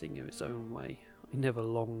having anything of its own way. I never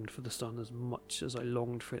longed for the sun as much as I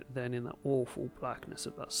longed for it then in that awful blackness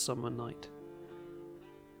of that summer night.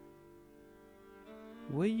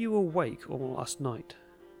 "Were you awake all last night?"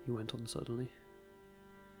 he went on suddenly.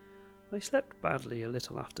 "I slept badly a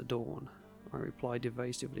little after dawn," I replied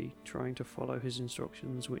evasively, trying to follow his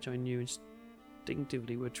instructions, which I knew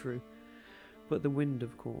instinctively were true. "But the wind,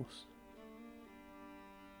 of course."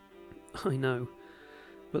 "I know,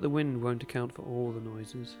 but the wind won't account for all the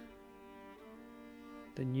noises."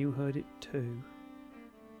 "Then you heard it too?"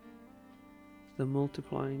 "The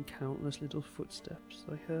multiplying countless little footsteps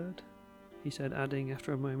I heard," he said, adding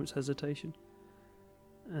after a moment's hesitation,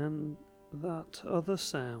 "and that other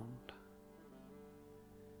sound."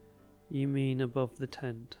 "You mean above the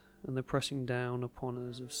tent, and the pressing down upon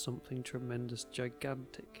us of something tremendous,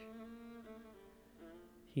 gigantic?"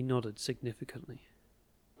 He nodded significantly.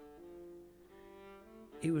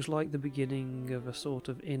 "It was like the beginning of a sort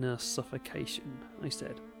of inner suffocation," I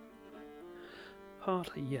said.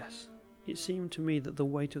 "Partly, yes. It seemed to me that the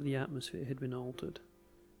weight of the atmosphere had been altered,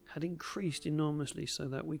 had increased enormously so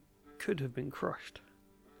that we could have been crushed.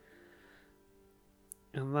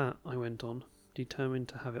 And that," I went on, determined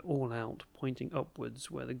to have it all out, pointing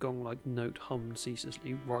upwards where the gong-like note hummed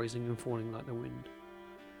ceaselessly, rising and falling like the wind.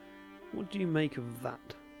 "What do you make of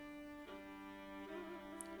that?"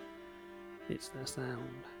 "It's their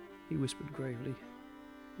sound," he whispered gravely.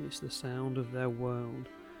 "It's the sound of their world,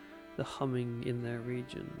 the humming in their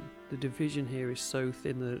region. The division here is so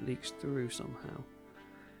thin that it leaks through somehow.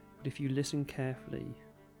 But if you listen carefully,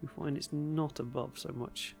 you find it's not above so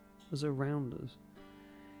much as around us.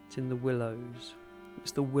 It's in the willows.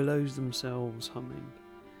 It's the willows themselves humming,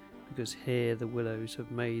 because here the willows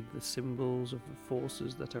have made the symbols of the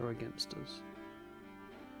forces that are against us."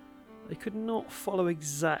 I could not follow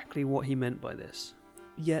exactly what he meant by this,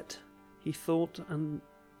 yet he thought and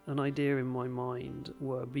an idea in my mind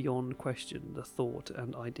were beyond question the thought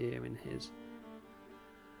and idea in his.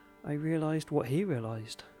 I realised what he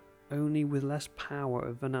realised, only with less power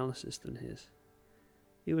of analysis than his.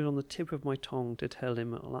 It was on the tip of my tongue to tell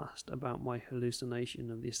him at last about my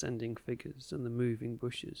hallucination of the ascending figures and the moving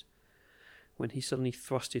bushes, when he suddenly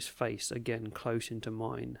thrust his face again close into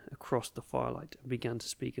mine across the firelight and began to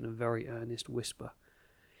speak in a very earnest whisper.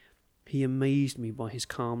 He amazed me by his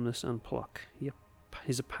calmness and pluck,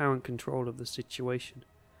 his apparent control of the situation.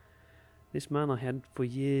 This man I had for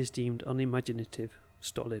years deemed unimaginative,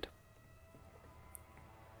 stolid.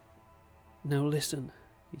 "Now listen,"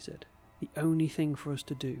 he said. "The only thing for us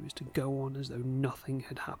to do is to go on as though nothing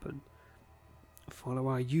had happened. Follow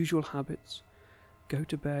our usual habits, go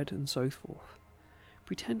to bed and so forth.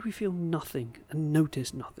 Pretend we feel nothing and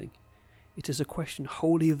notice nothing. It is a question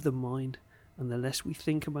wholly of the mind, and the less we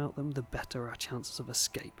think about them, the better our chances of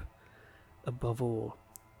escape. Above all,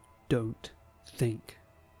 don't think.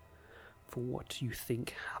 For what you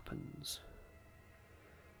think happens."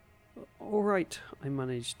 "All right," I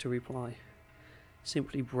managed to reply,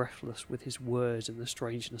 simply breathless with his words and the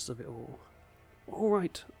strangeness of it all. "All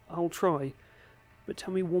right, I'll try, but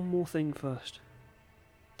tell me one more thing first.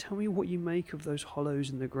 Tell me what you make of those hollows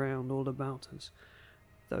in the ground all about us,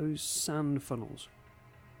 those sand funnels."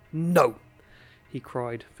 "No!" he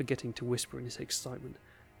cried, forgetting to whisper in his excitement.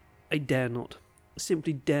 "I dare not,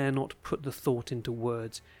 simply dare not put the thought into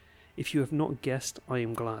words. If you have not guessed, I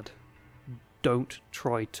am glad. Don't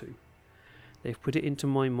try to. They've put it into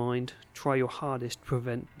my mind. Try your hardest to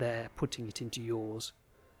prevent their putting it into yours."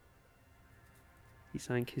 He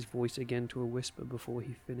sank his voice again to a whisper before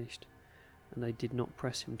he finished, and I did not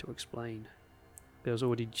press him to explain. There was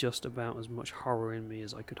already just about as much horror in me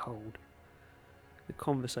as I could hold. The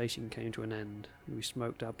conversation came to an end, and we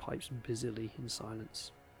smoked our pipes busily in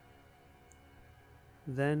silence.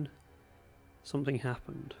 Then something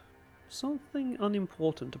happened. Something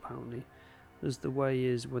unimportant, apparently, as the way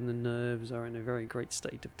is when the nerves are in a very great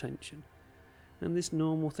state of tension, and this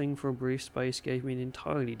normal thing for a brief space gave me an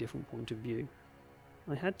entirely different point of view.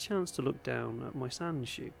 I had chance to look down at my sand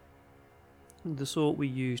shoe, the sort we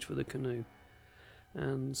used for the canoe,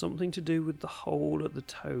 and something to do with the hole at the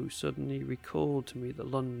toe suddenly recalled to me the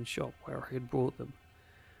London shop where I had brought them,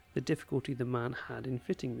 the difficulty the man had in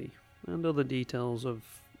fitting me, and other details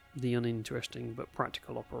of the uninteresting but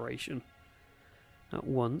practical operation. At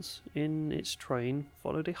once, in its train,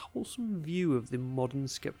 followed a wholesome view of the modern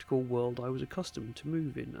sceptical world I was accustomed to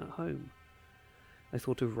move in at home. I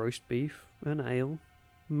thought of roast beef, an ale,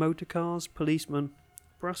 motor cars, policemen,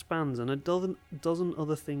 brass bands, and a dozen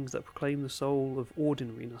other things that proclaim the soul of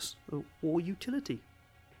ordinariness or utility.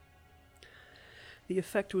 The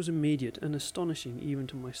effect was immediate and astonishing even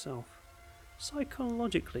to myself.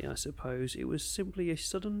 Psychologically, I suppose, it was simply a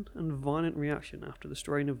sudden and violent reaction after the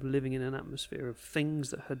strain of living in an atmosphere of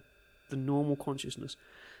things that had the normal consciousness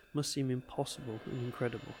must seem impossible and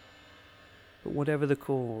incredible. But whatever the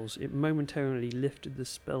cause, it momentarily lifted the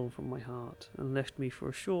spell from my heart and left me for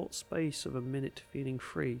a short space of a minute feeling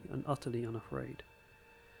free and utterly unafraid.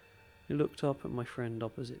 I looked up at my friend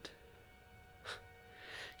opposite.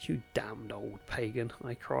 "You damned old pagan,"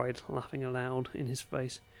 I cried, laughing aloud in his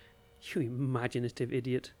face. "You imaginative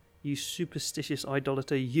idiot. You superstitious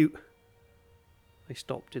idolater. You—" I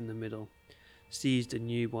stopped in the middle, seized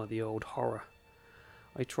anew by the old horror.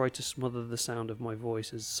 I tried to smother the sound of my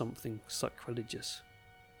voice as something sacrilegious.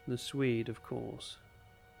 The Swede, of course,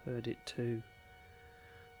 heard it too.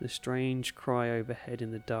 The strange cry overhead in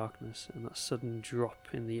the darkness, and that sudden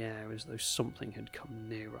drop in the air as though something had come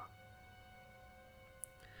nearer.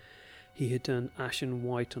 He had turned ashen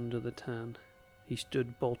white under the tan. He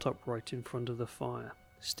stood bolt upright in front of the fire,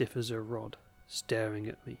 stiff as a rod, staring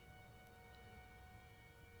at me.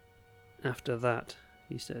 "After that,"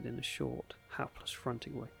 he said in a short, hapless,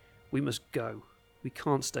 frantic way, "we must go. We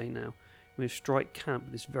can't stay now. We must strike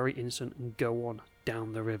camp this very instant and go on,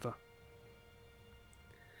 down the river."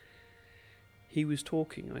 He was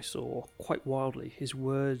talking, I saw, quite wildly, his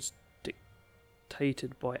words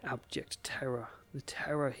dictated by abject terror, the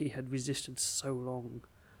terror he had resisted so long,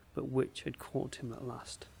 but which had caught him at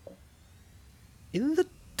last. "In the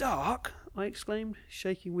dark?" I exclaimed,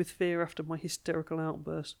 shaking with fear after my hysterical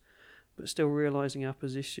outburst, but still realizing our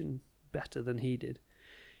position better than he did.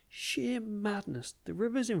 "Sheer madness. The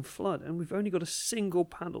river's in flood, and we've only got a single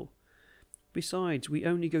paddle. Besides, we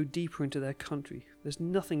only go deeper into their country. There's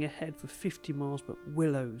nothing ahead for 50 miles but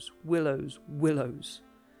willows, willows, willows."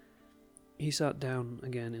 He sat down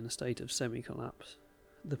again in a state of semi-collapse.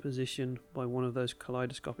 The position, by one of those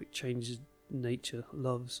kaleidoscopic changes nature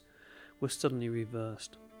loves, was suddenly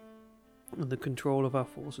reversed, and the control of our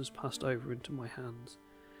forces passed over into my hands.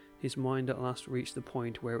 His mind at last reached the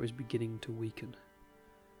point where it was beginning to weaken.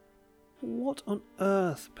 "What on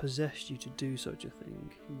earth possessed you to do such a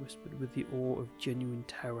thing?" he whispered with the awe of genuine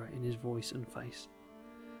terror in his voice and face.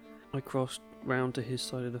 I crossed round to his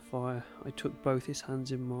side of the fire. I took both his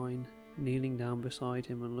hands in mine, kneeling down beside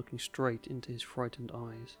him and looking straight into his frightened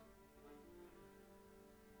eyes.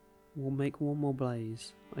 "We'll make one more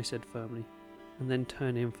blaze," I said firmly, "and then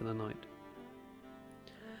turn in for the night.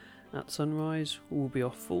 At sunrise, we'll be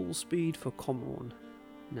off full speed for Comorn.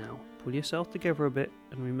 Now, pull yourself together a bit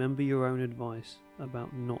and remember your own advice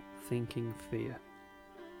about not thinking fear."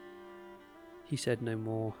 He said no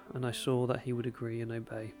more, and I saw that he would agree and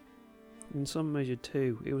obey. In some measure,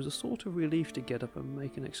 too, it was a sort of relief to get up and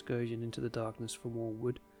make an excursion into the darkness for more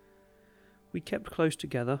wood. We kept close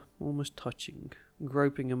together, almost touching,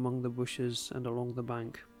 groping among the bushes and along the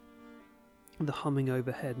bank. The humming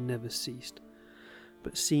overhead never ceased,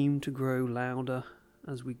 but seemed to grow louder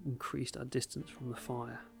as we increased our distance from the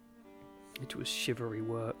fire. It was shivery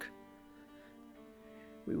work.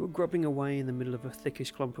 We were grubbing away in the middle of a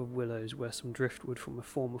thickish clump of willows where some driftwood from a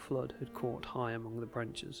former flood had caught high among the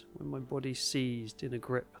branches, when my body seized in a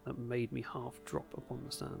grip that made me half drop upon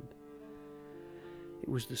the sand. It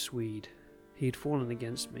was the Swede. He had fallen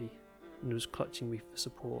against me and was clutching me for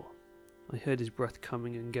support. I heard his breath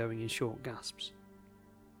coming and going in short gasps.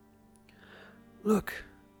 "Look,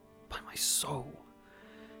 by my soul,"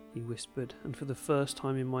 he whispered, and for the first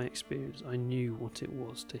time in my experience I knew what it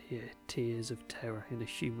was to hear tears of terror in a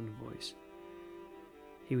human voice.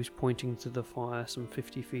 He was pointing to the fire some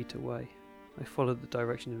 50 feet away. I followed the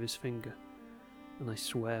direction of his finger, and I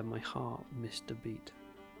swear my heart missed a beat.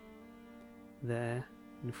 There,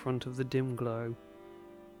 in front of the dim glow,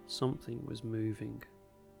 something was moving.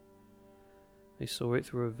 I saw it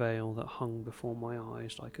through a veil that hung before my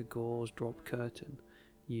eyes like a gauze drop curtain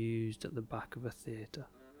used at the back of a theatre.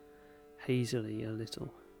 Hazily a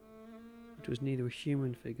little. It was neither a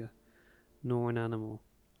human figure nor an animal.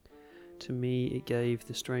 To me it gave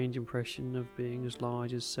the strange impression of being as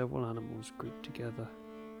large as several animals grouped together,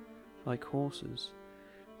 like horses,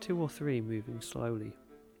 2 or 3 moving slowly.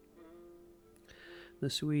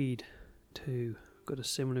 The Swede, too, got a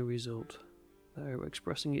similar result, though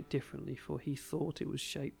expressing it differently, for he thought it was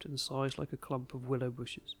shaped and sized like a clump of willow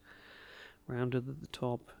bushes, rounded at the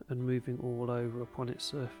top and moving all over upon its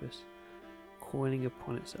surface, coiling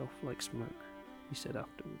upon itself like smoke, he said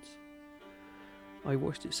afterwards. I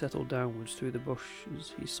watched it settle downwards through the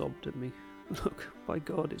bushes. He sobbed at me. "Look, by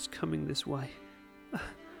God, it's coming this way."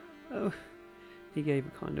 "Oh," he gave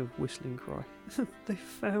a kind of whistling cry. "They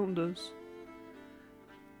found us."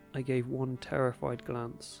 I gave one terrified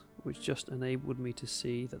glance, which just enabled me to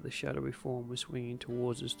see that the shadowy form was swinging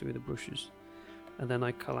towards us through the bushes, and then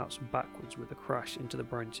I collapsed backwards with a crash into the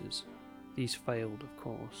branches. These failed, of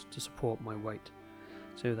course, to support my weight,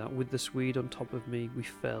 so that with the Swede on top of me, we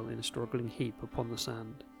fell in a struggling heap upon the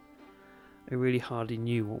sand. I really hardly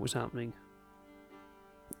knew what was happening.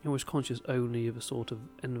 I was conscious only of a sort of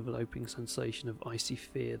enveloping sensation of icy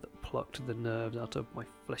fear that plucked the nerves out of my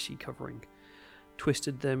fleshy covering,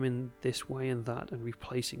 twisted them in this way and that, and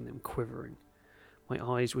replacing them quivering. My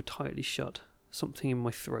eyes were tightly shut. Something in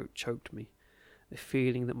my throat choked me. A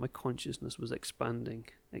feeling that my consciousness was expanding,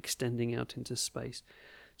 extending out into space,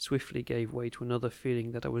 swiftly gave way to another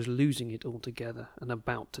feeling that I was losing it altogether and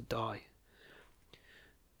about to die.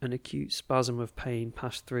 An acute spasm of pain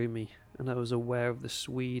passed through me, and I was aware of the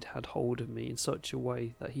Swede had hold of me in such a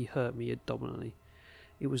way that he hurt me abdominally.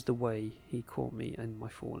 It was the way he caught me in my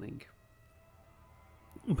falling.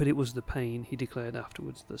 But it was the pain, he declared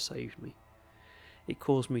afterwards, that saved me. It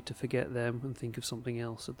caused me to forget them and think of something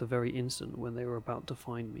else at the very instant when they were about to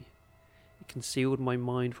find me. It concealed my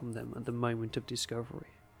mind from them at the moment of discovery.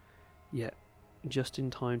 Yet, just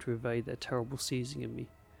in time to evade their terrible seizing of me,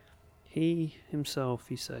 he himself,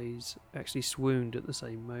 he says, actually swooned at the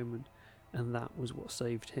same moment, and that was what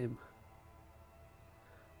saved him.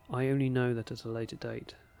 I only know that at a later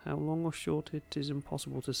date. How long or short it is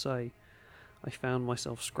impossible to say. I found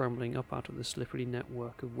myself scrambling up out of the slippery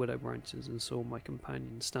network of willow branches and saw my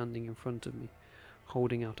companion standing in front of me,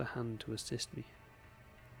 holding out a hand to assist me.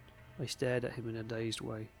 I stared at him in a dazed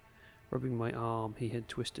way, rubbing my arm he had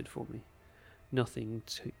twisted for me. Nothing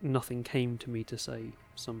came to me to say,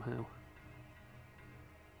 somehow.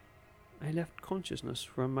 I left consciousness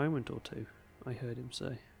for a moment or two, I heard him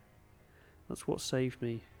say. That's what saved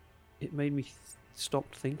me. It made me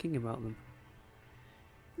stop thinking about them.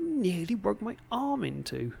 Nearly broke my arm in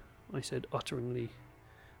two, I said, uttering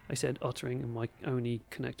my only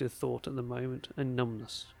connected thought at the moment, and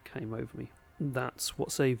numbness came over me. That's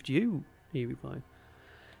what saved you, he replied.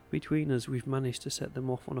 Between us, we've managed to set them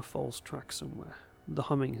off on a false track somewhere. The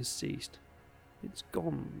humming has ceased. It's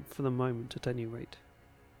gone, for the moment at any rate.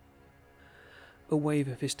 A wave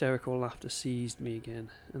of hysterical laughter seized me again,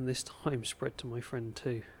 and this time spread to my friend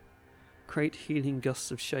too. Great healing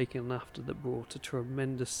gusts of shaken laughter that brought a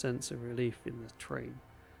tremendous sense of relief in the train.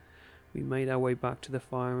 We made our way back to the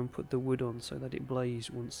fire and put the wood on so that it blazed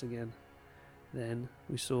once again. Then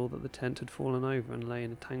we saw that the tent had fallen over and lay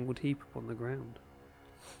in a tangled heap upon the ground.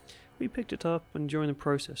 We picked it up and during the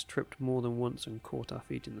process tripped more than once and caught our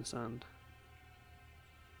feet in the sand.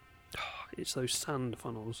 It's those sand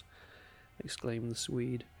funnels, exclaimed the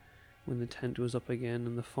Swede, when the tent was up again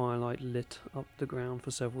and the firelight lit up the ground for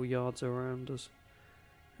several yards around us.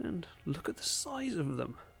 And look at the size of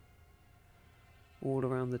them! All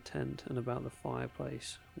around the tent and about the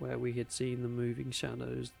fireplace, where we had seen the moving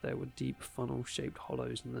shadows, there were deep funnel-shaped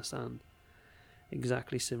hollows in the sand,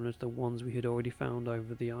 exactly similar to the ones we had already found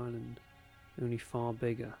over the island, only far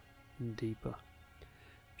bigger and deeper,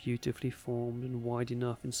 beautifully formed and wide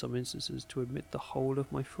enough in some instances to admit the whole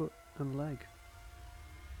of my foot and leg.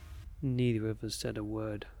 Neither of us said a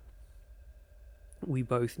word. We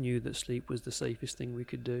both knew that sleep was the safest thing we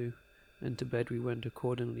could do, and to bed we went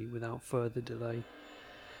accordingly without further delay.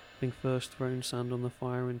 Having first thrown sand on the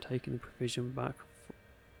fire and taken the provision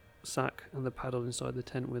sack and the paddle inside the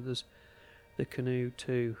tent with us, the canoe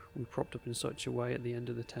too we propped up in such a way at the end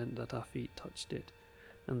of the tent that our feet touched it,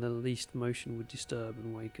 and the least motion would disturb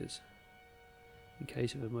and wake us. In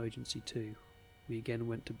case of emergency too, we again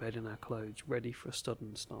went to bed in our clothes, ready for a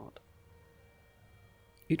sudden start.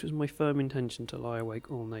 It was my firm intention to lie awake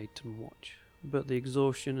all night and watch, but the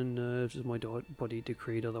exhaustion and nerves of my body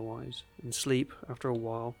decreed otherwise, and sleep, after a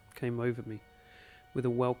while, came over me, with a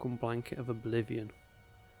welcome blanket of oblivion.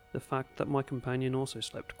 The fact that my companion also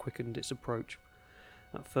slept quickened its approach.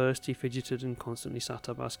 At first he fidgeted and constantly sat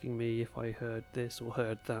up asking me if I heard this or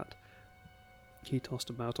heard that. He tossed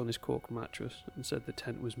about on his cork mattress and said the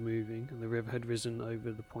tent was moving and the river had risen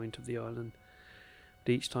over the point of the island.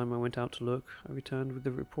 But each time I went out to look, I returned with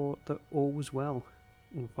the report that all was well,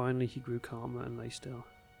 and finally he grew calmer and lay still.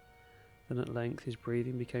 Then at length his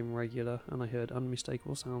breathing became regular and I heard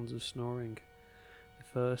unmistakable sounds of snoring. The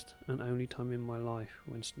first and only time in my life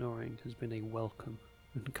when snoring has been a welcome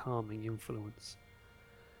and calming influence.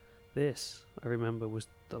 This, I remember, was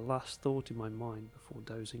the last thought in my mind before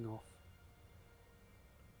dozing off.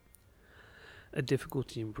 A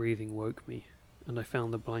difficulty in breathing woke me, and I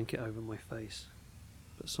found the blanket over my face.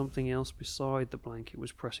 But something else beside the blanket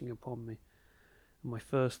was pressing upon me, and my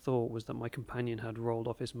first thought was that my companion had rolled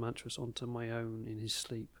off his mattress onto my own in his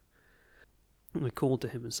sleep. I called to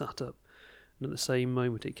him and sat up, and at the same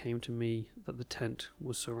moment it came to me that the tent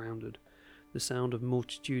was surrounded. The sound of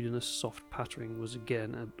multitudinous soft pattering was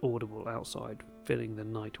again audible outside, filling the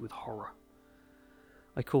night with horror.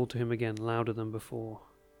 I called to him again, louder than before.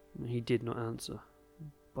 He did not answer,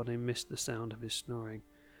 but I missed the sound of his snoring,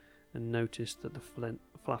 and noticed that the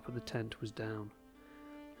flap of the tent was down.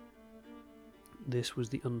 This was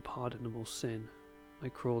the unpardonable sin. I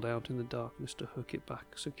crawled out in the darkness to hook it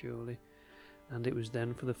back securely, and it was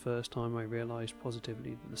then for the first time I realised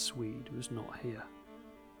positively that the Swede was not here.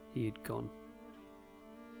 He had gone.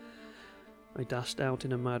 I dashed out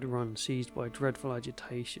in a mad run, seized by dreadful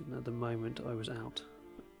agitation at the moment I was out.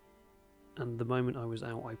 And the moment I was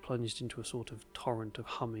out, I plunged into a sort of torrent of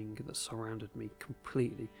humming that surrounded me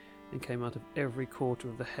completely and came out of every quarter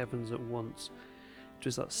of the heavens at once. It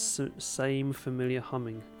was that same familiar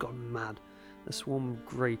humming, gone mad. A swarm of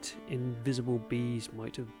great, invisible bees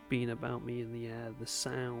might have been about me in the air. The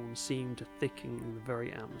sound seemed to thicken in the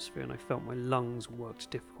very atmosphere, and I felt my lungs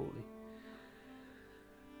worked difficultly.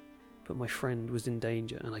 But my friend was in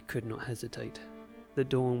danger, and I could not hesitate. The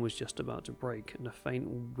dawn was just about to break, and a faint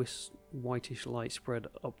whitish light spread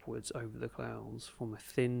upwards over the clouds from a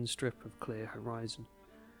thin strip of clear horizon.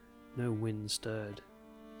 No wind stirred.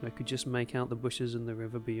 I could just make out the bushes and the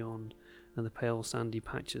river beyond, and the pale sandy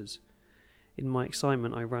patches. In my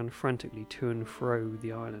excitement I ran frantically to and fro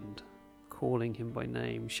the island, calling him by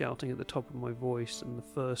name, shouting at the top of my voice and the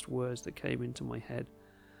first words that came into my head.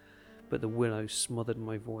 But the willows smothered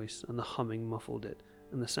my voice, and the humming muffled it,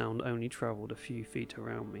 and the sound only travelled a few feet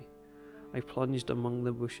around me. I plunged among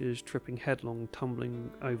the bushes, tripping headlong,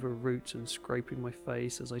 tumbling over roots and scraping my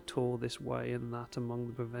face as I tore this way and that among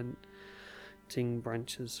the preventing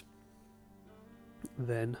branches.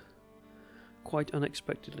 Then, quite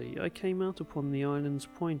unexpectedly, I came out upon the island's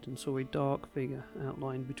point and saw a dark figure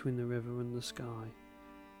outlined between the river and the sky.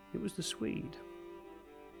 It was the Swede,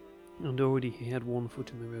 and already he had one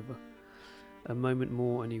foot in the river. A moment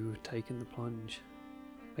more and he would have taken the plunge.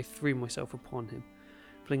 I threw myself upon him,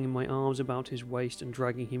 flinging my arms about his waist and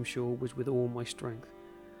dragging him shorewards with all my strength.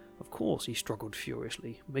 Of course he struggled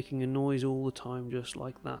furiously, making a noise all the time just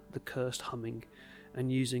like that, the cursed humming,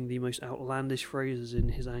 and using the most outlandish phrases in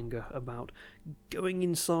his anger about going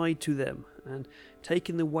inside to them, and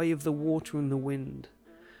taking the way of the water and the wind,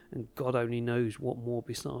 and God only knows what more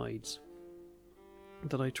besides,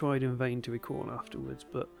 that I tried in vain to recall afterwards,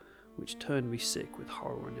 but which turned me sick with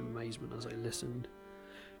horror and amazement as I listened.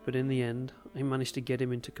 But in the end, I managed to get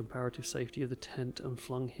him into comparative safety of the tent and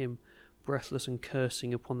flung him, breathless and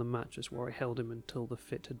cursing, upon the mattress where I held him until the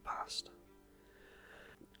fit had passed.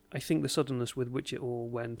 I think the suddenness with which it all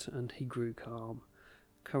went and he grew calm,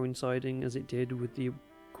 coinciding as it did with the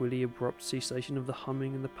equally abrupt cessation of the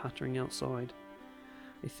humming and the pattering outside.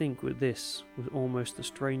 I think with this was almost the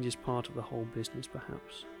strangest part of the whole business,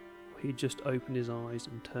 perhaps. He had just opened his eyes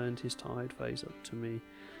and turned his tired face up to me,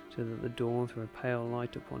 so that the dawn threw a pale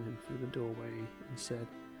light upon him through the doorway, and said,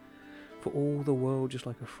 for all the world just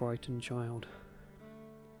like a frightened child,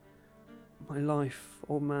 "My life,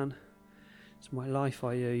 old man, it's my life,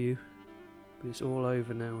 I hear you, but it's all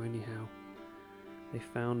over now anyhow. They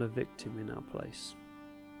found a victim in our place."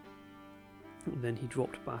 And then he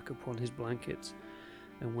dropped back upon his blankets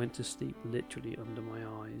and went to sleep literally under my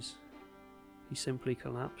eyes. He simply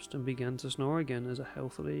collapsed and began to snore again as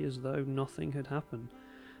healthily as though nothing had happened,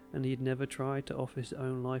 and he had never tried to offer his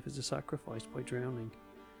own life as a sacrifice by drowning.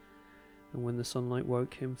 And when the sunlight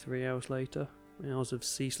woke him 3 hours later, hours of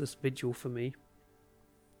ceaseless vigil for me,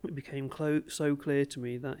 it became so clear to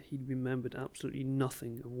me that he'd remembered absolutely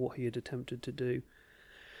nothing of what he had attempted to do,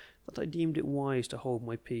 that I deemed it wise to hold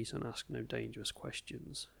my peace and ask no dangerous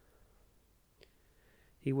questions.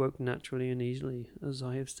 He woke naturally and easily, as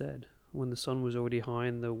I have said, when the sun was already high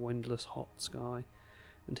in the windless hot sky,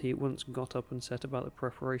 and he at once got up and set about the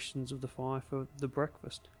preparations of the fire for the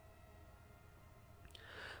breakfast.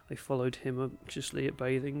 I followed him anxiously at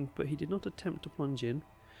bathing, but he did not attempt to plunge in,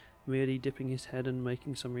 merely dipping his head and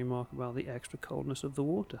making some remark about the extra coldness of the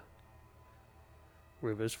water.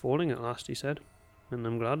 "River's falling at last," he said, "and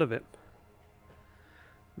I'm glad of it."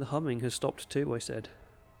 "The humming has stopped too," I said.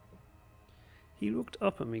 He looked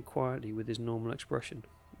up at me quietly with his normal expression.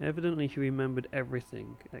 Evidently he remembered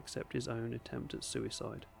everything except his own attempt at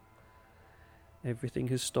suicide. "Everything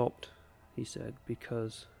has stopped," he said,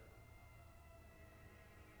 "because..."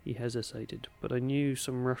 He hesitated, but I knew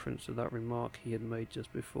some reference to that remark he had made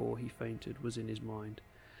just before he fainted was in his mind,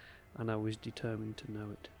 and I was determined to know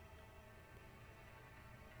it.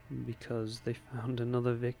 "Because they found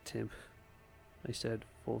another victim," I said,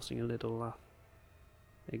 forcing a little laugh.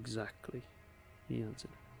 "Exactly," he answered.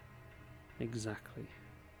 "Exactly.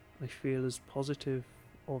 I feel as positive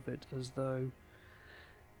of it as though..."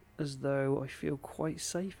 As though I feel quite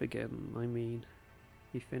safe again, I mean,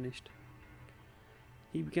 he finished.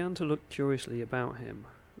 He began to look curiously about him.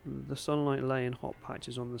 The sunlight lay in hot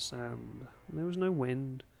patches on the sand. There was no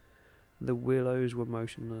wind. The willows were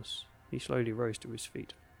motionless. He slowly rose to his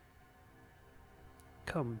feet.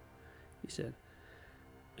 "Come," he said.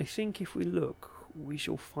 "I think if we look, we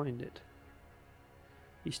shall find it."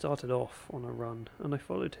 He started off on a run, and I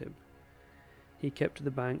followed him. He kept to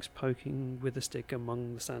the banks, poking with a stick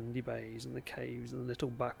among the sandy bays and the caves and the little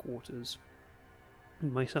backwaters,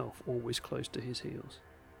 and myself always close to his heels.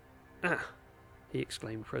 "Ah!" he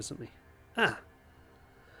exclaimed presently. "Ah!"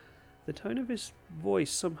 The tone of his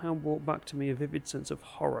voice somehow brought back to me a vivid sense of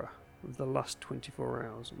horror of the last 24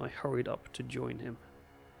 hours, and I hurried up to join him.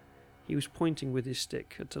 He was pointing with his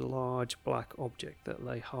stick at a large black object that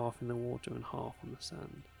lay half in the water and half on the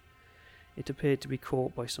sand. It appeared to be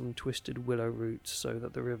caught by some twisted willow roots so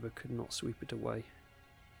that the river could not sweep it away.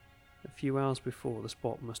 A few hours before, the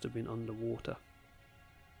spot must have been under water.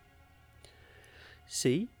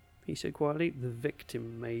 "See," he said quietly, "the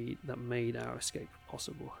victim that made our escape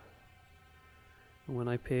possible." And when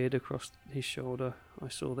I peered across his shoulder, I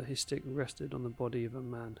saw that his stick rested on the body of a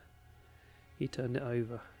man. He turned it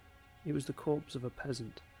over. It was the corpse of a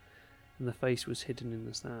peasant, and the face was hidden in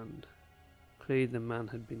the sand. Clearly the man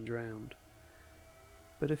had been drowned.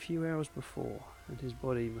 But a few hours before, and his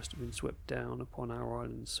body must have been swept down upon our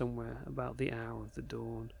island somewhere about the hour of the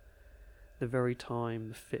dawn, the very time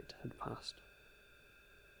the fit had passed.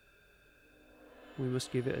 "We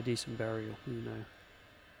must give it a decent burial, you know."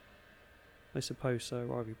 "I suppose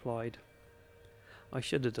so," I replied. I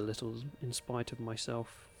shuddered a little in spite of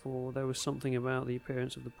myself, for there was something about the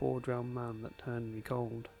appearance of the poor drowned man that turned me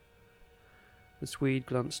cold. The Swede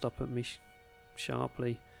glanced up at me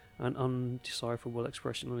sharply, an undecipherable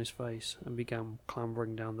expression on his face, and began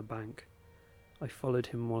clambering down the bank. I followed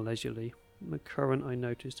him more leisurely. The current, I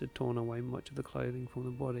noticed, had torn away much of the clothing from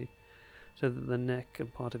the body, so that the neck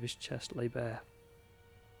and part of his chest lay bare.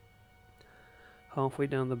 Halfway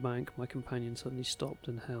down the bank, my companion suddenly stopped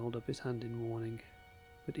and held up his hand in warning,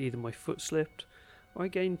 but either my foot slipped, or I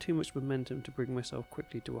gained too much momentum to bring myself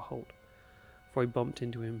quickly to a halt, for I bumped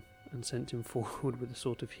into him and sent him forward with a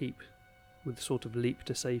sort of leap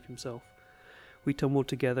to save himself. We tumbled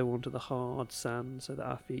together onto the hard sand so that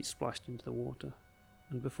our feet splashed into the water,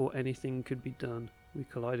 and before anything could be done, we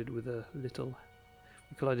collided a little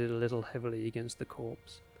heavily against the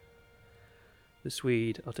corpse. The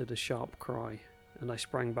Swede uttered a sharp cry, and I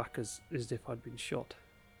sprang back as if I'd been shot.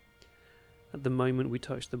 At the moment we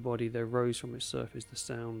touched the body, there rose from its surface the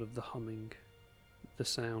sound of the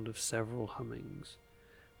sound of several hummings,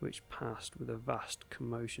 which passed with a vast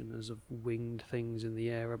commotion as of winged things in the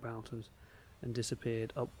air about us, and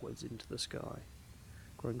disappeared upwards into the sky,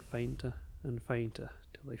 growing fainter and fainter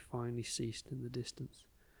till they finally ceased in the distance.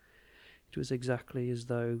 It was exactly as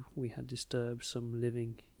though we had disturbed some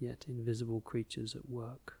living yet invisible creatures at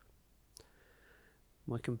work.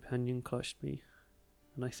 My companion clutched me,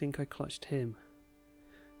 and I think I clutched him,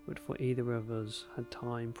 but for either of us had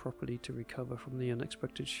time properly to recover from the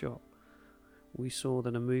unexpected shock, we saw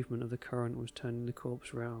that a movement of the current was turning the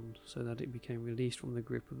corpse round so that it became released from the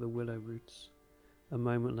grip of the willow roots. A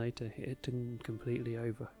moment later it had turned completely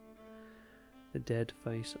over, the dead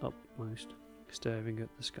face upmost, staring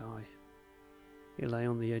at the sky. It lay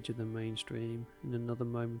on the edge of the main stream. In another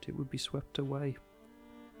moment it would be swept away.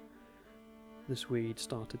 The Swede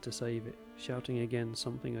started to save it, shouting again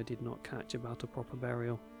something I did not catch about a proper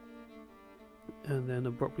burial, and then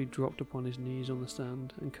abruptly dropped upon his knees on the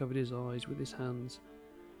sand and covered his eyes with his hands.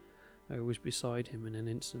 I was beside him in an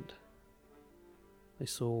instant. I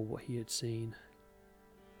saw what he had seen.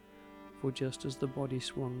 For just as the body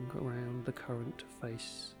swung round to the current, to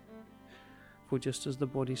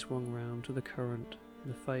the current,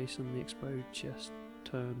 the face and the exposed chest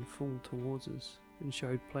turned full towards us, and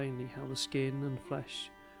showed plainly how the skin and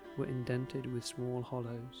flesh were indented with small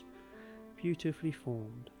hollows, beautifully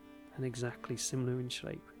formed, and exactly similar in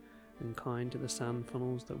shape and kind to the sand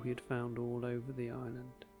funnels that we had found all over the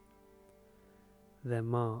island. "Their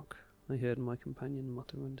mark," I heard my companion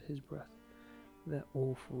mutter under his breath. "Their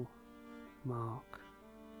awful mark."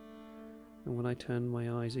 And when I turned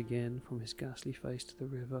my eyes again from his ghastly face to the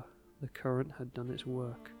river, the current had done its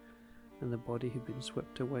work, and the body had been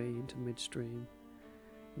swept away into midstream,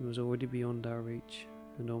 and was already beyond our reach,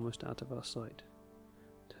 and almost out of our sight,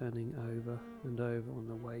 turning over and over on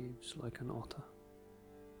the waves like an otter.